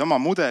nimetame siis oma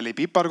mudeli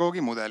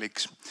piparkoogi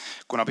mudeliks.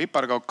 Kuna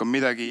piparkook on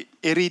midagi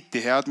eriti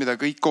head, mida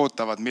kõik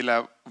ootavad, mille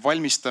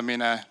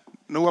valmistamine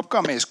nõuab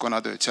ka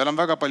meeskonnatööd. Seal on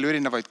väga palju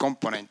erinevaid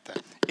komponente.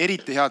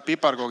 Eriti head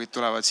piparkoogid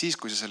tulevad siis,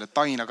 kui sa selle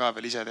taina ka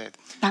veel ise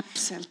teed.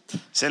 Täpselt.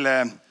 Selle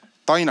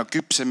taina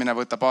küpsemine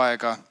võtab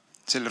aega,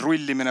 selle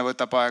rullimine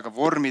võtab aega,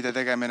 vormide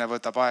tegemine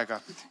võtab aega.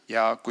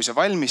 Ja kui see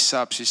valmis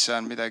saab, siis see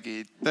on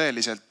midagi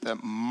tõeliselt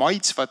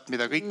maitsvat,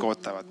 mida kõik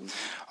ootavad.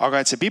 Aga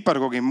et see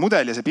piparkoogi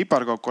mudel ja see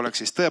piparkook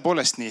oleks siis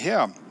tõepoolest nii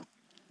hea,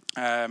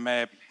 me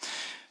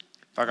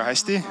väga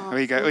hästi,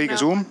 õige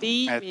suum,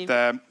 et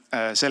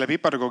selle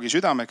piparkoogi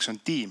südameks on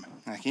tiim.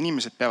 Ehk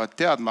inimesed peavad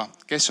teadma,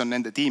 kes on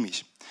nende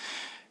tiimis.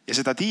 Ja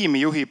seda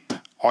tiimi juhib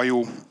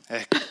aju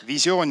ehk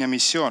visioon ja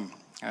missioon.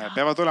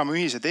 Peavad olema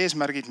ühised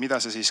eesmärgid, mida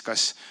sa siis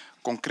kas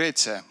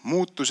konkreetse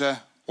muutuse,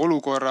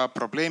 olukorra,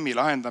 probleemi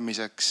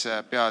lahendamiseks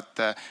pead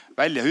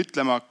välja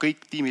ütlema.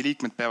 Kõik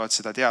tiimiliikmed peavad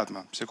seda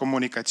teadma. See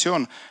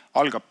kommunikatsioon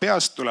algab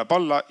peast, tuleb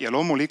alla ja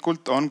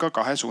loomulikult on ka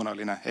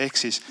kahesuunaline. Ehk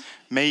siis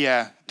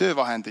meie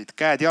töövahendid,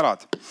 käed,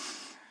 jalad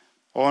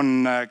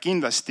on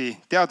kindlasti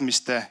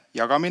teadmiste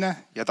jagamine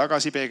ja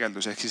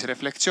tagasipeegeldus ehk siis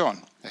reflektsioon.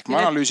 Ehk me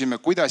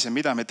analüüsime, kuidas ja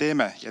mida me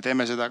teeme ja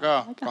teeme seda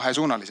ka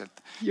kahesuunaliselt.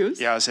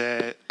 Ja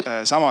see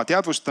sama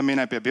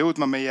teadvustamine peab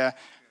jõudma meie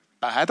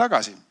pähe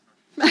tagasi.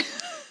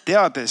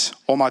 Teades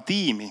oma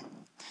tiimi,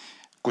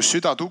 kus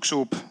süda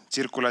tuksub,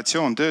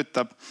 tsirkulatsioon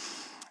töötab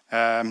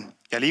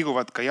ja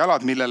liiguvad ka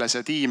jalad, millele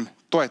see tiim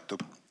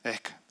toetub.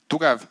 Ehk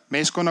tugev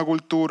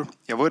meeskonnakultuur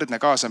ja võrdne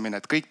kaasamine,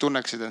 et kõik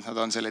tunneksid, et nad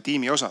on selle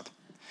tiimi osad.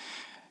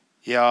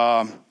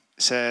 Ja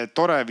see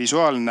tore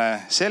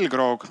visuaalne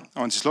selgroog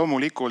on siis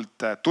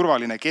loomulikult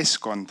turvaline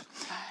keskkond,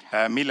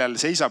 millel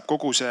seisab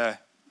kogu see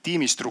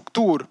tiimi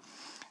struktuur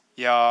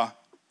ja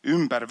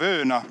ümber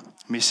vööna,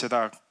 mis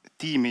seda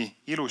tiimi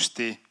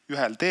ilusti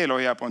ühel teel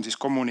hoiab, on siis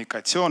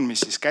kommunikatsioon, mis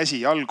siis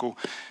käsi jalgu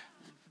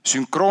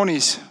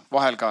sünkroonis,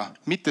 vahel ka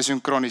mitte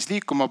sünkroonis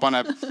liikuma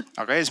paneb.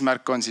 Aga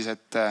eesmärk on siis,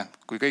 et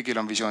kui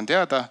kõigil on visioon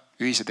teada,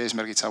 ühised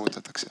eesmärgid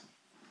saavutatakse.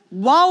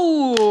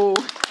 Vau!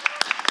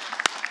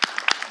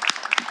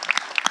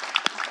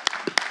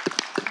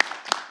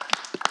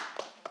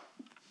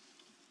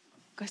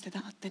 Kas te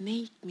tahate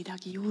neilt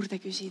midagi juurde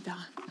küsida?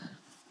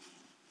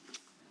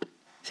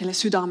 selle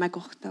südame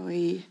kohta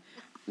või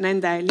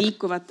nende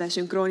liikuvate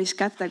sünkroonis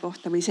käte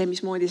kohta või see,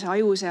 mismoodi see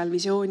aju seal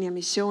visiooni ja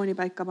missiooni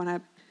paika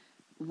paneb.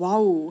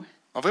 Vau!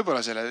 Ma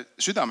võib-olla selle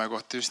südame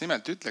kohta just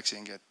nimelt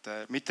ütleksingi, et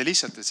mitte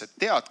lihtsalt, et sa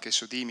tead, kes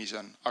su tiimis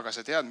on, aga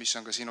sa tead, mis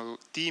on ka sinu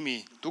tiimi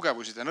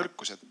tugevused ja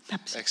nõrkused.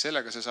 Ehk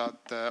sellega sa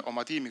saad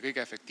oma tiimi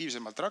kõige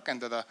efektiivsemalt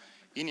rakendada.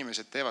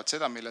 Inimesed teevad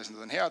seda, milles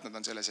nad on head, nad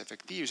on selles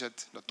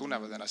efektiivsed, nad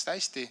tunnevad ennast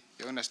hästi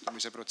ja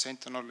õnnestumise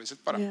protsent on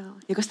oluliselt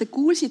parem. Ja kas te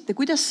kuulsite,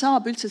 kuidas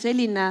saab üldse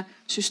selline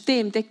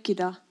süsteem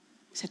tekkida?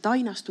 See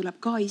tainas tuleb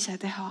ka ise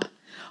teha.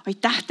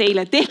 Aitäh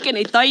teile, tehke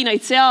neid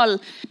tainaid seal,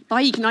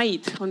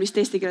 taignaid on vist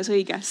eesti keeles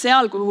õige,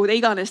 seal, kuhu te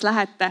iganes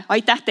lähete.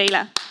 Aitäh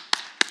teile.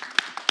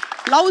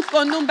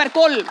 Laudkond number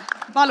 3,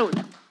 palun.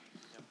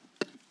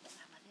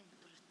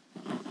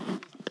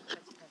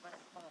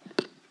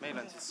 Meil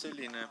on siis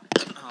selline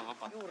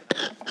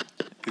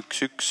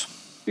 1-1.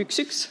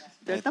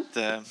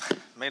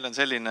 Meil on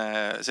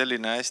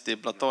selline hästi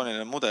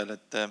platooniline mudel,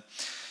 et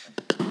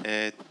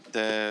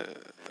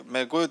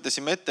me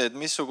kujutasime ette, et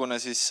missugune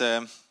siis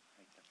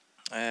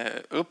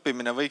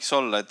õppimine võiks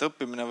olla, et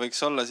õppimine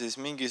võiks olla siis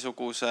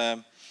mingisuguse,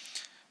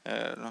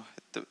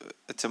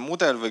 et see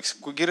mudel võiks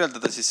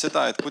kirjeldada siis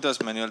seda, et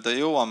kuidas me nii-öelda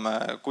jõuame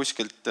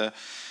kuskilt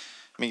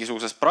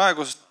mingisugusest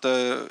praegust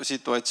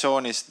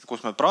situatsioonist,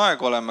 kus me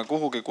praegu oleme,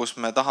 kuhugi, kus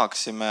me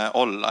tahaksime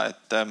olla.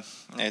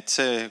 Et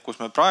see, kus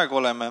me praegu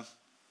oleme,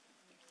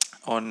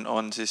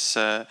 on siis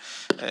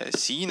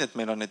siin, et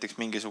meil on näiteks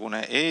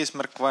mingisugune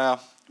eesmärk vaja,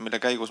 mille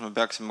käigus me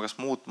peaksime kas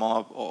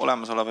muutma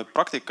olemasolevaid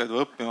praktikaid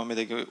või õppima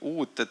midagi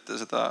uut, et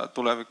seda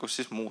tulevikus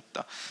siis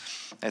muuta.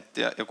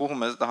 Ja kuhu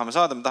me tahame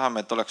saada, me tahame,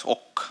 et oleks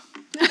ok.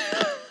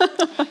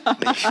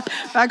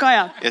 Väga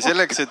hea. Ja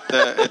selleks,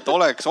 et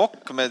oleks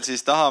ok, me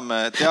siis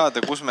tahame teada,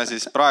 kus me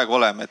siis praegu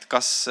oleme, et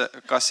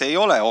kas ei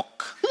ole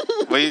ok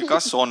või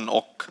kas on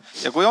ok.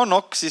 Ja kui on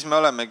ok, siis me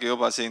olemegi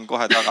juba siin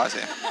kohe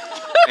tagasi.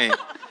 Nii.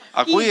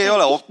 Aga kui ei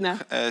ole ok,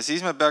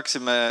 siis me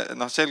peaksime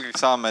selgeks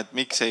saama, et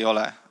miks ei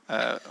ole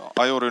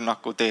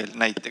ajurünnaku teel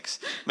näiteks.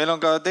 Meil on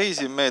ka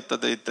teisi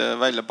meetodeid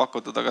välja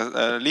pakutud,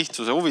 aga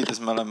lihtsuse huvides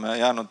me oleme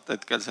jäänud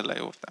hetkel selle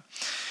juurde.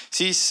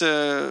 Siis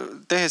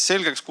tehes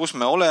selgeks, kus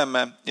me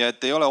oleme ja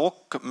et ei ole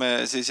ok,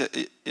 me siis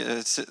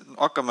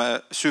hakkame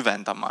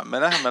süvendama.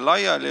 Me läheme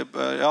laiali,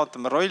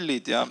 jaotame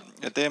rollid ja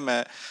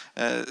teeme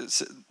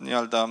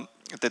nii-öelda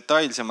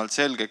detailsemalt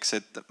selgeks,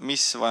 et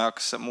mis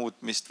vajaks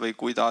muutmist või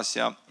kuidas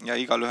ja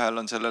igal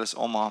ühel on selles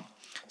oma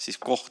siis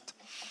koht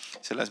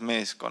selles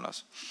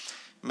meeskonnas.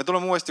 Me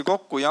tuleme uuesti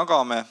kokku,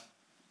 jagame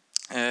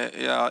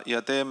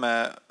ja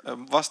teeme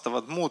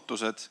vastavad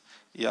muutused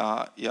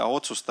ja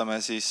otsustame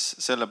siis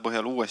selle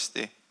põhjal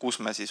uuesti, kus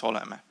me siis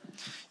oleme.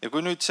 Ja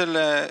kui nüüd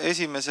selle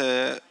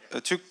esimese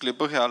tsükli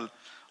põhjal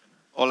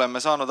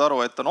oleme saanud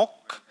aru, et on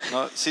ok,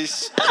 no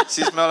siis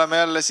me oleme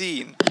jälle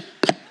siin.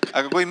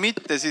 Aga kui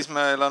mitte, siis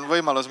meil on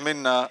võimalus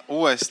minna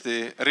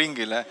uuesti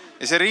ringile.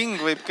 Ja see ring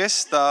võib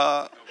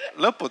kesta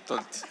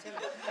lõputult.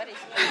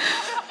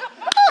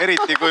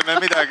 Eriti, kui me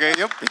midagi ei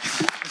õpi.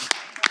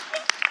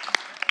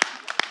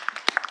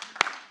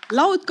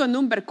 Laudkond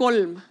number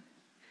 3.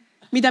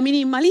 Mida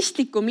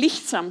minimalistlikum,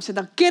 lihtsam,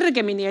 seda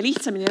kergemini ja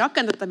lihtsamini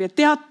rakendatav ja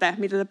teate,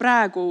 mida te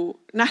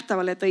praegu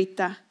nähtavale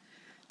tõite.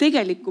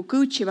 Tegeliku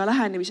coachiva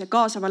lähenemise,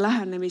 kaasava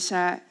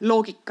lähenemise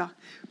loogika.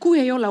 Kui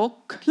ei ole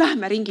ok,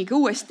 lähme ringiga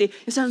uuesti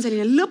ja see on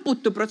selline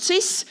lõputu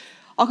protsess,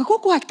 aga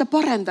kogu aeg ta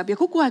parendab ja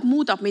kogu aeg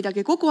muudab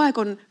midagi, kogu aeg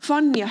on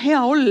fun ja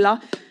hea olla.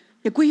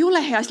 Ja kui ei ole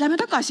hea, siis lähme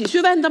tagasi,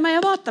 süvendame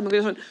ja vaatame,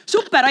 kuidas on.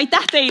 Super,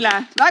 aitäh teile,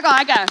 väga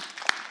äge.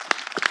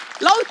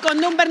 Laudkond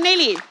number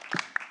 4.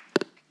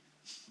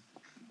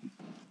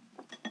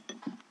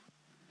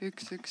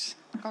 1-1,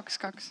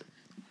 2-2.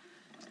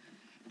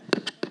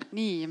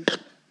 Nii,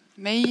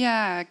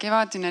 meie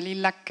kevadine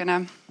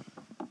lillekene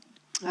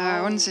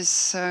on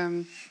siis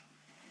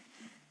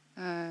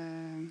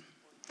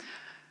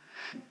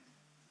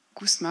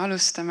kust me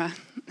alustame?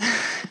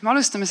 Me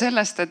alustame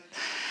sellest,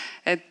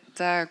 et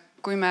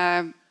kui me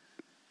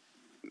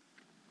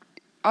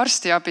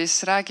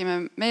arstiabis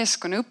räägime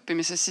meeskonna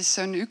õppimisest, siis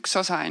see on üks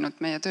osa ainult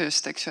meie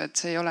tööst, eks ju, et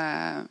see ei ole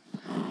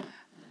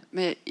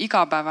meie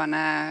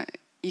igapäevane,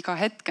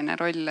 igahetkene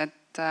roll,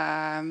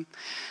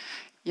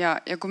 ja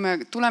kui me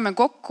tuleme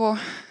kokku,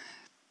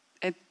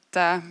 et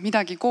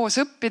midagi koos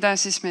õppida,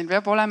 siis meil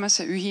peab olema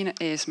see ühine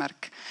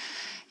eesmärk.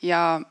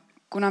 Ja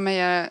kuna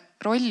meie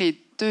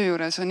rollid töö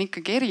juures on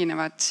ikkagi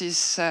erinevad,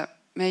 siis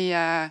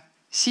meie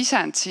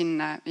sisend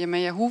sinna ja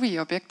meie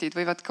huviobjektid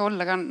võivad ka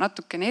olla ka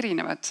natukene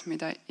erinevad,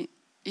 mida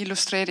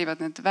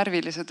illustreerivad need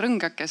värvilised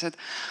rõngakesed,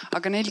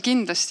 aga neil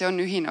kindlasti on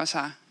ühine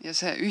osa ja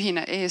see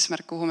ühine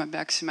eesmärk, kuhu me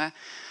peaksime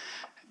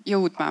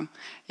jõudma.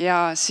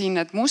 Ja siin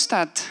need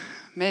mustad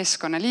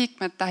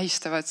meeskonnaliikmed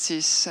tähistavad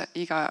siis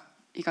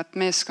igat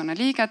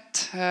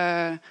meeskonnaliiget.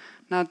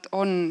 Nad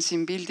on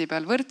siin pildi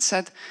peal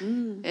võrdsed,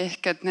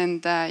 ehk et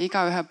nende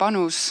igaühe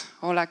panus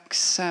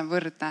oleks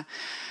võrdne.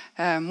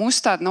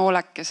 Mustad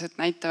noolekesed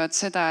näitavad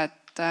seda,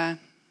 et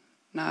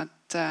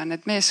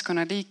need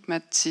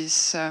meeskonnaliikmed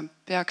siis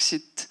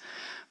peaksid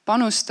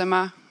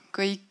panustama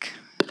kõik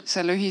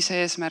selle ühise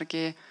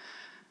eesmärgi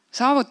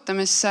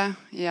saavutamisse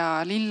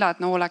ja lillad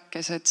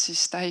noolekesed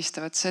siis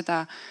tähistavad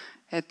seda,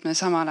 et me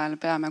samal ajal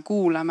peame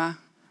kuulama,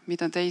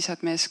 mida teised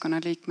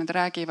meeskonnaliikmed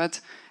räägivad,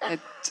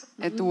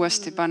 et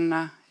uuesti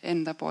panna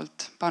enda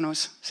poolt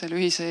panus selle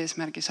ühise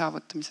eesmärgi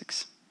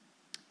saavutamiseks.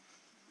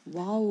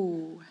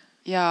 Vau!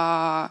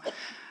 Ja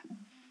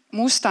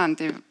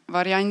mustandi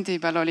variandi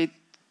peal olid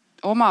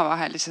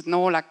omavahelised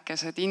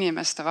noolekesed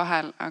inimeste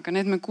vahel, aga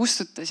need me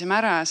kustutasime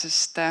ära,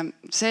 sest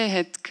see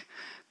hetk,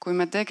 kui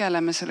me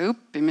tegeleme selle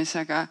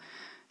õppimisega,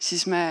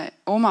 siis me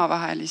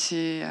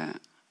omavahelisi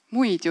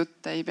muid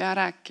jutte ei pea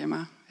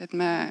rääkima, et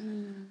me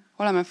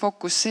oleme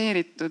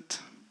fokusseeritud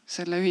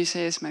selle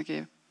ühise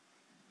eesmärgi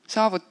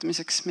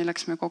saavutamiseks,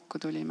 milleks me kokku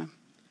tulime.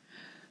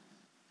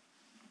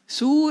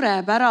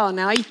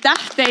 Suurepärane,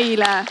 aitäh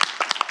teile!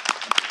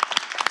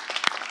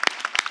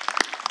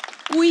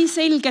 Kui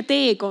selge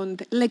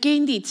teekond,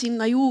 legendid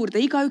sinna juurde,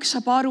 igaüks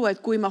saab aru,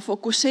 et kui ma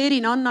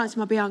fokusseerin, annan, siis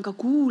ma pean ka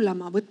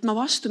kuulama, võtma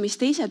vastu, mis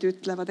teised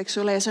ütlevad, eks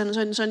ole, ja see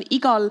on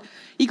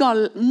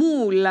igal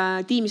muul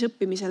tiimis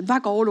õppimisel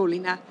väga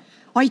oluline.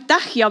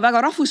 Aitäh ja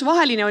väga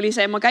rahvusvaheline oli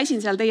see, ma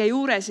käisin seal teie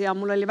juures ja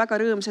mul oli väga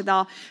rõõm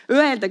seda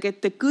öeldagi, et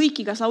te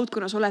kõik igas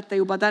laudkonnas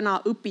olete juba täna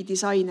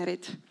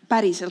õpidisainerid,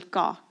 päriselt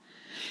ka.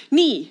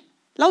 Nii,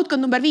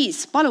 laudkond number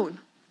 5, palun.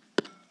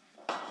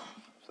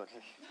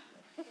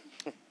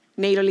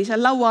 Neil oli seal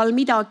laual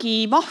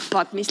midagi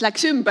vahvat, mis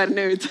läks ümber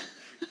nüüd.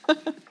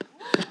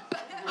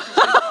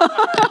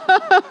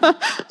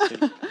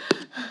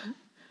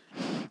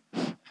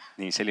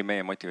 Nii, see oli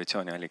meie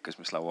motivatsiooniallikas,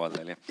 mis laual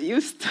oli.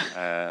 Just.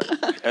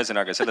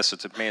 Ühesõnaga, selles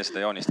suhtes, et meie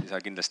seda joonist ei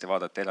saa kindlasti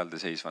vaadata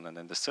eraldiseisvana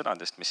nendest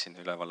sõnadest, mis siin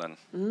üleval on.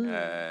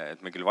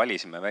 Et me küll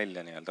valisime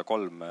välja nii-öelda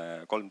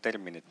kolm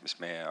terminit, mis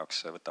meie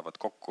jaoks võtavad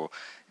kokku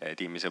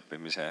tiimis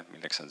õppimise,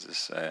 milleks on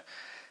siis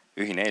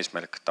ühine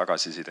eesmärk,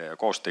 tagasiside ja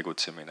koos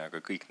tegutsemine, aga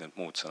kõik need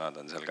muud sõnad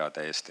on seal ka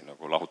täiesti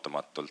nagu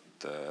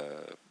lahutamatult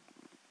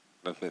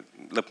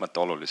lõpmata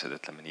olulised,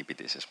 ütleme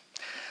niipidi siis.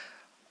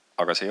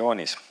 Aga see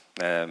joonis,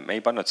 me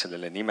ei pannud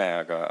sellele nime,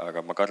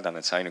 aga ma kardan,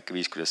 et see ainuke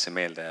viis, kuidas see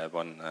meelde jääb,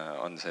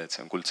 on see, et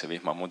see on kuldse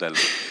vihma mudel.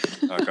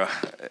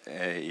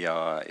 Ja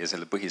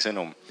selle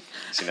põhisõnum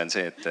siin on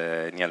see, et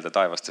nii-öelda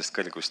taevastest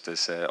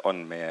kõrgustes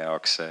on meie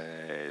jaoks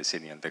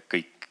see nii-öelda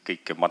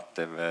kõike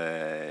mattev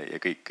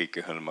ja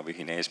kõike hõlmav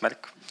ühine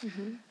eesmärk.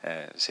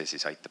 See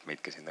siis aitab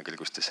meid ka sinna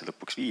kõrgustesse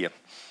lõpuks viia.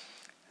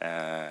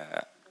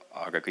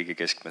 Aga kõige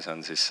keskmes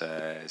on siis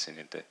see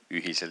nii-öelda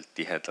ühiselt,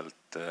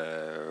 tihedalt,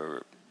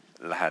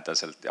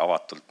 lähedaselt ja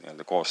avatult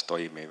nii-öelda koos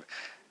toimiv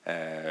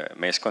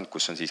meeskond,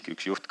 kus on siiski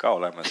üks juht ka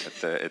olemas,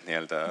 et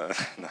nii-öelda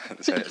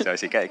see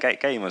asi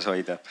käimas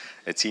hoida.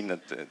 Et siin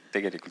nad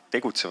tegelikult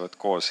tegutsevad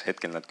koos,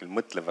 hetkel nad küll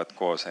mõtlevad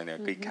koos,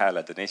 kõik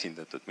hääled on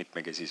esindatud,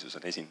 mitmekesisus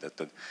on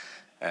esindatud.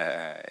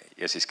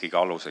 Ja siis kõige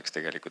aluseks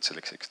tegelikult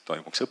selleks, et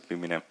toimuks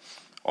õppimine,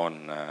 on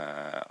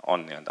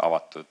nii-öelda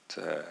avatud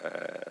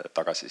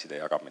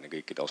tagasiside jagamine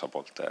kõikide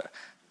osapoolte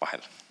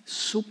vahel.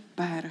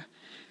 Super!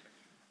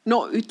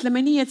 No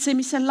ütleme nii, et see,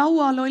 mis seal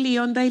laual oli,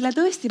 on teile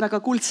tõesti väga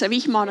kuldse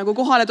vihma nagu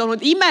kohale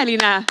toonud.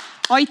 Imeline!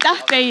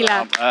 Aitäh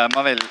teile!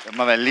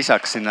 Ma veel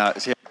lisaks sinna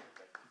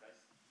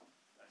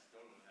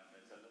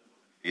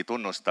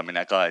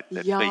tunnustamine ka, et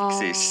kõik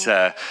siis,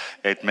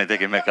 et me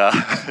tegime ka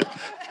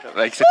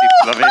väikse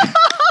diplomi.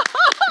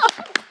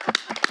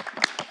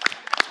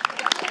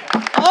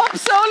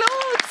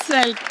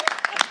 Absoluutselt!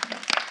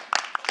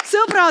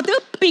 Sõbrad,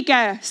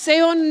 õppige! See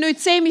on nüüd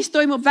see, mis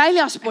toimub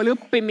väljaspool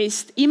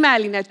õppimist.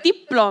 Imeline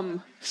diplom.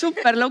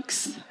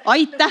 Superluks.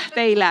 Aitäh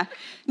teile.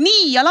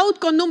 Nii, ja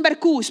laudkond number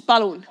 6,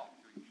 palun.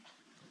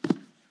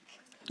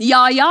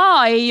 Ja,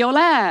 ei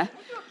ole.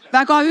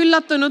 Väga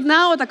üllatunud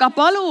näod, aga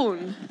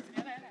palun.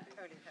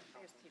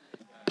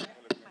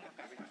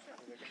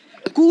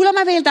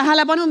 Kuulame veel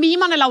tähelepanu,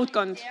 viimane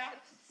laudkond.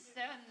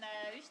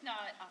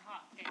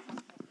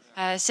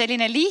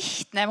 Selline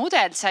lihtne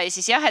mudel sai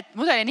siis jah, et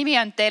mudeli nimi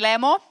on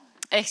Telemo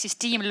ehk siis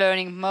Team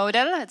Learning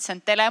Model, et see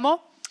on Telemo.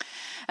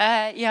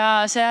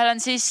 Ja seal on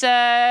siis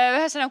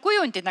ühesõnaga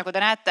kujundid, nagu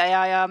te näete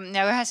ja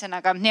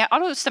ühesõnaga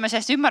alustame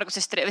sellest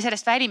ümmargusest või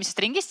sellest välimisest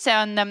ringist. See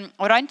on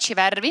oranži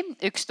värvi,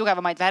 üks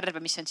tugevamaid värve,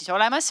 mis on siis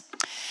olemas.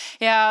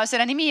 Ja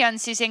selle nimi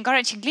on siis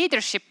encouraging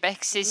leadership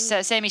ehk siis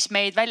see, mis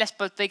meid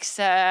väljaspoolt võiks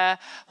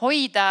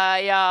hoida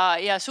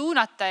ja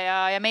suunata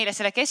ja meile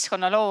selle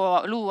keskkonna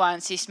luua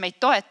on siis meid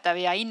toetav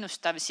ja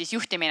innustav siis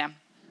juhtimine.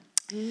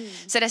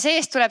 Selle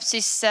seest tuleb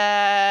siis,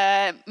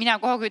 mina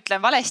kogu ütlen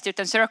valesti,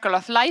 ütlen circle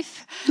of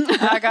life,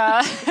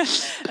 aga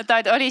ta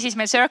oli siis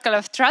meil circle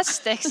of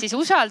trust ehk siis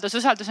usaldus.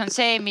 Usaldus on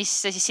see, mis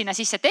siis sinna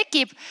sisse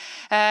tekib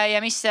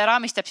ja mis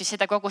raamistab siis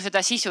kogu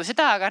seda sisu.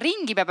 Seda aga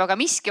ringi peab aga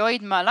miski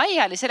hoidma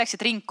laiali selleks,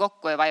 et ring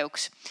kokku ei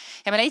vajuks.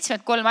 Ja me leidsime,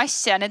 et 3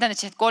 asja, need on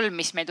nüüd siis 3,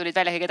 mis meil tulid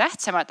välja kõige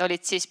tähtsamad,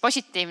 olid siis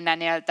positiivne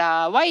nii-öelda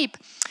vibe,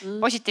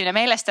 positiivne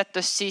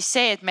meelestatus, siis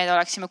see, et me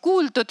oleksime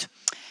kuuldud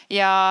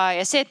ja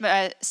see, et me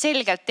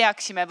selgelt teaksime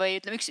teaksime või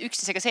ütleme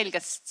üksteisega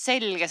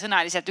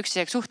selgesõnaliselt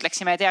üksteisega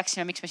suhtleksime ja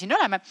teaksime, miks me siin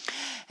oleme.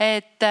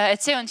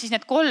 Et see on siis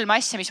need 3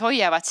 asja, mis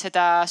hoiavad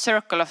seda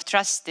circle of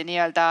trust'i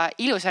nii-öelda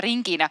ilusa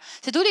ringina.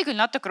 See tuli küll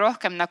natuke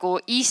rohkem nagu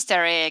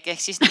Easter egg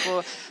ehk siis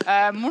nagu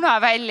muna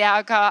välja,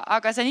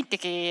 aga see on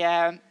ikkagi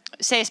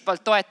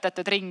seespoolt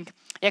toetatud ring.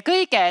 Ja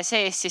kõige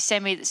sees siis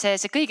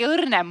see kõige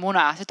õrnem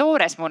muna, see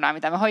toores muna,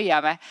 mida me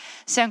hoiame,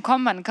 see on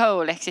common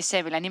goal ehk siis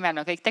see, mille nimel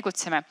me kõik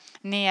tegutseme.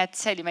 Nii et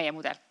see oli meie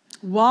mudel.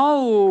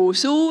 Vau,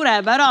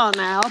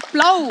 suurepärane,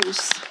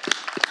 aplaus.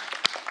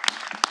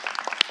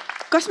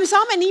 Kas me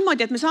saame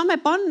niimoodi, et me saame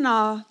panna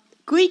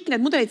kõik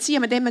need mudelid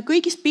siia, me teeme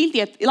kõigist pildi,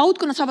 et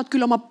laudkonnad saavad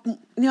küll oma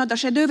nii-öelda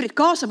šedöövrid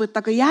kaasa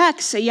võtta, aga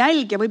jääks see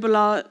jälg ja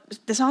võib-olla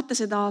te saate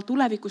seda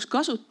tulevikus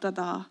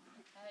kasutada?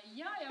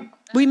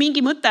 Või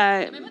mingi mõte?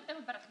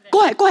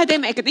 Kohe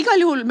teeme, et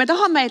igal juhul me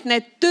tahame, et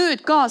need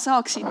tööd ka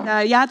saaksid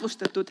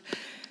jäädvustatud.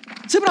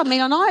 Sõbrad,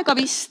 meil on aega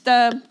vist,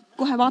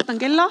 kohe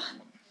vaatan kella.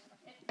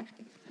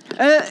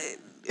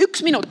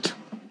 1 minut.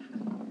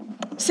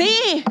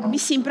 See,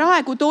 mis siin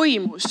praegu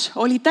toimus,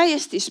 oli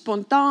täiesti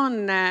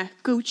spontaanne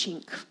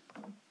coaching.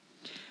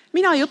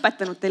 Mina ei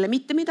õpetanud teile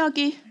mitte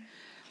midagi.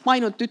 Ma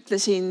ainult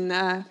ütlesin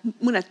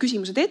mõned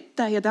küsimused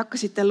ette ja te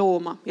hakkasite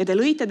looma. Ja te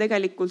lõite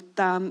tegelikult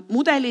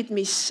mudelid,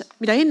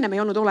 mida ennem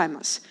ei olnud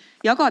olemas.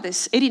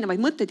 Jagades erinevaid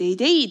mõtteid ja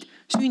ideid,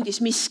 sündis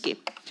miski.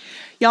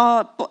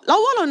 Ja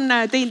laual on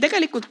teil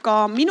tegelikult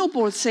ka minu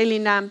poolt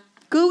selline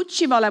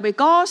coachivale või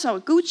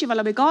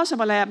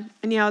kaasavale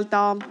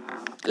nii-öelda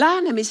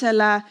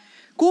lähenemisele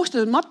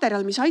koostatud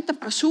materjal, mis aitab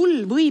ka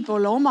sul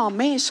võib-olla oma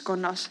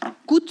meeskonnas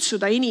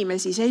kutsuda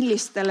inimesi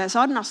sellistele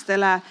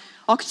sarnastele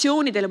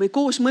aktsioonidele või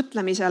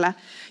koosmõtlemisele.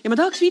 Ja ma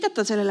tahaks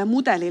viidata sellele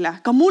mudelile.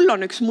 Ka mul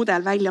on üks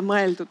mudel välja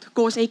mõeldud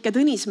koos Eike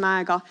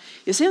Tõnismäega.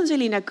 Ja see on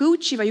selline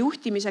coachiva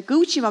juhtimise,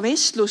 coachiva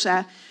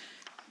vestluse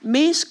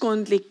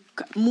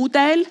meeskondlik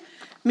mudel,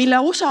 mille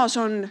osas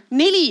on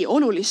 4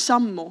 olulist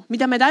sammu,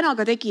 mida me täna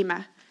ka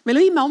tegime. Me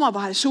lõime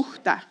omavahel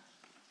suhte.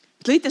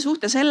 Lõite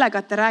suhte sellega,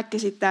 et te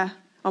rääkisite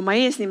oma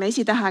eesnime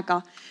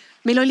esitähega.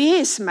 Meil oli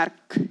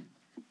eesmärk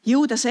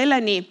jõuda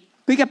selleni,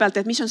 kõigepealt,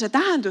 et mis on see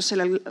tähendus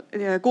sellel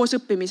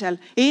koosõppimisel,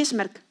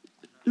 eesmärk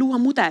luua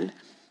mudel,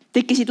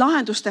 tekkisid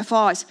lahenduste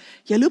faas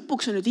ja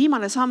lõpuks on nüüd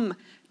viimane samm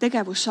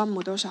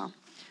tegevussammude osa.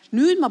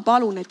 Nüüd ma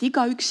palun, et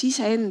igaüks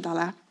ise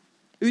endale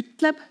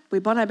ütleb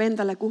või paneb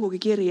endale kuhugi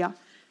kirja,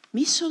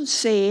 mis on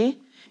see,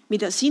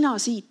 mida sina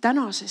siit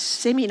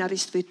tänasest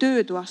seminarist või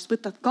töötoast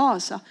võtad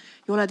kaasa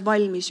ja oled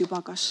valmis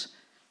juba kas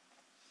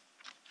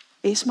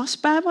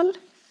esmaspäeval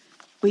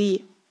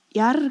või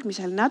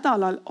järgmisel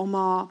nädalal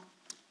oma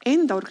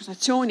enda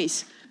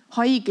organisatsioonis,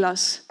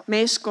 haiglas,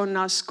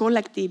 meeskonnas,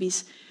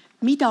 kollektiivis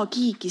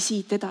midagigi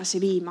siit edasi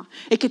viima.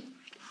 Ehk et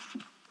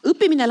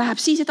õppimine läheb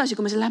siis edasi,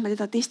 kui me läheme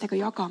teda teistega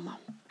jagama.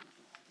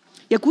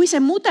 Ja kui see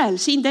mudel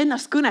sind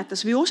ennast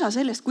kõnetas või osa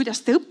sellest,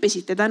 kuidas te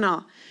õppisite täna,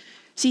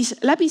 siis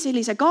läbi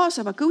sellise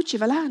kaasava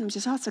coachiva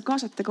lähenemise saad sa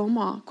kaasata ka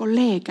oma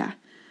kolleege.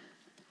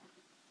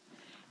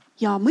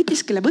 Ja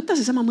mõtiskele, võta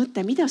see sama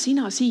mõte, mida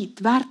sina siit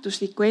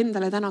väärtuslikku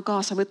endale täna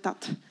kaasa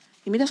võtad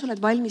ja mida sa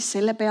oled valmis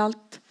selle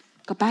pealt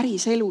ka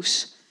päris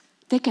elus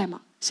tegema.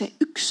 See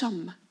 1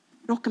 samm,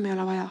 rohkem ei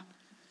ole vaja.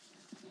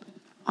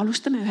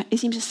 Alustame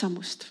esimesest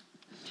sammust.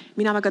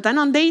 Mina väga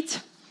tänan teid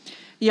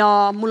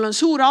ja mul on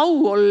suur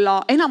au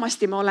olla,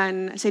 enamasti ma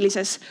olen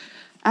sellises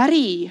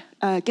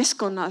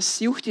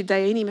ärikeskkonnas juhtide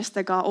ja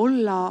inimestega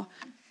olla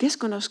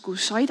keskkonnas,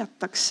 kus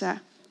aidatakse,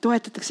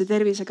 toetatakse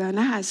tervisega ja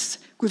nähes,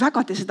 kui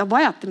väga te seda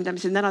vajate, mida me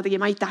siin täna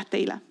tegime. Aitäh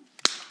teile!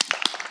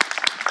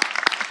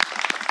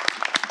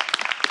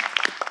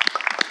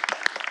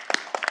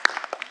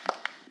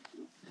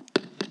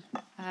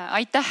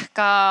 Aitäh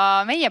ka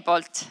meie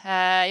poolt.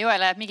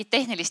 Joel ajab mingit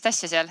tehnilist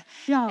asja seal.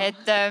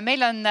 Et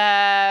meil on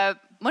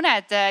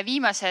mõned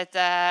viimased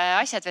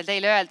asjad veel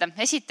teile öelda.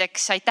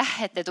 Esiteks, aitäh,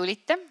 et te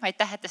tulite.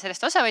 Aitäh, et te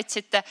sellest osa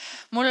võtsite.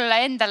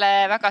 Mulle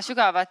endale väga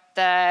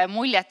sügavat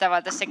muljet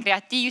avaldas see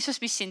kreatiivsus,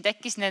 mis siin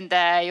tekkis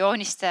nende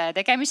jooniste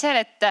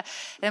tegemisel. Et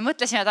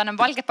mõtlesime, et anname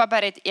valged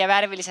paberid ja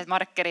värvilised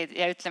markerid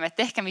ja ütleme, et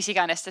tehke mis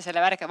iganes te selle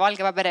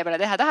valge paberi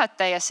peale teha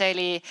tahate. Ja see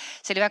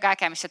oli väga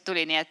äge, mis sealt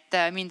tuli. Nii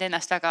et mind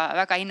ennast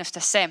väga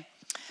innustas see.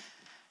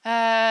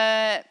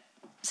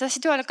 Sa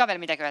tahtsid Joel ka veel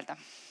midagi öelda?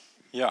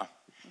 Jaa.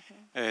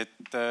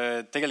 Et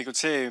tegelikult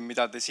see,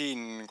 mida te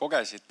siin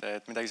kogesite,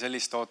 et midagi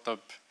sellist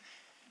ootab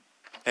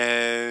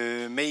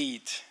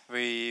meid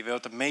või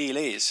ootab meil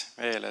ees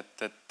veel,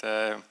 et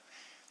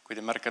kui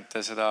te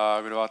märkate seda,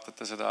 kui te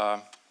vaatate seda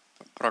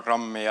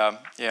programmi ja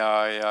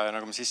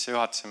nagu me sisse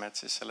juhatasime,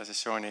 et siis selle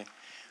sessiooni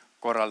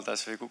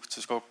korraldas või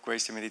kutsus kokku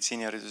Eesti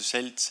Meditsiinihariduse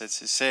Selts, et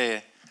siis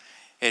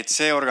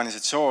see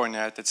organisatsioon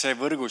ja et see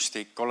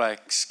võrgustik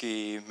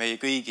olekski meie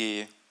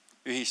kõigi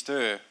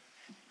ühistöö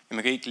ja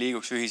me kõik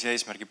liiguks ühise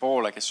eesmärgi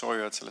poole, kes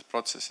soovivad selles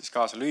protsessis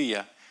kaasa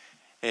lüüa.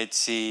 Et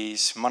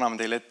siis ma anname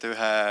teile ette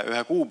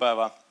ühe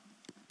kuupäeva,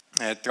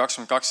 et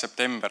 22.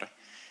 september,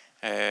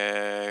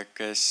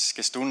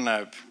 kes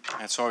tunneb,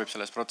 et soovib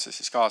selles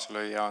protsessis kaasa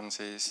lüüa, on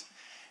siis,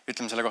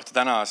 ütleme selle kohta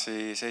täna,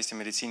 siis Eesti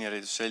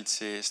Meditsiinihariduse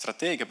Seltsi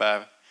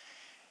strateegiapäev.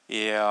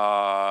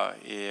 ja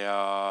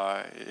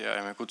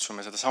me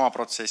kutsume seda sama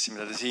protsessi,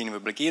 mida te siin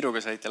võib-olla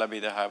kiiruga saite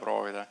läbi teha ja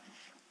proovida.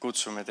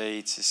 Kutsume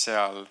teid siis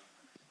seal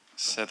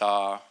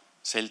seda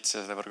seltsi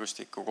ja seda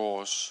võrgustikku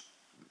koos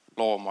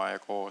looma ja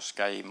koos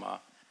käima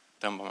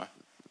tõmbame.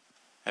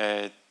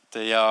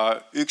 Ja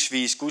üks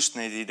viis, kust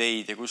neid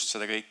ideid ja kust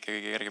seda kõike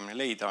kõige kergemini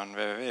leida on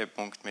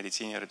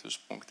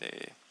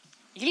www.meditsiiniharidus.ee.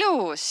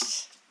 Ilus,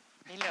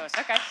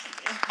 väga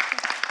hästi.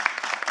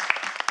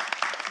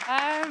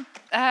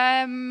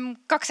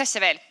 Kaks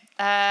asja veel.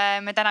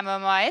 Me täname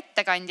oma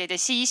ettekandjaid ja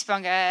siis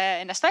pange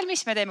ennast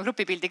valmis, me teeme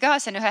grupipildi ka,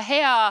 see on ühe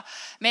hea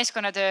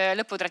meeskonnatöö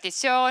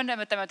lõputraditsioon, me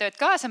võtame tööd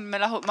kaasa, me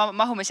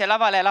mahume siia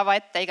lavale ja lava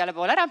ette igale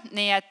poole ära,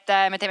 nii et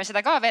me teeme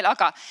seda ka veel,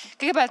 aga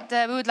kõigepealt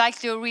we would like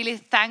to really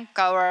thank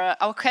our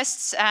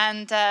guests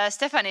and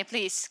Stephanie,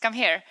 please come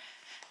here.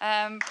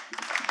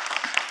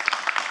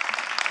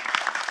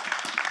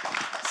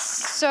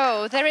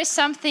 So there is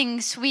something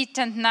sweet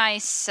and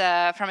nice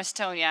from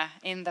Estonia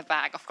in the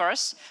bag, of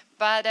course.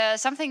 But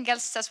something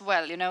else as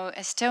well, you know,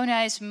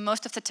 Estonia is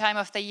most of the time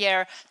of the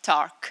year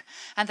dark.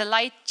 And the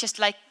light just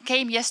like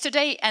came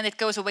yesterday and it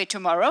goes away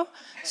tomorrow.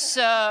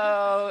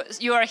 So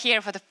you are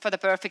here for the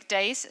perfect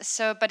days.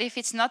 So, but if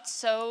it's not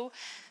so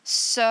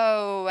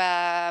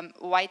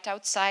white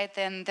outside,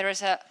 then there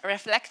is a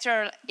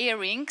reflector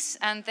earrings.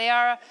 And they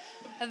are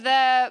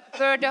the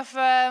bird of,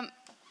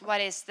 what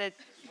is the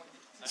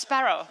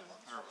sparrow?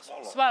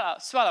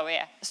 Swallow,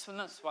 yeah.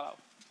 Not swallow.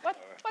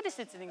 What is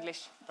it in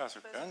English?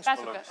 Pääsuke.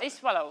 It's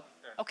swallow.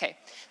 Okay.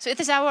 So it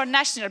is our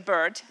national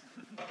bird.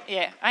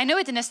 Yeah. I know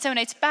it in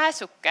Estonia. It's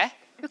pääsuke.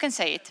 You can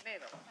say it.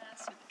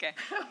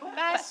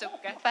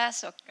 Pääsuke.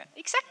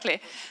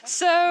 Exactly.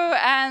 So,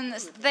 and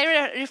they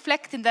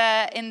reflect in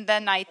the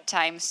night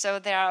time. So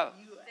they are.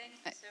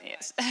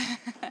 Yes.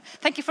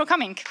 Thank you for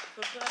coming.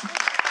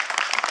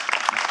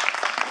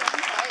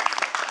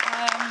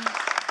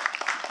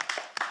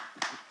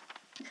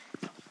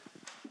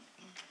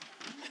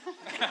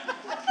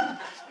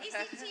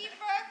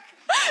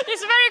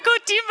 It's very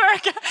good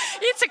teamwork.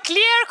 It's a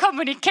clear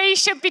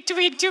communication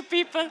between two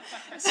people.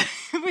 So,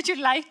 would you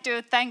like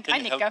to thank Annika?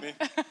 Can you help me?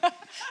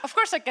 Of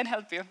course I can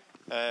help you.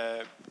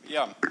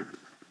 Ja.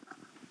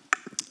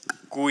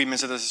 Kui me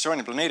seda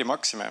sessiooni planeerima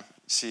haksime,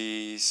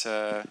 siis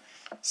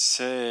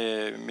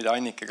see, mida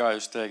Annika ka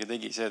just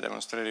tegi, see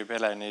demonstreerib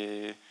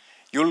Heleni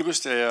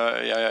julgust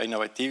ja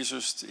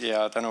innovatiivsust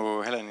ja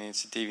tänu Heleni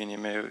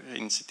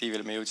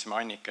initsiatiivile me jõudsime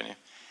Annikani.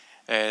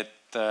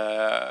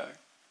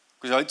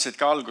 Kui sa ütlesid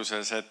ka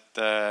alguses, et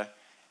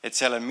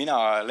seal on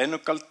mina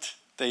lennukalt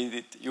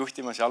teid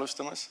juhtimas ja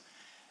alustamas,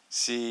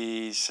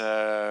 siis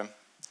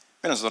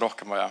meil on seda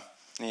rohkem vaja.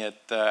 Nii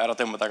et ära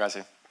tõmba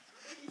tagasi.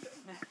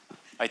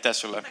 Aitäh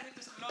sulle.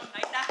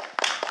 Aitäh.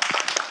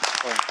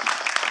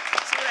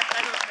 Suured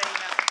tänud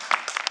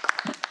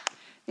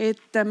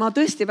teile. Ma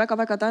tõesti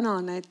väga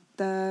tänan, et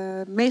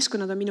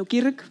meeskonnad on minu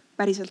kirg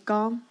päriselt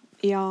ka.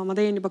 Ja ma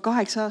teen juba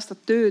 8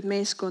 aastat tööd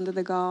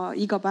meeskondadega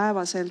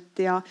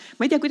igapäevaselt ja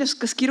ma ei tea,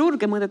 kas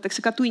kirurge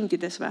mõõdetakse ka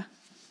tundides või?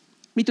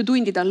 Mitu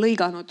tundi ta on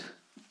lõiganud?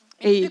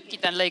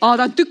 Tükid on lõiganud.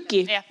 Ta on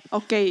tükki?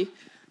 Okei.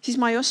 Siis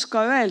ma ei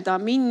oska öelda.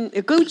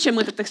 Coach'e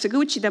mõõdetakse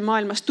coach'ide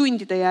maailmas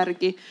tundide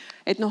järgi.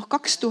 Et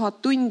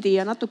 2000 tundi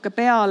ja natuke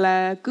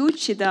peale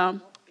coach'ida.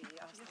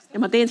 Ja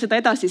ma teen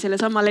seda edasi selle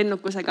sama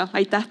lennukusega.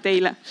 Aitäh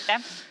teile.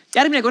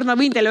 Järgmine kord ma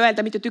võin teile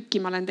öelda, mitu tükki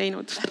ma olen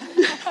teinud.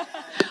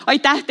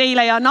 Aitäh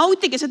teile ja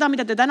nautige seda,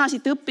 mida te täna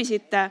siit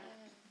õppisite.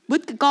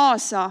 Võtke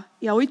kaasa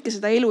ja hoidke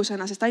seda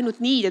elusana, sest ainult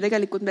nii ja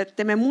tegelikult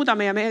me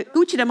muudame ja me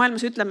coach'ide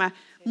maailmas ütleme,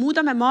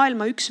 muudame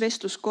maailma üks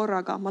vestlus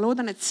korraga. Ma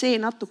loodan, et see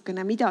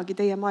natukene midagi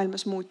teie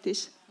maailmas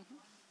muutis.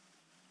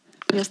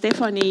 Ja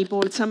Stefani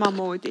poolt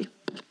samamoodi.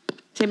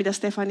 See, mida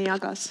Stefani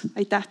jagas.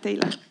 Aitäh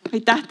teile.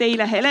 Aitäh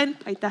teile, Helen.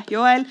 Aitäh,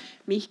 Joel,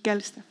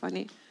 Mihkel,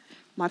 Stefani,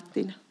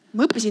 Martin.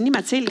 Ma õppisin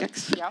nimed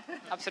selgeks. Jah,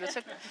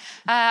 absoluutselt.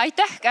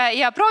 Aitäh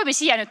ja proovime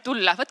siia nüüd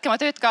tulla. Võtke oma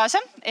tööd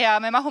kaasa ja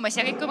me mahume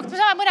siia kõik. Me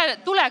saame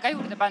mõne tulega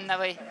juurde panna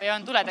või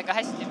on tuledega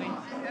hästi või?